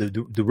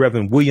the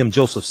Reverend William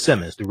Joseph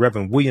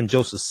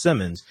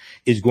Simmons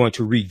is going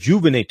to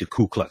rejuvenate the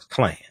Ku Klux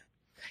Klan.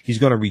 He's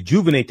going to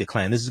rejuvenate the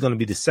Klan. This is going to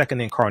be the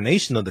second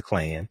incarnation of the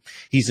Klan.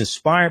 He's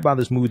inspired by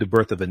this movie, The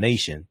Birth of a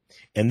Nation.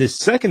 And this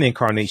second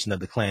incarnation of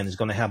the Klan is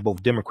going to have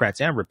both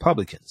Democrats and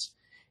Republicans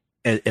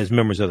as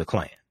members of the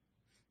Klan.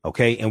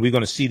 Okay. And we're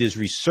going to see this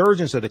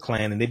resurgence of the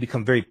Klan, and they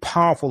become very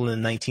powerful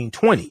in the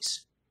 1920s.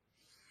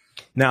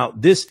 Now,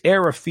 this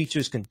era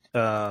features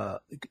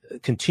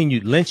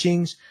continued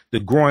lynchings, the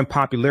growing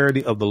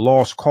popularity of the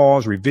lost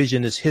cause,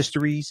 revisionist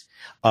histories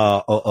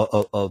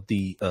of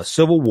the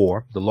Civil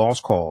War, the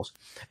lost cause,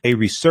 a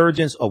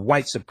resurgence of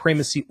white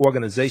supremacy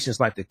organizations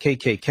like the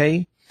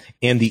KKK,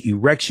 and the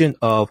erection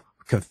of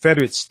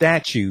Confederate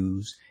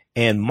statues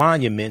and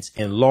monuments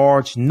in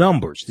large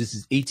numbers. This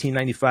is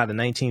 1895 to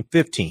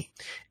 1915.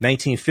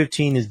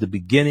 1915 is the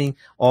beginning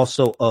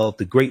also of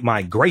the Great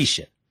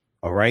Migration.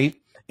 All right.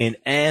 And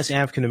as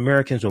African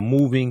Americans are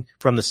moving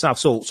from the South.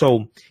 So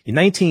in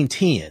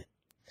 1910,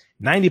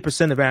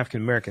 90% of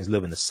African Americans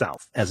live in the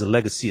South as a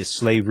legacy of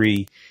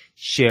slavery,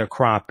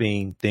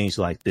 sharecropping, things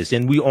like this.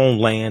 And we own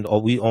land.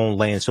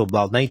 So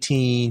about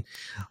 1910,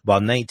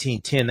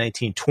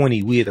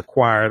 1920, we had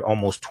acquired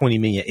almost 20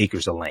 million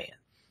acres of land.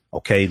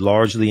 Okay.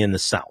 Largely in the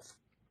South.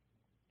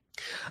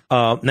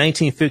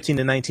 1915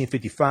 to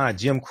 1955,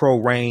 Jim Crow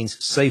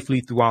reigns safely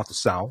throughout the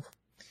South.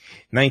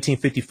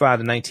 1955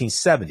 to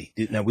 1970.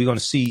 Now we're going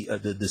to see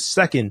the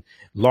second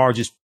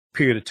largest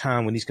period of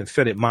time when these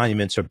Confederate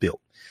monuments are built.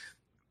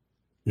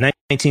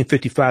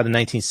 1955 to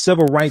 19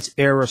 civil rights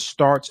era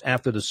starts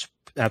after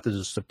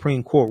the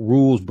Supreme Court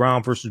rules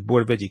Brown versus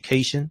Board of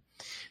Education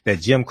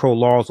that Jim Crow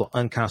laws are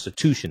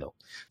unconstitutional.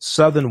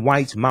 Southern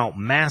whites mount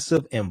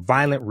massive and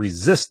violent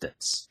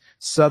resistance.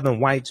 Southern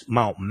whites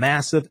mount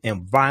massive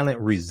and violent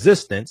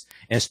resistance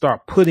and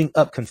start putting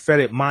up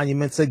Confederate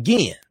monuments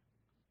again.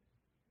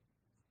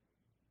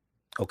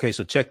 Okay,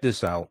 so check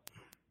this out.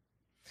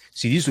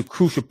 See, these are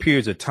crucial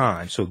periods of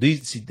time. So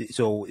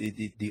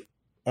the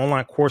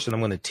online course that I'm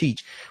going to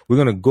teach, we're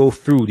going to go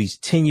through these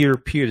 10-year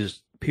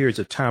periods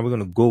of time. We're going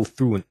to go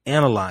through and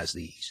analyze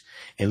these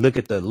and look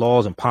at the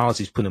laws and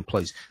policies put in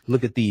place.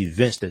 Look at the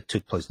events that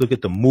took place. Look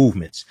at the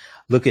movements.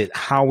 Look at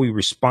how we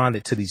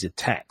responded to these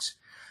attacks.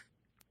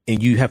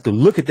 And you have to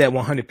look at that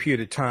 100 period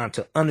of time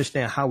to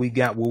understand how we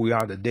got where we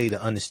are today,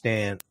 to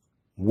understand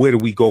where do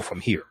we go from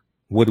here?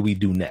 What do we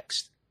do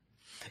next?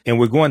 And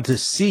we're going to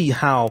see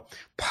how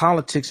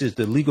politics is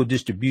the legal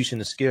distribution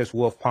of scarce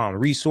wealth, power,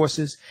 and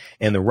resources,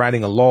 and the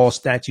writing of laws,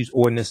 statutes,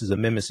 ordinances,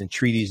 amendments, and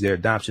treaties, their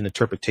adoption,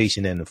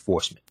 interpretation, and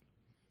enforcement.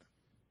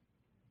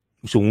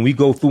 So when we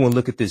go through and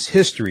look at this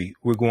history,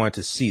 we're going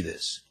to see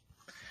this.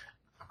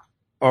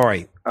 All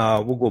right.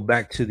 We'll go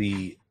back to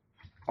the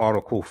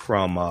article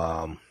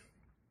from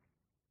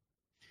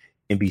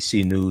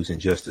NBC News in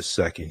just a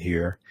second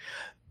here.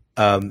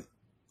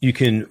 You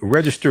can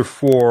register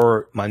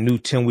for my new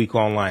 10-week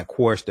online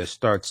course that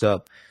starts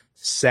up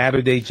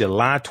Saturday,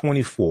 July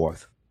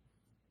 24th,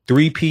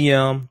 3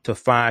 p.m. to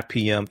 5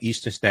 p.m.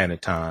 Eastern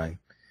Standard Time,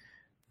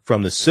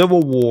 from the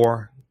Civil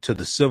War to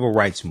the Civil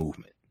Rights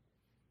Movement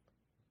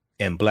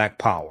and Black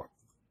Power,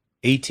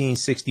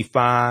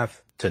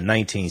 1865 to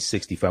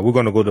 1965. We're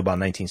going to go to about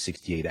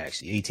 1968,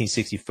 actually,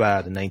 1865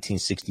 to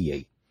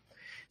 1968.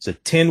 It's a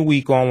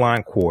 10-week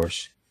online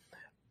course.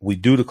 We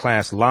do the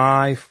class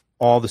live.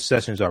 All the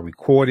sessions are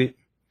recorded.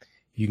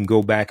 You can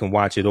go back and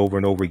watch it over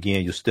and over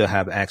again. You'll still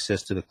have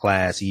access to the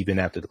class even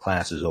after the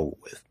class is over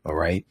with. All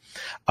right.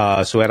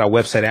 So at our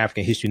website,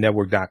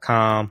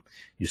 AfricanHistoryNetwork.com,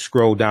 you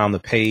scroll down the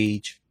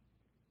page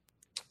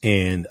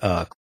and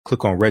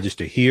click on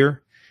register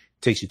here.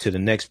 Takes you to the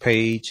next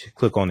page.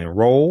 Click on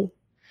enroll.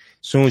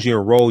 As soon as you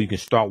enroll, you can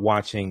start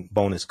watching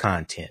bonus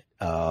content.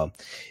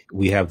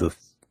 We have the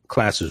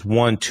classes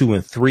 1, 2,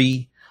 and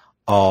 3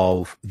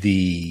 of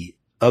the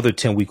other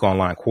 10-week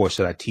online course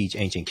that I teach,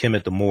 Ancient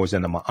Kemet, the Moors,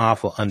 and the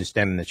Ma'afa,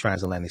 Understanding the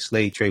Transatlantic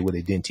Slave Trade, what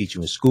they didn't teach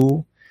you in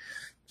school.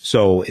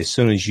 So as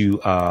soon as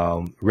you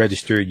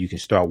register, you can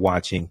start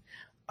watching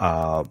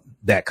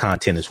that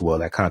content as well.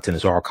 That content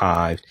is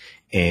archived,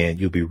 and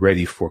you'll be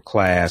ready for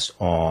class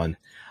on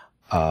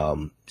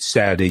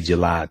Saturday,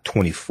 July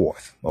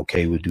 24th.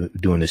 Okay, we're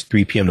doing this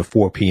 3 p.m. to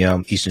 4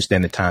 p.m. Eastern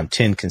Standard Time,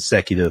 10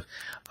 consecutive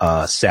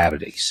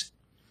Saturdays.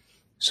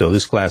 So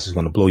this class is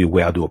going to blow you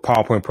away. I'll do a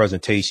PowerPoint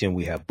presentation.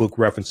 We have book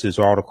references,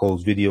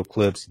 articles, video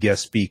clips,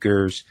 guest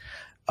speakers,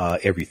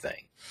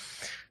 everything.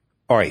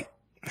 All right.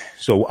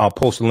 So I'll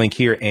post a link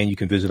here, and you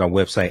can visit our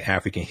website,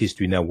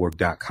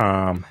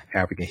 AfricanHistoryNetwork.com,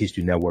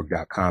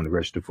 AfricanHistoryNetwork.com to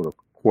register for the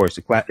course.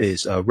 The class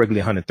is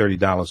regularly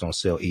 $130, on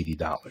sale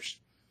 $80.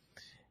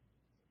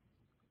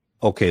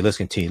 Okay, let's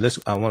continue.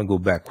 I want to go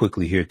back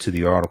quickly here to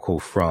the article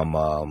from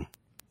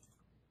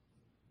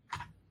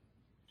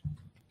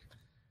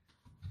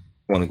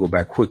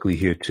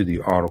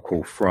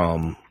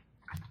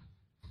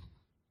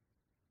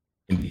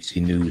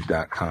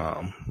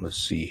NBCnews.com. Let's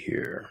see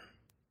here.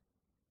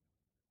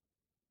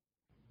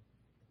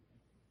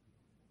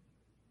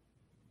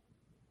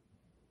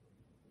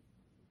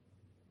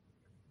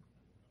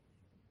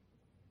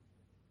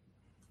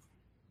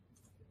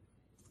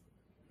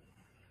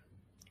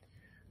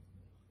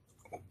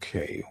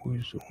 Okay,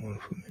 where's the one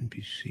from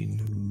NBC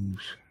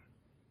News?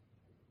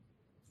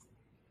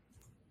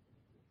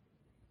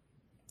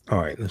 All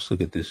right, let's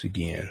look at this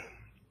again.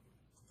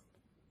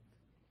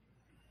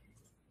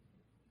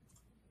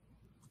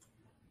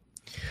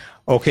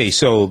 Okay,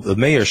 so the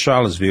mayor of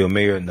Charlottesville,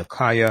 Mayor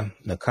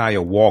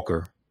Nakaya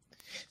Walker,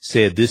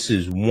 said this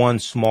is one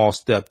small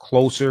step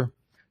closer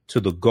to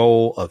the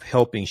goal of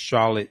helping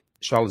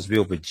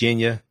Charlottesville,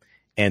 Virginia,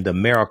 and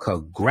America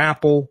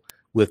grapple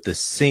with the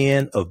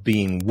sin of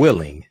being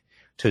willing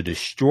to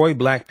destroy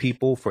Black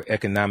people for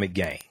economic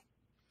gain.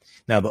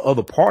 Now, the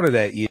other part of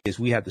that is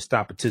we have to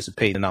stop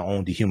participating in our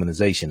own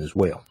dehumanization as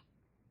well.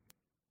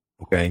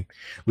 Okay.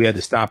 We had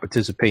to stop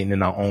participating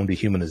in our own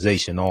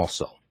dehumanization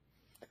also.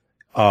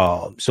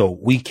 So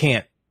we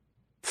can't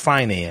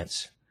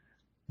finance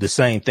the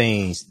same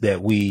things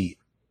that we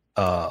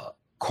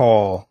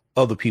call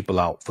other people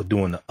out for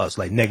doing to us,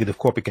 like negative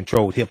corporate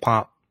controlled hip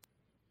hop.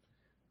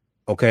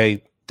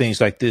 Okay.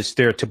 Things like this,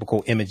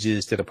 stereotypical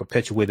images that are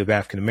perpetuated of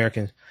African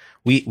Americans.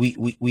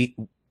 We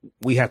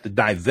have to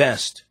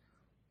divest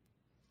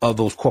of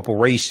those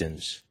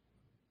corporations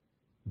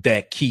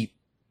that keep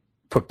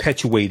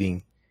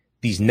perpetuating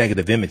these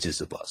negative images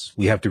of us.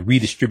 We have to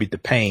redistribute the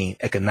pain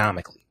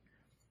economically,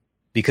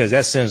 because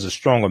that sends a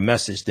stronger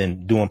message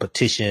than doing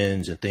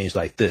petitions and things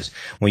like this.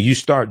 When you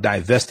start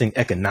divesting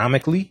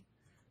economically,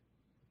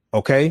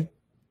 okay,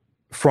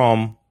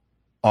 from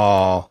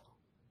all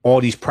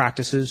these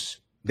practices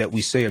that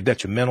we say are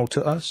detrimental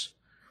to us,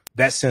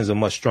 that sends a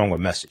much stronger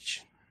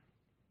message.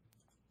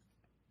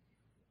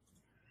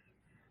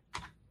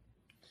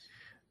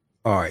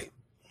 All right.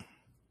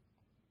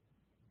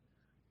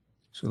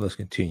 So let's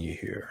continue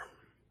here.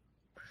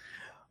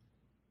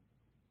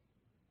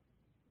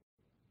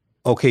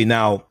 Okay,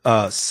 now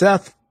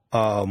Seth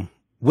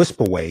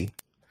Whisperway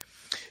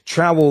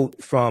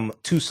traveled from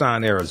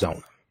Tucson,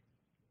 Arizona.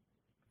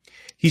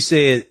 He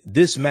said,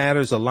 "This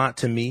matters a lot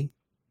to me."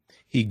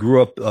 He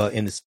grew up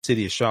in the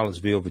city of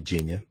Charlottesville,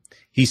 Virginia.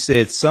 He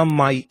said, "Some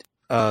might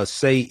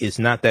say it's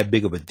not that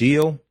big of a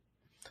deal,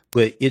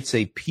 but it's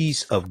a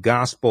piece of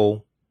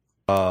gospel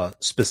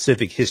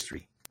specific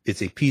history.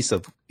 It's a piece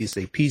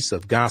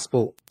of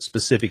gospel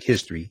specific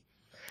history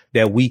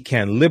that we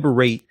can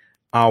liberate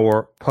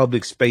our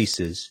public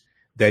spaces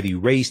that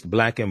erased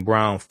Black and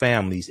brown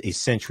families a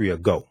century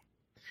ago.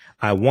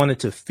 I wanted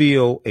to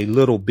feel a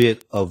little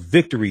bit of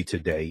victory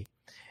today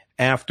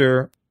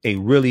after a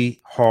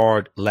really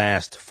hard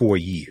last 4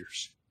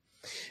 years."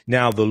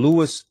 Now, the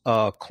Lewis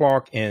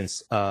Clark and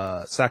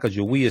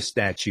Sacagawea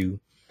statue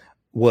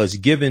was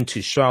given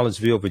to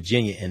Charlottesville,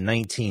 Virginia in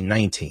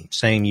 1919,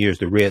 same year as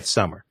the Red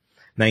Summer,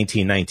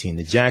 1919.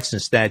 The Jackson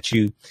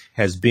statue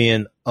has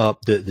been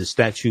up, the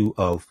statue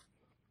of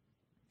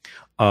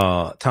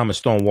Thomas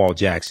Stonewall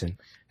Jackson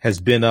has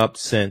been up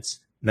since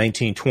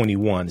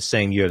 1921, the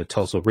same year of the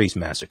Tulsa Race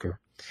Massacre.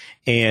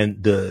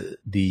 And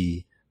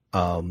the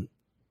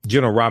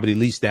General Robert E.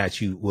 Lee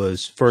statue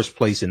was first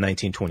placed in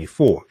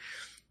 1924.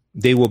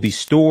 They will be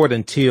stored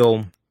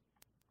until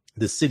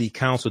the city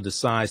council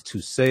decides to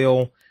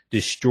sell,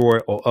 destroy,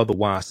 or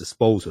otherwise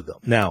dispose of them.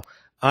 Now,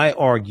 I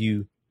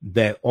argue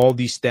that all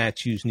these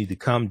statues need to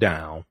come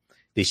down.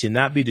 They should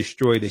not be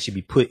destroyed. They should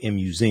be put in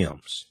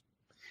museums.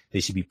 They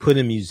should be put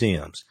in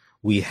museums.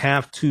 We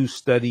have to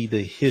study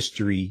the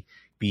history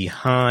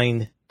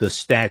behind the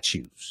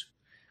statues.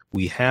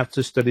 We have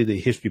to study the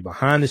history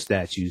behind the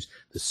statues,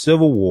 the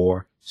Civil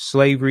War,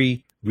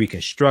 slavery,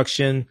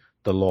 Reconstruction,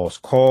 the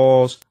lost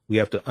cause. We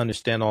have to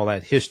understand all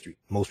that history.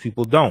 Most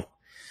people don't.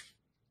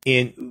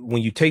 And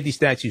when you take these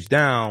statues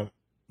down,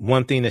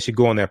 one thing that should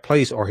go in their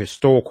place are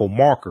historical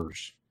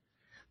markers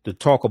to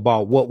talk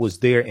about what was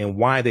there and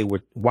why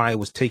it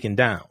was taken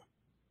down.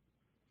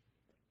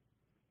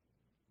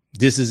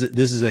 This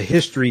is a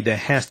history that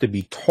has to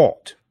be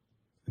taught,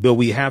 but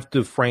we have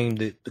to frame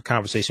the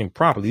conversation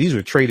properly. These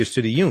are traitors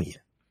to the Union,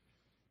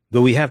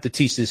 but we have to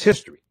teach this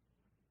history.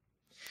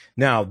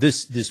 Now,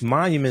 this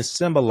monument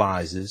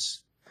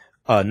symbolizes,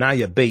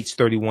 Naya Bates,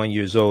 31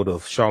 years old,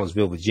 of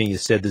Charlottesville, Virginia,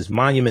 said this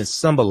monument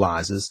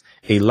symbolizes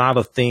a lot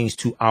of things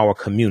to our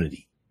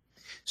community.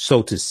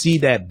 So to see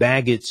that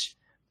baggage,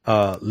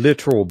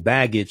 literal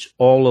baggage,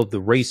 all of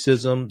the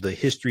racism, the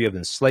history of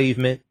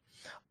enslavement,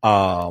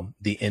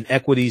 the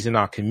inequities in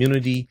our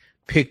community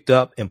picked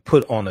up and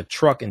put on a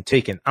truck and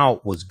taken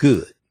out was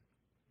good.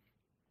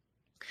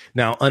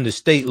 Now, under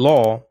state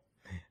law,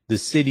 the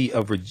city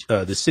of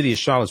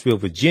Charlottesville,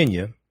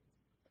 Virginia,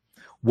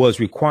 was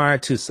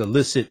required to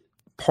solicit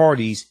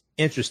parties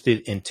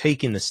interested in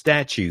taking the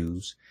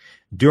statues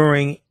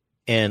during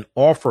an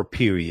offer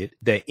period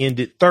that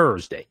ended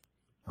Thursday.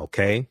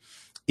 Okay,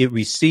 it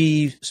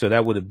received, so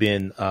that would have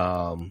been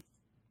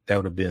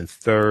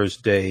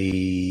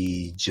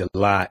Thursday,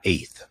 July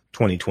 8th,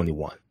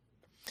 2021.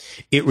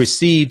 It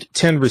received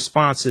 10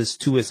 responses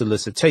to its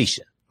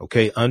solicitation.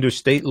 Okay, under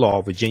state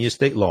law, Virginia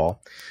state law,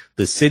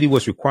 the city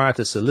was required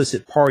to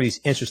solicit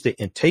parties interested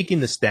in taking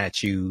the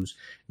statues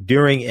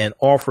during an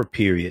offer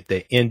period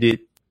that ended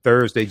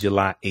Thursday,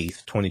 July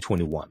 8th,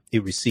 2021.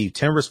 It received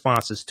 10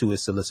 responses to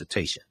its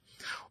solicitation.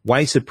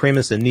 White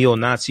supremacist and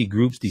neo-Nazi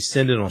groups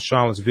descended on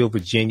Charlottesville,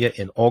 Virginia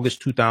in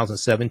August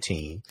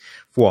 2017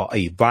 for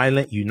a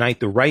violent Unite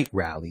the Right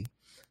rally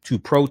to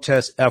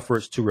protest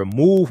efforts to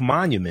remove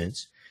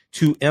monuments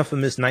to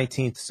infamous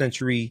 19th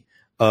century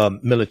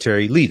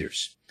military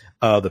leaders.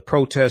 The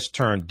protest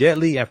turned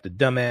deadly after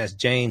dumbass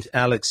James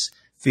Alex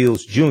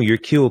Fields Jr.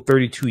 killed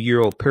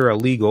 32-year-old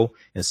paralegal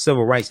and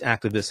civil rights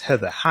activist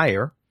Heather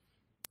Heyer.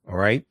 All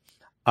right.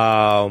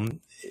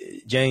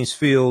 James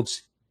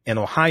Fields, an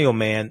Ohio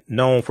man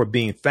known for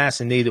being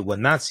fascinated with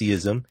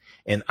Nazism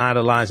and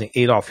idolizing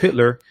Adolf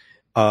Hitler,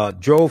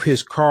 drove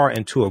his car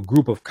into a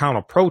group of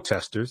counter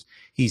protesters.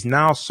 He's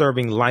now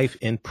serving life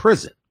in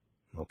prison.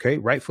 Okay,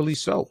 rightfully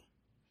so.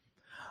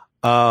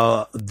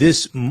 The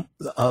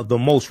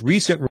most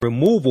recent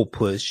removal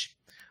push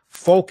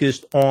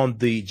focused on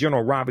the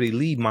General Robert E.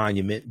 Lee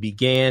Monument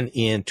began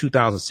in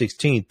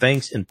 2016,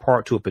 thanks in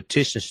part to a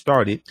petition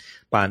started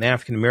by an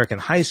African-American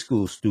high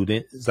school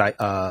student,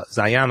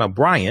 Ziana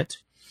Bryant,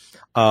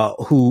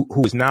 who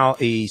is now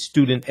a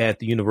student at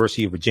the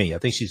University of Virginia. I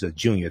think she's a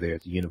junior there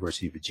at the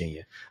University of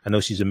Virginia. I know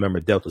she's a member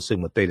of Delta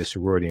Sigma Theta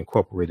Sorority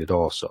Incorporated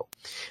also.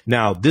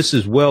 Now, this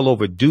is well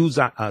overdue,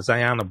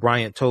 Ziana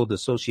Bryant told the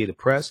Associated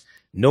Press.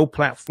 No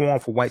platform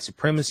for white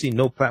supremacy,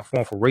 no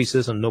platform for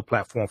racism, no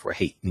platform for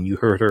hate. And you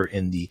heard her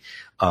in the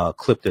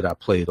clip that I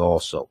played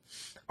also.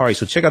 All right,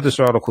 so check out this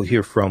article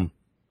here from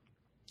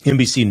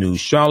NBC News.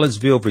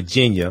 Charlottesville,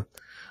 Virginia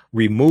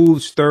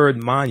removes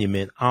third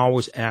monument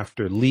hours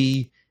after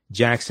Lee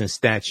Jackson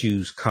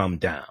statues come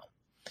down.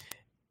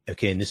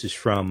 Okay, and this is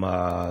from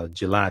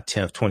July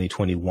 10th,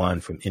 2021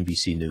 from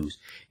NBC News.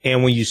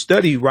 And when you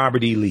study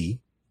Robert E. Lee,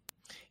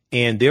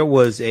 and there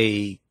was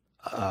a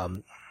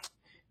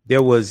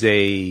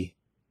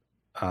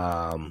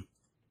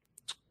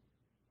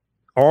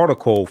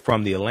article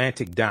from the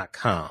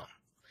Atlantic.com.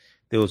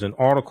 There was an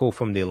article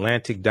from the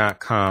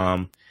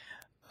Atlantic.com.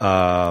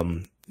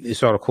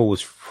 This article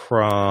was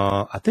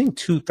from, I think,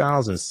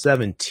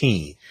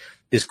 2017.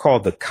 It's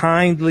called The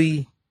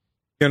Kindly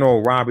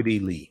General Robert E.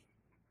 Lee.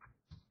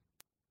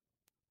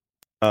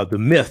 The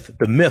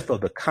myth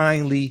of the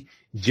kindly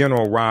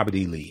General Robert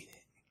E. Lee.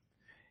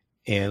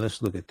 And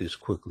let's look at this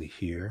quickly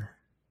here.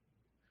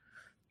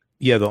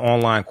 Yeah, the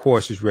online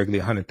course is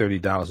regularly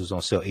 $130. It's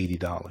on sale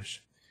 $80.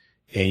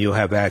 And you'll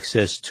have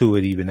access to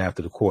it even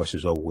after the course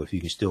is over with. You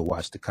can still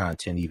watch the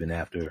content even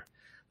after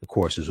the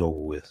course is over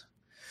with.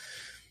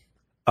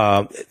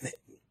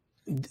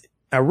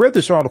 I read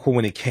this article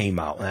when it came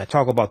out, and I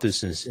talk about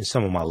this in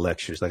some of my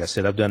lectures. Like I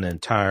said, I've done an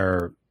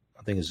entire,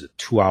 I think it's a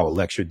 2-hour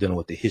lecture dealing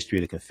with the history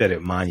of the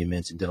Confederate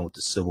monuments and dealing with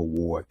the Civil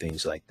War,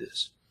 things like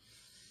this.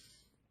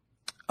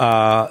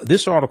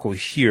 This article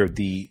here,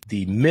 the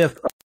myth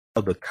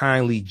of the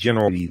kindly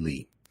General E.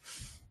 Lee,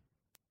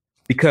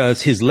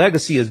 because his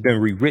legacy has been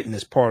rewritten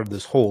as part of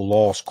this whole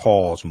lost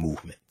cause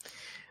movement.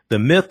 The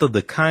myth of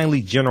the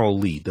kindly General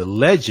Lee, the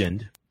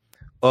legend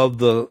of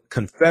the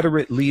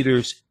Confederate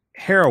leaders'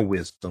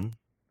 heroism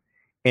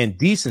and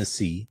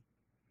decency,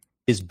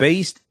 is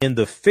based in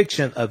the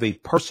fiction of a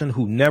person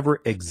who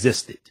never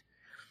existed.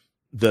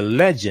 The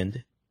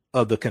legend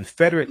of the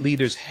Confederate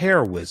leaders'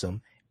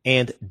 heroism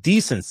and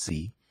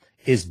decency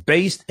is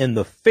based in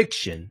the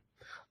fiction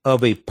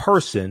of a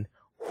person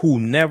who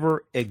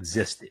never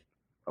existed.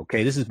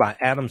 Okay, this is by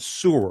Adam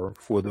Sewer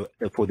for the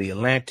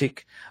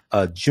Atlantic,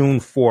 June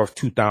 4th,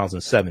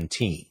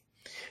 2017.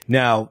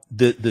 Now,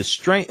 the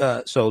strange,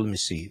 so let me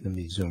see, let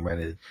me zoom right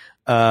in.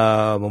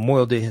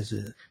 Memorial Day has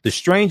the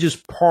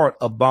strangest part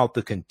about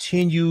the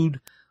continued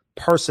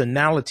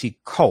personality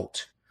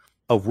cult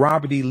of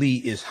Robert E. Lee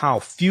is how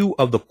few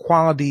of the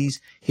qualities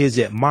his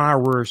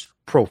admirers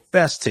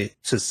profess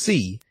to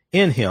see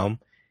in him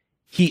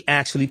he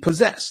actually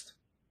possessed.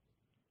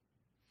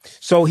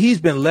 So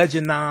he's been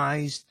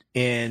legendized.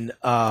 And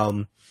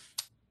the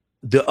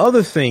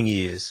other thing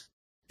is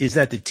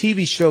that the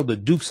TV show The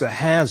Dukes of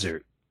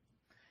Hazzard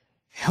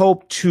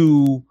helped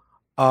to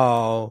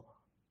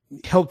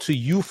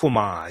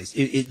euphemize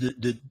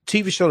it. The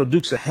TV show The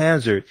Dukes of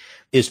Hazzard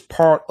is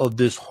part of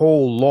this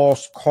whole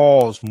lost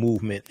cause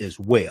movement as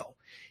well,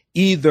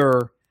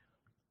 either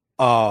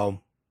on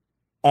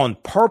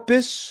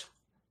purpose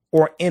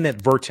or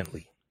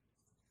inadvertently.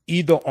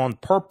 Either on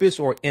purpose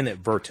or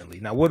inadvertently.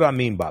 Now, what do I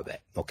mean by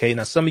that? Okay.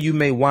 Now, some of you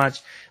may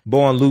watch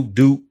Bo and Luke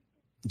Duke,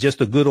 just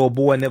a good old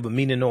boy, never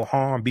meaning no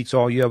harm, beats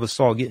all you ever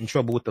saw, get in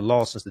trouble with the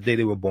law since the day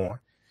they were born.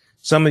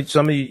 Some of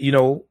you, you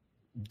know,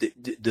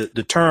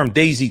 the term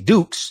Daisy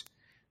Dukes,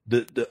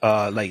 like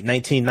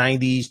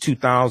 1990s,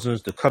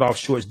 2000s, the cutoff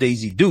shorts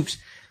Daisy Dukes,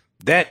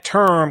 that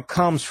term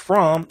comes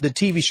from the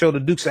TV show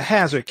The Dukes of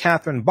Hazzard,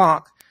 Catherine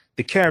Bach,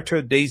 the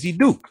character Daisy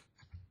Duke.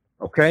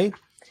 Okay.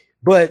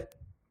 But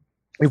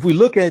if we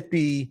look at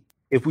the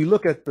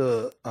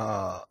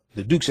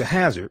Dukes of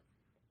Hazzard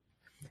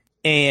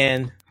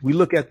and we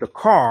look at the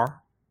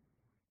car,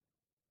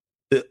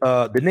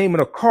 the name of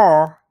the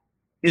car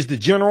is the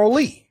General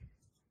Lee.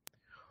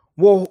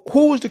 Well,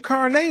 who is the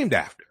car named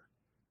after?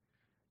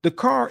 The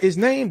car is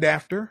named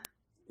after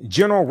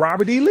General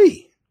Robert E.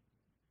 Lee.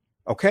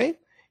 Okay.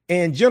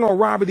 And General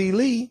Robert E.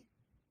 Lee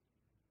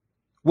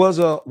was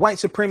a white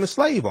supremacist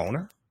slave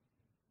owner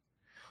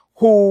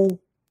who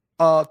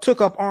took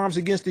up arms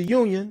against the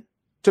Union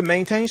to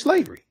maintain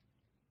slavery.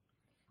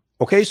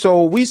 Okay,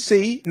 so we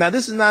see now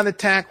this is not an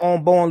attack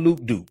on Bo and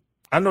Luke Duke.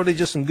 I know they're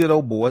just some good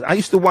old boys. I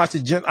used to watch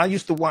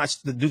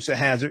the Dukes of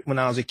Hazzard when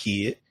I was a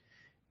kid,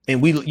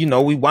 and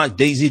we watched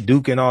Daisy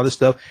Duke and all this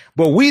stuff,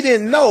 but we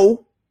didn't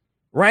know,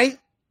 right?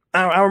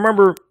 I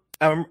remember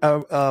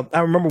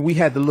we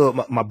had the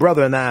little my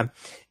brother and I,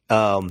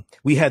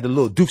 we had the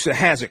little Dukes of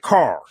Hazzard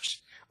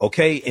cars,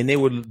 okay, and they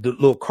were the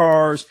little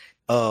cars.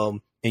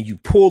 And you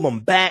pull them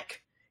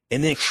back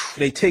and then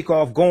they take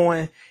off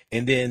going.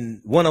 And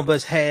then one of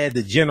us had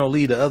the General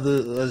Lee, the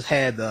other us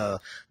had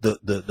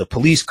the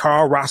police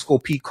car, Roscoe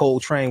P.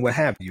 Coltrane, what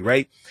have you,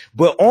 right?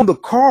 But on the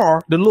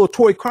car, the little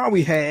toy car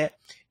we had,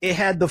 it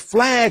had the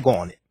flag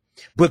on it.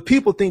 But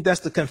people think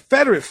that's the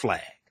Confederate flag.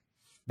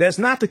 That's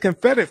not the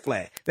Confederate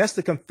flag. That's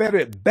the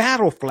Confederate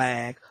battle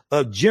flag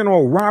of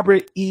General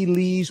Robert E.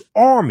 Lee's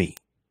army.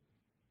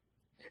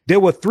 There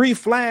were 3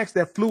 flags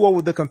that flew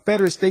over the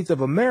Confederate States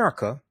of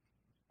America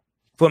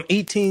from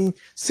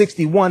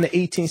 1861 to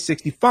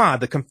 1865,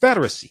 the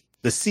Confederacy,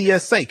 the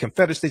CSA,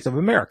 Confederate States of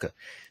America.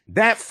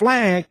 That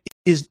flag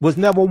was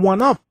never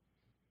one up.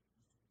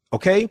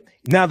 Okay.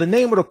 Now the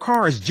name of the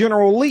car is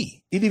General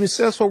Lee. It even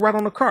says so right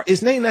on the car.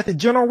 It's named after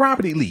General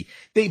Robert E. Lee.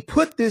 They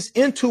put this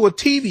into a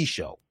TV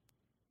show.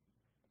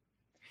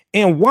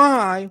 And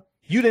why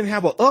you didn't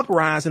have an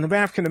uprising of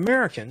African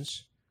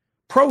Americans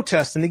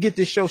protesting to get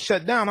this show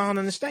shut down, I don't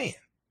understand.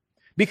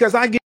 Because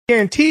I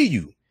guarantee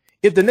you,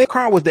 if the name of the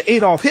car was the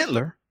Adolf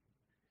Hitler,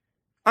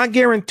 I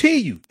guarantee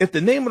you, if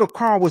the name of the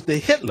car was the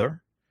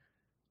Hitler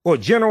or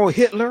General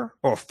Hitler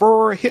or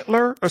Führer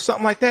Hitler or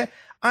something like that,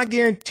 I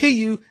guarantee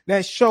you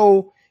that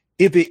show,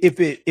 if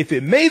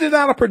it made it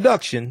out of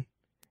production,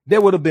 there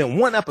would have been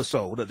 1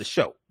 episode of the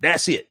show.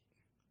 That's it.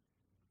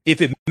 If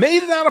it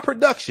made it out of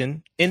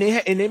production and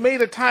they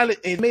made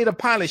a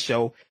pilot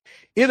show,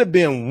 it'd have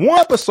been 1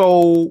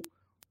 episode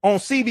on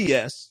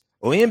CBS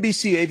or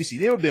NBC or ABC.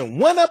 There would have been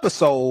 1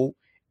 episode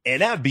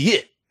and that'd be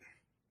it.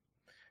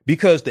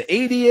 Because the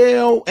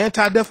ADL,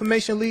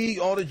 Anti-Defamation League,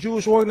 all the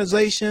Jewish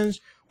organizations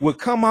would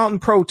come out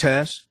and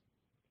protest,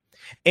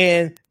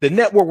 and the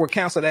network would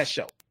cancel that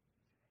show.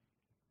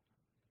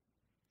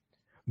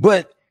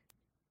 But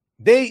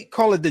they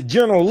call it the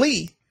General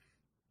Lee.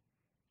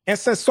 And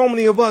since so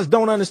many of us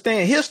don't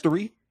understand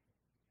history,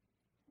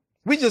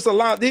 we just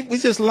allow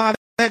that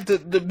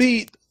to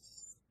be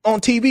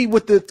on TV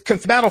with the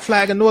Confederate battle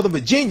flag of Northern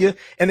Virginia.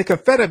 And the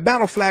Confederate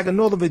battle flag of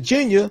Northern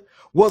Virginia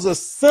was a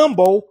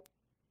symbol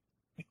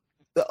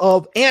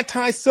of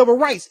anti-civil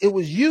rights. It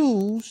was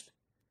used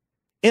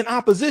in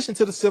opposition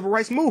to the civil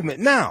rights movement.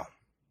 Now,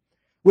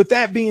 with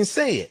that being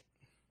said,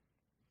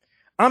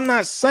 I'm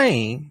not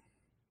saying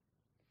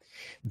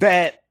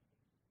that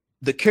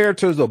the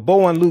characters of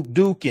Bo and Luke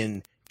Duke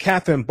and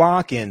Catherine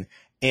Bach and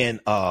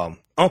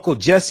Uncle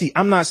Jesse,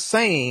 I'm not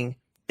saying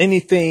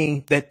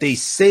anything that they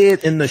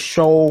said in the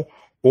show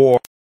or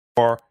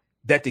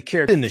that the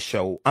characters in the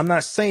show, I'm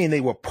not saying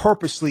they were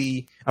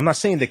purposely, I'm not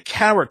saying the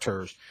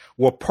characters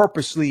were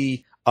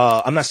purposely,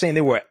 I'm not saying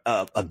they were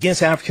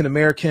against African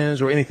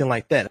Americans or anything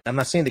like that. I'm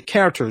not saying the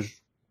characters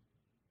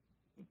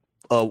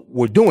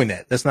were doing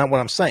that. That's not what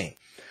I'm saying.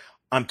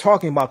 I'm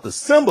talking about the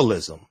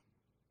symbolism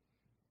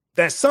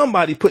that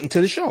somebody put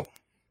into the show.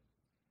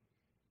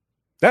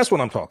 That's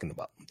what I'm talking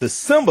about. The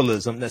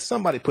symbolism that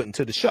somebody put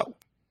into the show.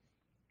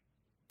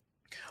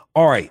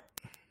 All right.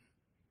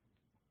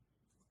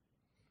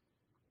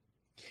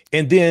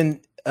 And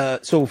then,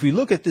 so if we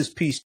look at this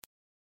piece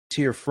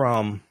here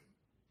from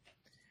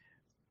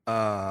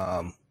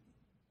The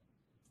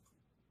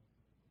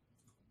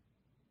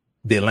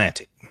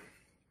Atlantic.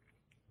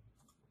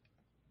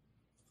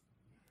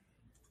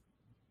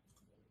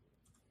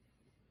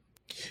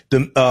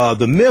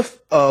 The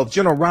myth of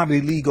General Robert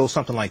E. Lee goes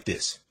something like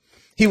this.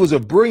 He was a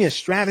brilliant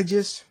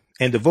strategist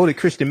and devoted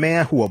Christian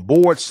man who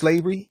abhorred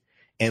slavery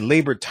and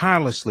labored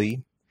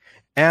tirelessly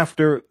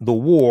after the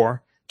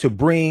war to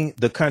bring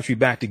the country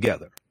back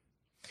together.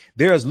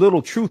 There is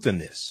little truth in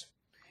this.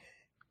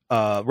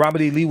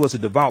 Robert E. Lee was a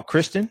devout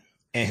Christian,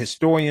 and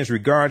historians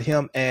regard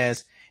him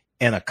as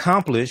an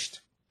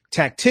accomplished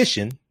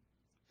tactician.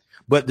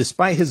 But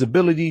despite his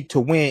ability to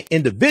win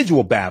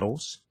individual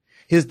battles,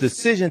 his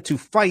decision to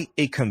fight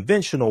a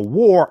conventional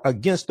war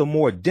against the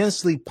more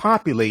densely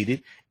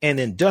populated and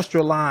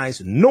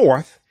industrialized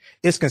North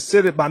is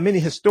considered by many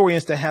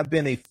historians to have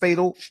been a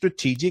fatal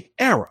strategic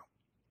error.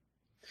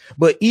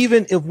 But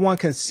even if one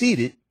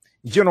conceded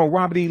General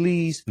Robert E.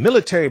 Lee's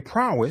military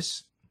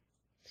prowess,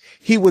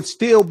 he would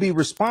still be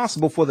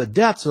responsible for the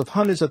deaths of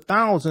hundreds of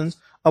thousands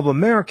of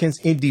Americans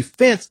in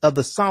defense of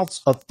the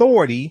South's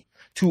authority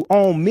to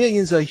own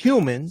millions of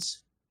humans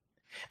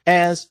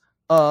as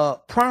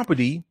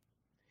property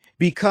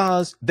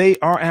because they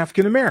are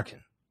African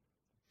American.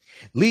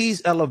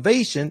 Lee's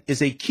elevation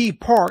is a key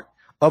part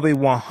of a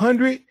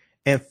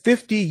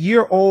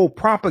 150-year-old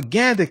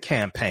propaganda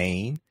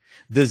campaign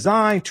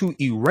designed to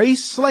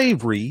erase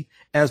slavery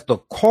as the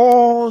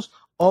cause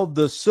of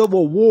the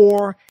Civil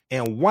War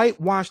and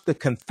whitewash the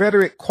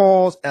Confederate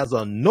cause as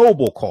a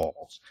noble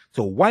cause.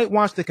 So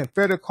whitewash the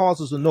Confederate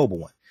cause as a noble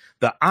one.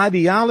 The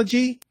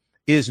ideology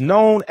is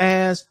known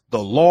as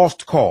the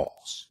lost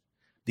cause.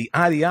 The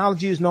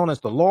ideology is known as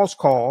the lost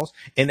cause.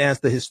 And as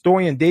the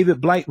historian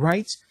David Blight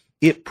writes,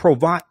 it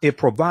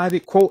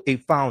provided, quote, a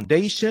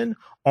foundation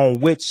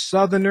on which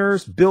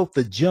Southerners built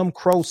the Jim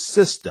Crow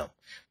system.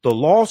 The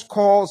lost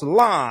cause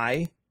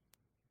lie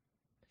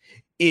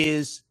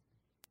is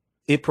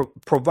it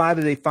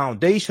provided a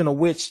foundation on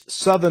which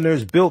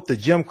Southerners built the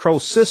Jim Crow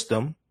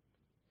system,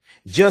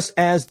 just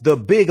as the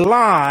big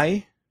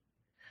lie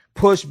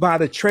pushed by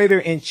the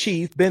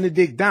traitor-in-chief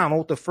Benedict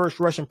Donald, the first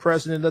Russian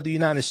president of the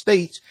United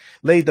States,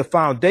 laid the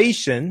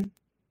foundation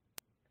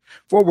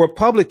for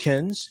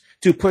Republicans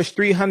to push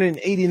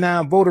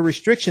 389 voter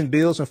restriction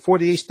bills in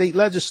 48 state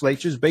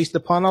legislatures based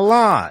upon a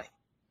lie,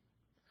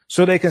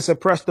 so they can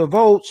suppress the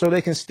vote, so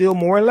they can steal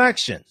more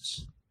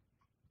elections.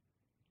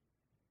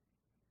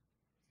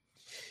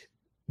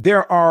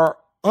 There are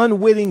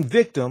unwitting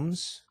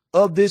victims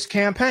of this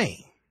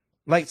campaign,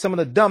 like some of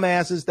the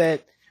dumbasses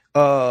that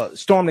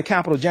stormed the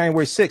Capitol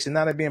January 6th, and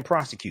now they're being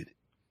prosecuted.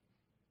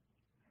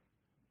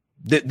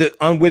 The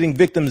unwitting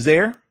victims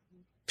there,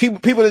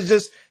 people that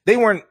just, they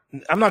weren't,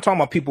 I'm not talking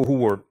about people who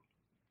were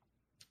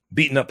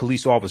beating up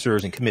police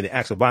officers and committing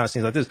acts of violence,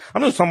 things like this.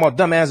 I'm just talking about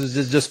dumbasses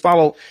that just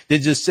followed, that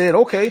just said,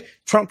 okay,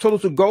 Trump told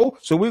us to go,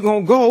 so we're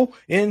going to go,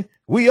 and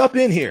we up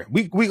in here.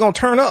 We going to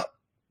turn up.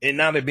 And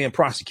now they're being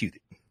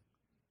prosecuted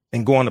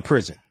and going to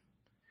prison.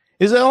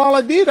 Is that all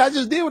I did? I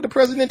just did what the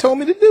president told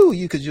me to do.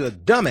 Because you're a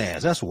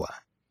dumbass. That's why.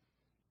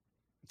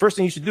 First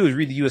thing you should do is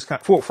read the U.S.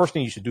 First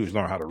thing you should do is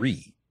learn how to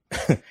read.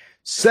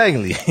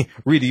 Secondly,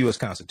 read the U.S.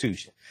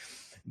 Constitution.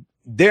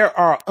 There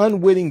are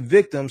unwitting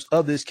victims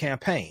of this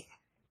campaign.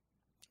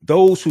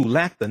 Those who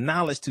lack the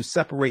knowledge to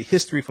separate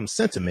history from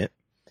sentiment.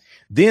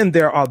 Then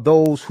there are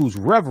those whose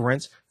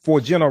reverence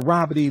for General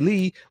Robert E.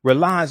 Lee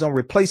relies on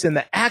replacing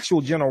the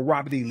actual General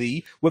Robert E.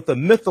 Lee with a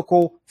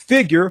mythical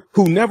figure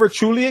who never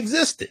truly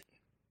existed.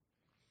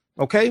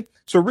 Okay,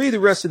 so read the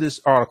rest of this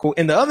article.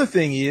 And the other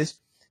thing is,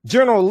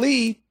 General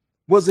Lee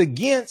was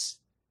against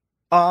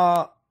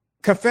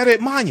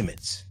Confederate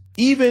monuments.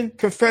 Even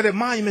Confederate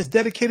monuments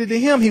dedicated to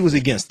him, he was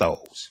against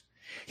those.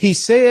 He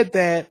said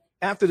that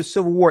after the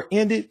Civil War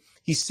ended,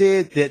 he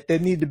said that there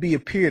needed to be a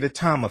period of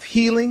time of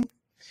healing.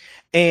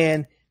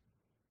 And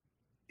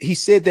he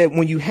said that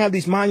when you have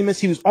these monuments,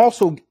 he was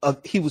also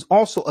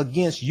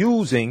against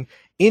using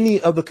any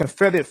of the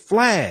Confederate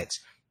flags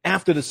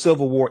after the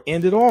Civil War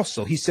ended.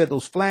 Also, he said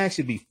those flags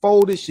should be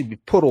folded, should be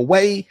put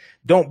away.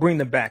 Don't bring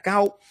them back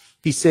out.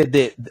 He said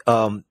that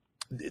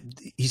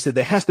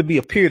there has to be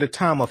a period of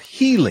time of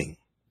healing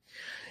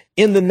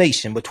in the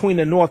nation between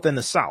the North and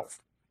the South.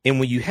 And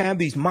when you have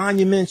these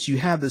monuments, you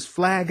have this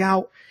flag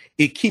out,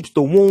 it keeps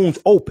the wounds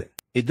open.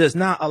 It does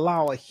not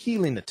allow a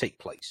healing to take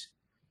place.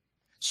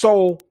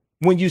 So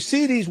when you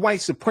see these white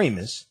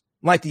supremacists,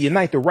 like the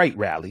Unite the Right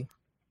rally,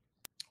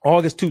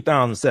 August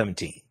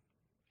 2017,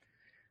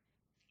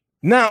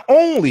 not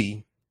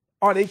only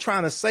are they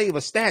trying to save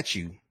a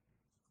statue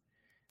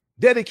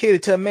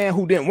dedicated to a man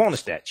who didn't want a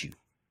statue,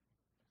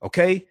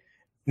 okay?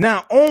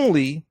 Not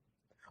only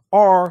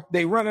are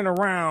they running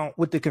around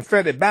with the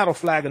Confederate battle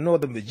flag of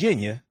Northern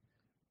Virginia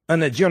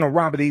under General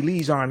Robert E.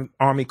 Lee's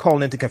army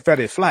calling it the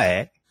Confederate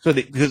flag, so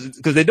because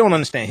they don't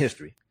understand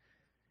history.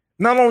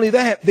 Not only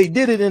that, they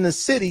did it in a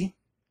city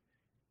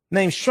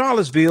named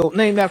Charlottesville,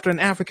 named after an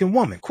African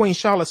woman, Queen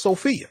Charlotte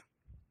Sophia.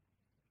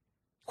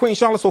 Queen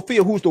Charlotte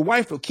Sophia, who's the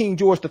wife of King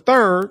George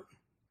III,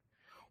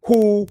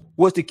 who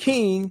was the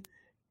king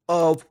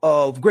of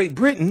Great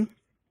Britain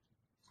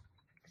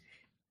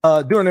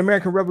during the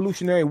American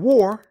Revolutionary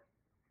War.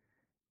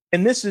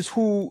 And this is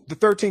who the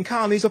 13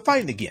 colonies are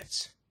fighting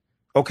against.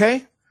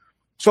 Okay?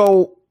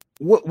 So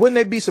wouldn't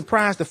they be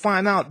surprised to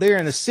find out they're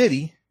in a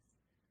city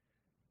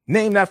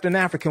named after an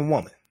African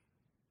woman,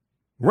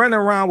 running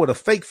around with a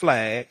fake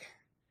flag,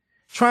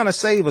 trying to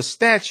save a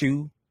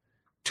statue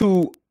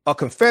to a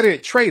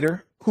Confederate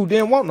traitor who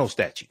didn't want no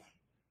statue?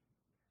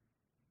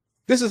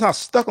 This is how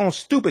stuck on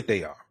stupid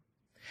they are.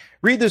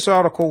 Read this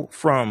article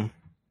from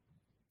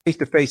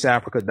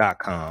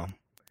face-to-faceafrica.com.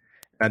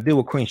 I deal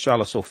with Queen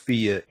Charlotte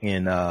Sophia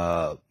in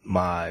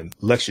my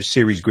lecture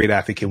series, Great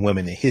African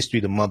Women in History,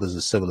 the Mothers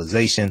of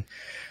Civilization,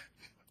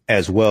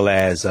 as well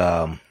as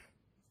my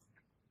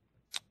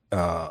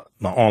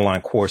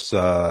online course,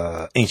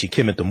 Ancient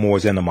Kemet, the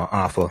Moors, and the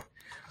Ma'afa,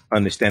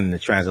 Understanding the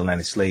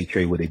Transatlantic Slave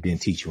Trade, where they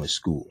didn't teach you in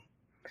school.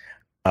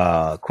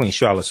 Queen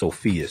Charlotte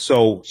Sophia.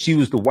 So she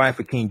was the wife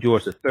of King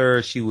George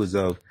III. She was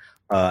of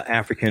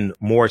African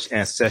Moorish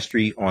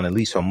ancestry on at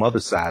least her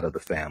mother's side of the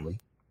family.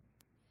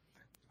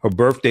 Her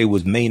birthday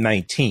was May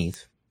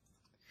 19th.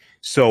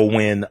 So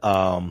when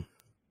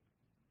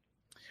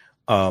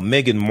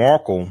Meghan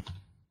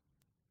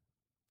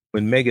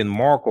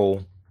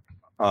Markle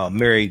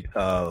married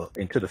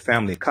into the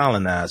family of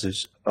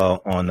colonizers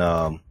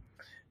on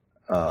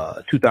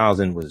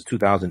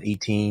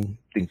 2018,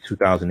 I think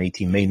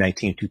 2018, May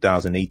 19th,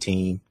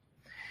 2018.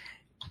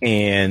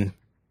 And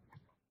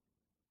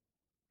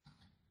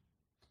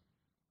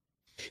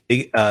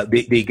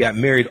they got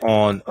married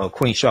on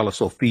Queen Charlotte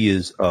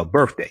Sophia's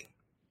birthday.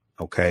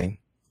 Okay.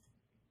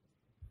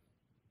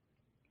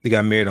 They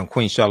got married on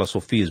Queen Charlotte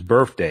Sophia's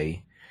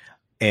birthday.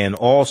 And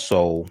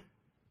also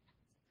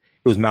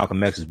it was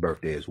Malcolm X's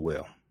birthday as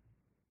well.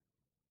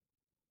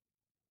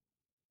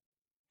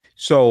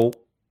 So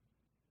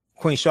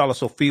Queen Charlotte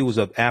Sophia was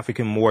of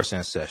African Moorish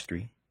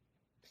ancestry.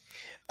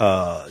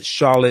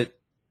 Charlotte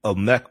of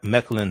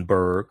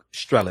Mecklenburg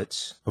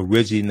Strelitz,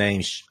 originally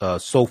named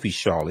Sophie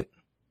Charlotte,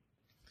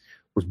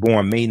 was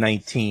born May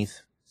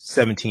 19th,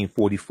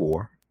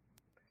 1744.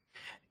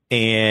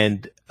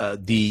 And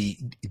the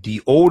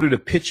older the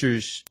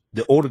pictures,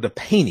 the older the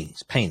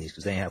paintings,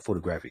 because they have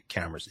photographic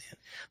cameras in,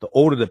 the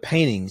older the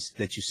paintings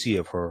that you see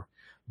of her,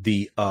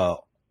 the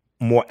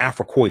more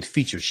Africoid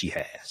features she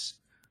has.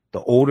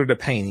 The older the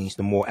paintings,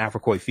 the more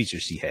Africoid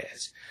features she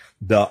has.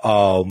 The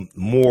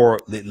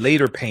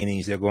later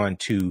paintings, they're going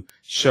to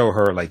show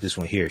her, like this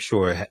one here,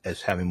 show her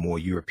as having more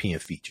European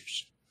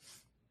features.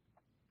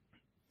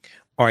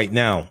 All right,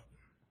 now,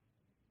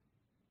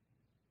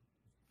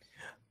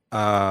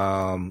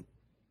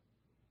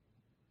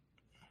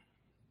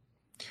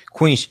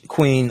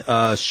 Queen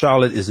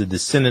Charlotte is a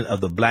descendant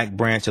of the black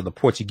branch of the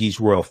Portuguese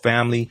royal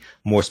family,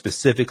 more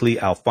specifically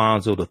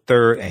Alfonso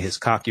III and his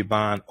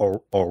concubine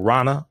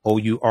Orana,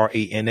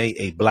 O-U-R-A-N-A,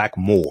 a black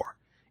Moor,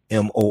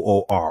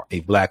 M-O-O-R, a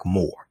black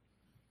Moor.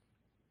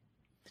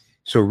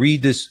 So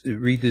read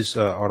this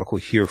article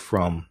here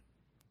from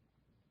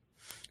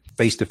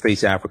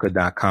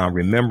face-to-faceafrica.com,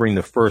 remembering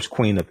the first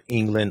queen of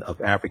England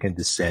of African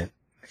descent.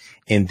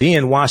 And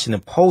then Washington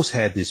Post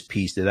had this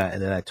piece that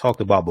I talked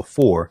about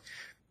before.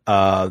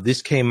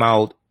 This came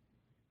out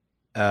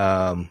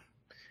the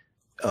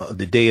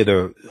day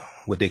of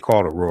what they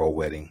call a royal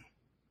wedding.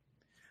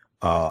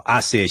 I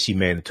said she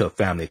married into a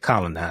family of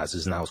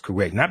colonizers, and I was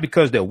correct. Not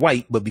because they're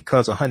white, but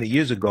because 100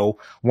 years ago,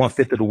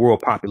 1/5 of the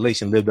world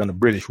population lived under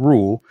British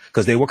rule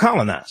because they were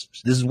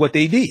colonizers. This is what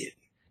they did.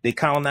 They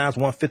colonized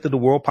 1/5 of the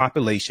world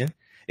population,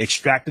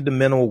 extracted the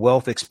mineral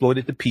wealth,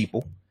 exploited the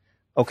people.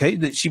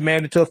 Okay, she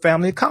married into a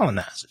family of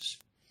colonizers.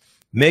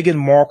 Meghan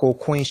Markle,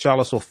 Queen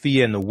Charlotte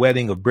Sophia, and the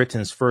wedding of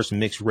Britain's first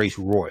mixed race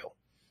royal.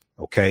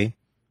 Okay,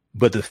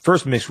 but the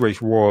first mixed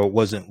race royal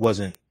wasn't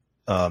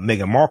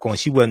Meghan Markle, and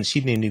she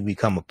didn't even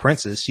become a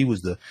princess. She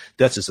was the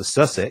Duchess of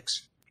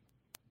Sussex.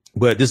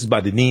 But this is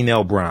by Deneen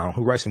L. Brown,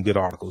 who writes some good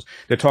articles.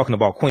 They're talking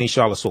about Queen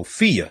Charlotte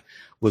Sophia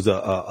was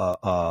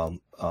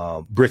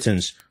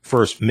Britain's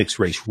first mixed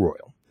race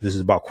royal. This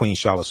is about Queen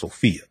Charlotte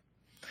Sophia.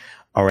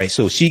 All right,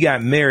 so she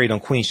got married on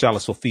Queen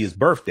Charlotte Sophia's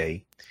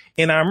birthday.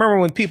 And I remember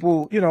when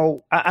people,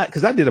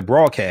 because I did a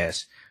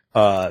broadcast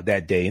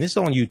that day, and it's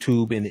on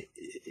YouTube, and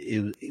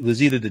it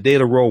was either the day of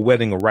the royal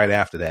wedding or right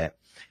after that.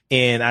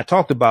 And I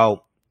talked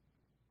about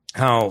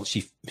how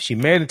she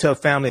married into a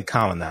family of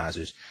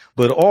colonizers,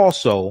 but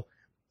also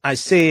I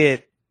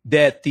said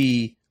that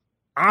the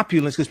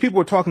opulence, because people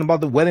were talking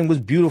about the wedding was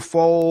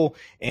beautiful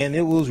and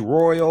it was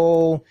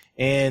royal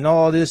and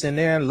all this, and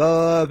they're in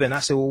love. And I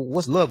said, well,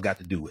 what's love got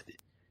to do with it?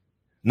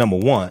 Number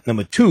one.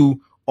 Number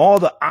two, all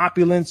the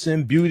opulence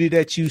and beauty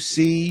that you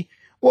see,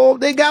 well,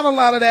 they got a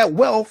lot of that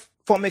wealth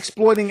from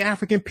exploiting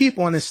African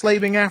people and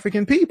enslaving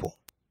African people.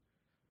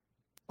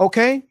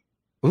 Okay?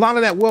 A lot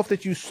of that wealth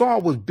that you saw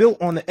was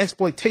built on the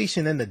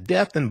exploitation and the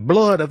death and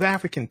blood of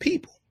African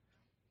people.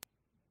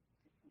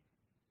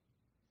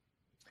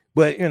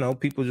 But,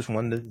 people just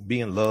wanted to be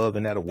in love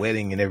and at a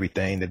wedding and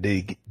everything that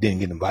they didn't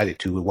get invited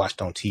to or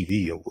watched on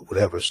TV or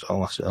whatever.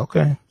 So I said,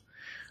 okay,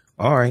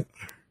 all right.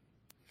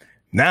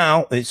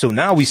 Now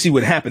we see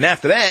what happened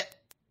after that,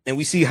 and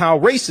we see how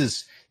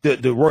racist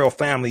the royal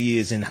family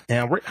is and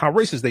how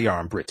racist they are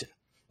in Britain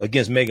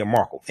against Meghan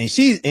Markle. And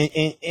she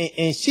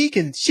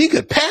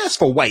could pass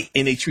for white,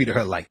 and they treated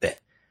her like that.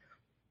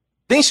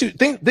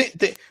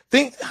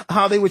 Think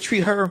how they would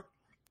treat her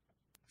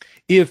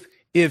if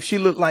she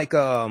looked like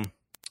what's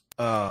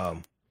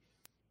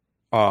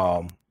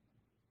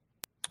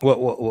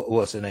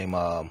her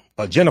name?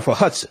 Jennifer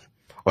Hudson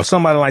or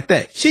somebody like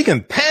that. She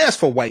can pass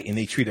for white, and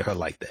they treated her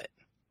like that.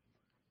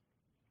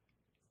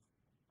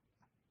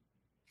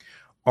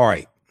 All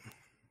right.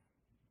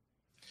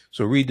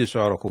 So read this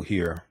article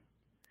here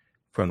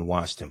from the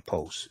Washington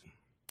Post.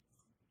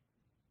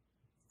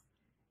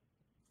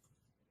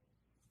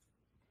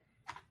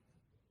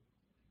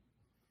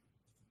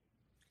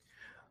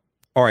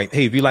 All right.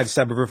 Hey, if you like this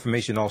type of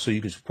information, also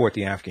you can support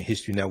the African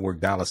History Network,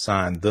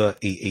 $ the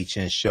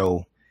AHN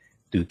show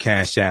through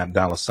Cash App,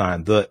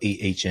 $ the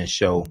AHN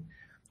show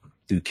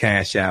through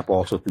Cash App,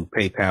 also through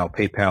PayPal,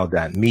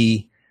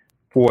 paypal.me/the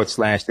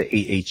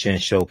AHN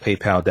show,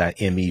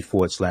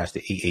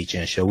 paypal.me/the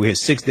AHN show. We're here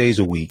 6 days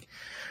a week.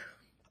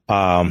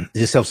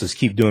 This helps us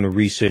keep doing the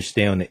research,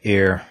 stay on the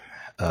air,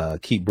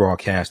 keep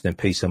broadcasting,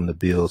 pay some of the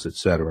bills,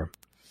 etc.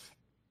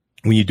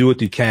 When you do it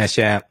through Cash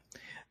App,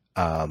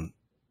 our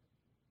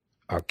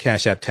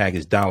Cash App tag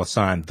is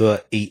 $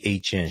 the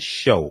AHN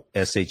show,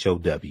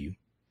 SHOW.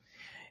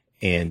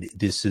 And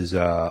this is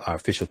our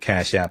official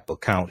Cash App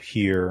account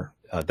here,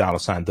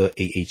 $ the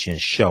AHN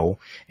show.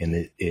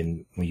 And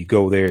when you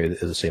go there,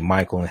 it'll say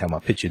Michael and have my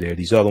picture there.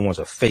 These other ones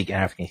are fake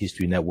African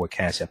History Network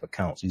Cash App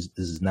accounts. This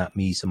is not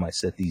me. Somebody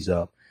set these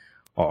up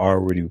or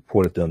already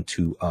reported them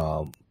to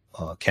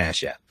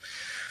Cash App.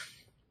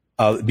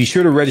 Be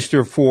sure to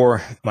register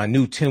for my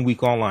new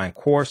 10-week online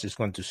course. It's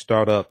going to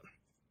start up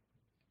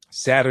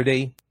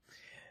Saturday,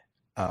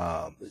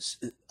 July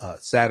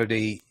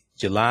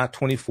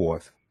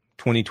 24th,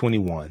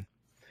 2021.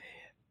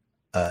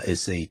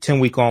 It's a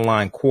 10-week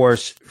online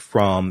course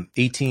from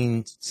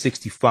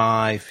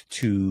 1865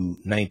 to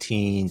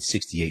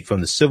 1968, from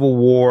the Civil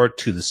War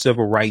to the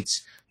Civil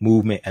Rights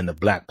movement and the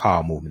Black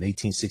Power movement,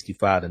 1865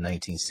 to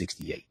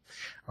 1968.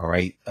 All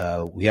right.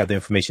 We have the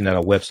information at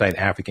our website,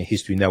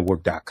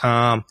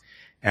 AfricanHistoryNetwork.com,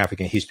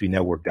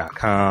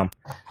 AfricanHistoryNetwork.com.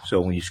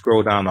 So when you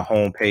scroll down the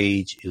home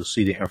page, you'll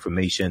see the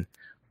information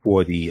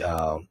for the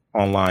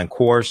online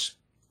course,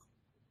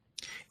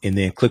 and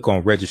then click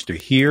on register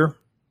here.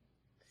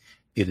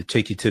 It'll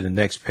take you to the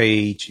next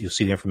page. You'll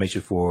see the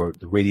information for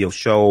the radio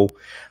show.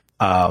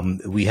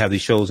 We have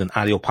these shows in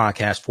audio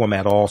podcast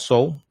format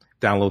also.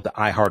 Download the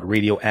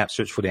iHeartRadio app,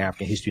 search for the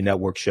African History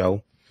Network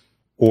show,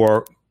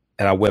 or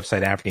at our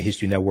website,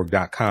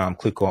 AfricanHistoryNetwork.com,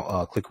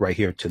 click right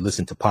here to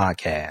listen to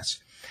podcasts.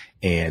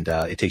 And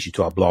it takes you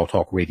to our Blog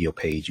Talk Radio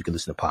page. You can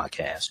listen to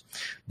podcasts.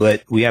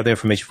 But we have the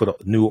information for the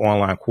new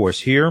online course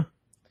here.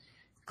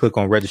 Click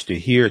on register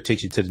here. It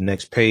takes you to the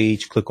next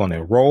page. Click on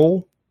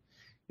enroll.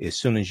 As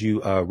soon as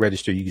you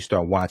register, you can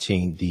start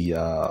watching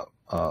the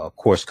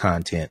course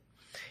content.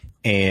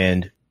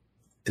 And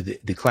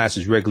the class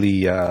is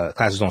regularly,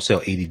 classes on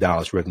sale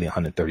 $80, regularly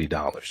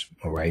 $130.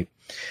 All right.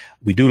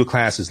 We do the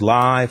classes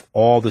live.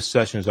 All the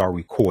sessions are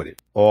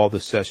recorded. So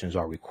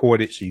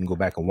you can go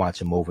back and watch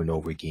them over and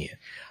over again.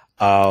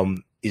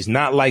 It's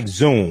not like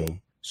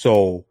Zoom.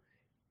 So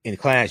in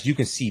class, you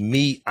can see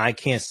me. I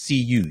can't see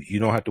you. You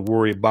don't have to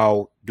worry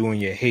about doing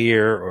your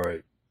hair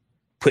or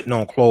putting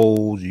on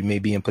clothes. You may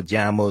be in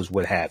pajamas,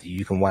 what have you.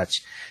 You can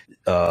watch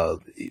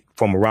from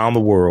around the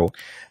world.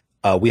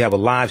 We have a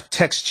live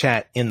text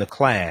chat in the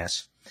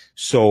class,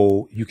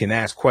 so you can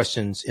ask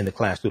questions in the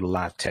class through the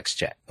live text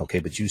chat. Okay,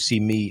 but you see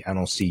me, I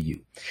don't see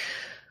you.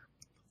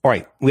 All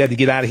right, we have to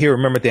get out of here.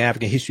 Remember, at the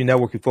African History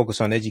Network, we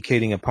focus on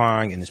educating,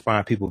 empowering, and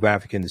inspiring people of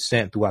African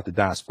descent throughout the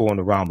diaspora and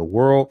around the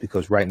world,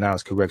 because right now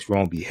it's corrects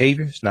wrong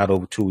behavior. It's not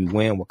over till we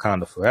win.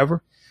 Wakanda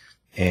forever.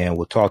 And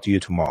we'll talk to you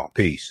tomorrow.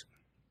 Peace.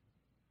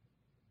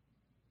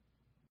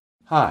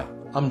 Hi,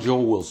 I'm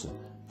Joel Wilson,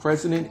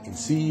 President and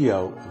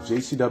CEO of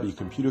JCW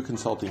Computer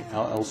Consulting,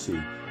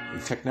 LLC, a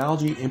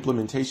technology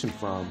implementation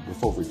firm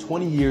with over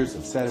 20 years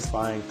of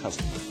satisfying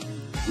customers.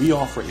 We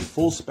offer a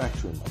full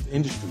spectrum of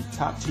industry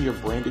top-tier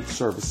branded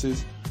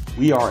services.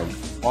 We are an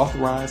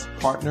authorized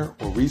partner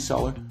or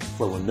reseller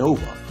for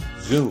Lenovo,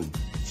 Zoom,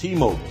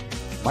 T-Mobile,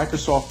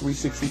 Microsoft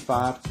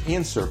 365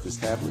 and Surface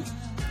tablets,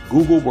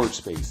 Google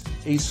Workspace,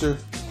 Acer,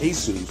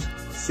 Asus,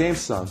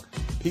 Samsung,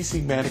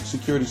 PCmatic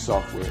security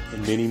software,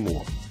 and many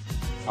more.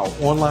 Our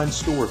online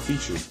store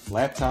features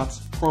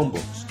laptops,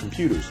 Chromebooks,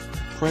 computers,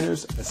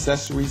 printers,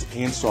 accessories,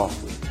 and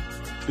software.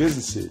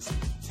 Businesses,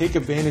 take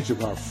advantage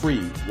of our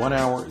free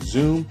 1-hour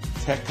Zoom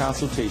tech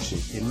consultation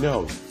and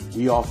know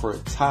we offer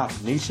top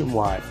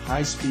nationwide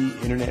high-speed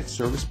internet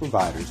service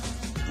providers,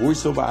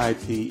 voice over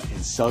IP,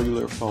 and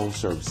cellular phone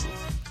services.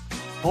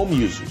 Home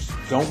users,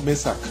 don't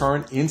miss our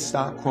current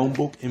in-stock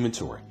Chromebook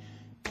inventory.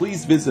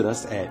 Please visit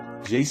us at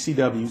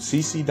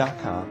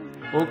jcwcc.com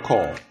or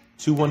call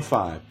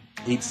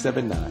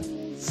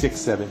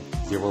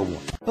 215-879-6701.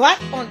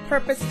 Black on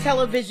Purpose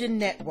Television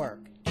Network.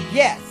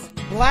 Yes,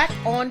 Black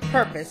on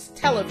Purpose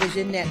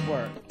Television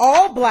Network.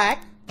 All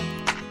black,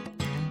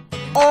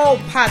 all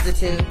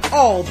positive,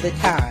 all the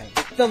time.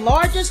 The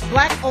largest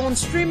black-owned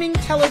streaming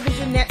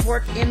television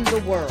network in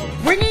the world.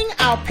 Bringing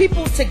our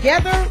people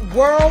together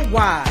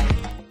worldwide.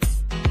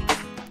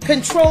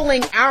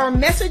 Controlling our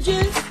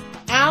messages,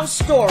 our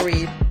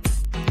stories,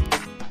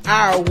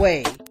 our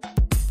way.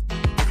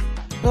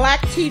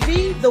 Black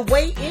TV the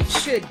way it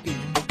should be.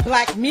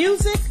 Black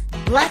music,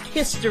 black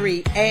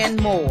history,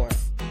 and more.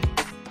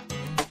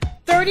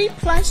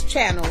 30+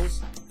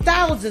 channels,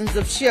 thousands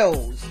of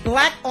shows.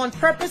 Black on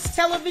Purpose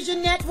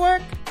Television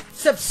Network.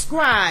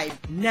 Subscribe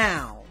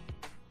now.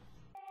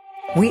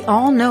 We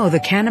all know the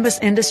cannabis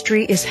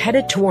industry is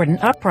headed toward an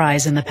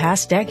uprise in the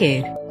past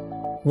decade.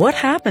 What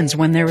happens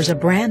when there is a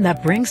brand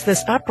that brings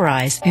this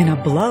uprise in a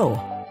blow?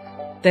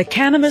 The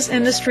cannabis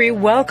industry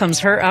welcomes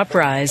her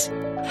uprise.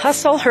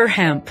 Hustle her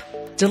hemp.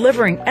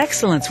 Delivering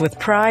excellence with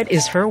pride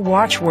is her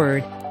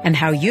watchword, and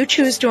how you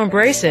choose to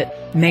embrace it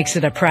makes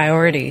it a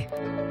priority.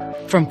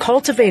 From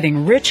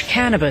cultivating rich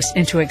cannabis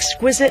into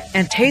exquisite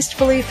and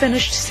tastefully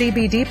finished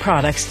CBD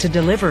products to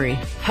delivery,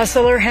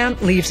 Hustle Her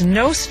Hemp leaves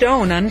no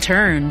stone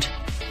unturned.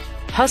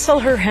 Hustle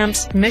Her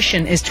Hemp's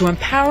mission is to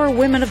empower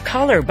women of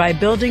color by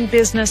building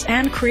business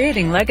and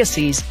creating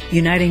legacies,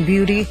 uniting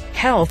beauty,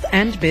 health,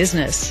 and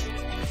business.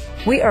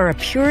 We are a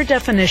pure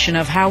definition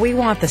of how we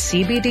want the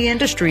CBD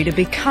industry to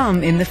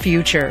become in the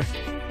future.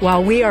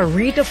 While we are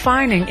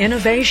redefining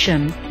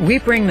innovation, we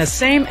bring the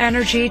same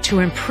energy to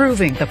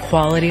improving the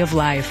quality of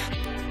life.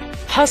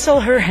 Hustle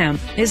Her Hemp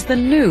is the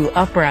new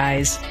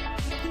uprise.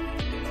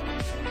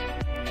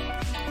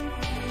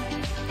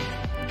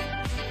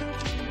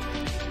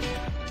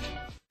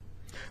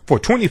 For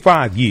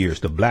 25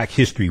 years, the Black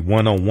History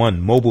 101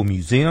 Mobile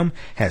Museum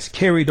has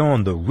carried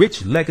on the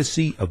rich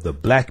legacy of the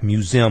Black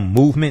Museum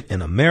movement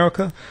in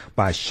America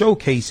by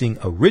showcasing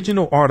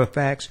original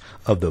artifacts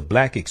of the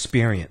Black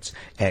experience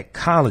at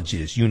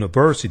colleges,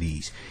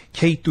 universities,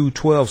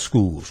 K-12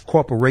 schools,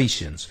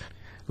 corporations,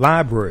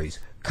 libraries,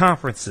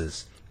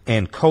 conferences,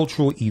 and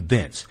cultural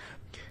events.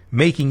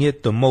 making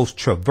it the most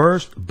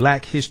traversed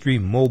Black History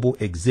mobile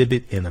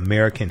exhibit in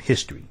American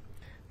history.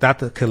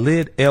 Dr.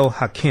 Khalid El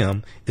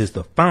Hakim is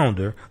the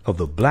founder of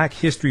the Black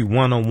History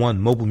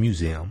 101 Mobile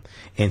Museum,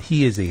 and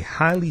he is a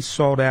highly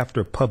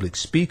sought-after public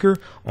speaker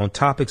on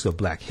topics of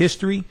Black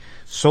history,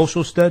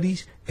 social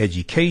studies,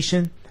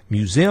 education,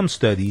 museum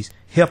studies,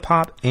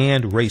 hip-hop,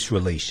 and race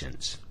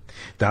relations.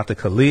 Dr.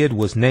 Khalid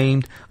was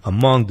named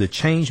among the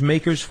change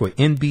makers for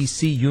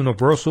NBC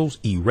Universal's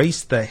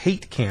Erase the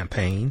Hate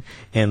campaign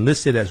and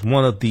listed as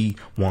one of the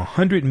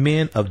 100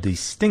 men of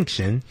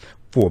distinction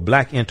for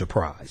Black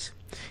enterprise.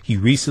 He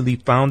recently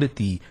founded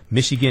the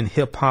Michigan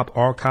Hip Hop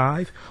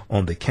Archive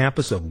on the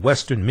campus of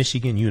Western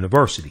Michigan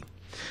University.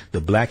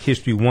 The Black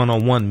History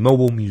 101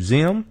 Mobile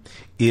Museum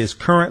is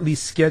currently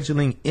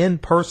scheduling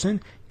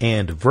in-person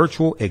and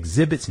virtual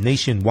exhibits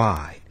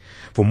nationwide.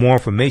 For more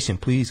information,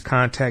 please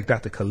contact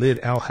Dr. Khalid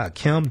Al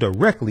Hakim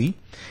directly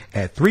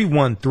at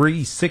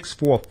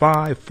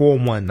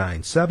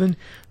 313-645-4197,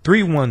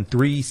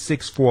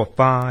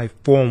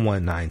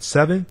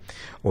 313-645-4197,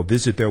 or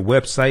visit their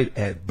website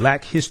at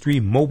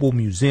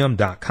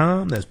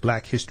blackhistorymobilemuseum.com. That's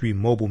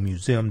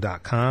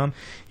blackhistorymobilemuseum.com.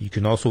 You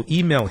can also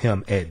email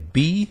him at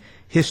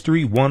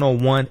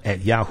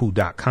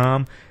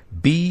bhistory101@yahoo.com,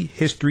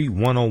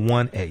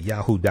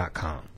 bhistory101@yahoo.com.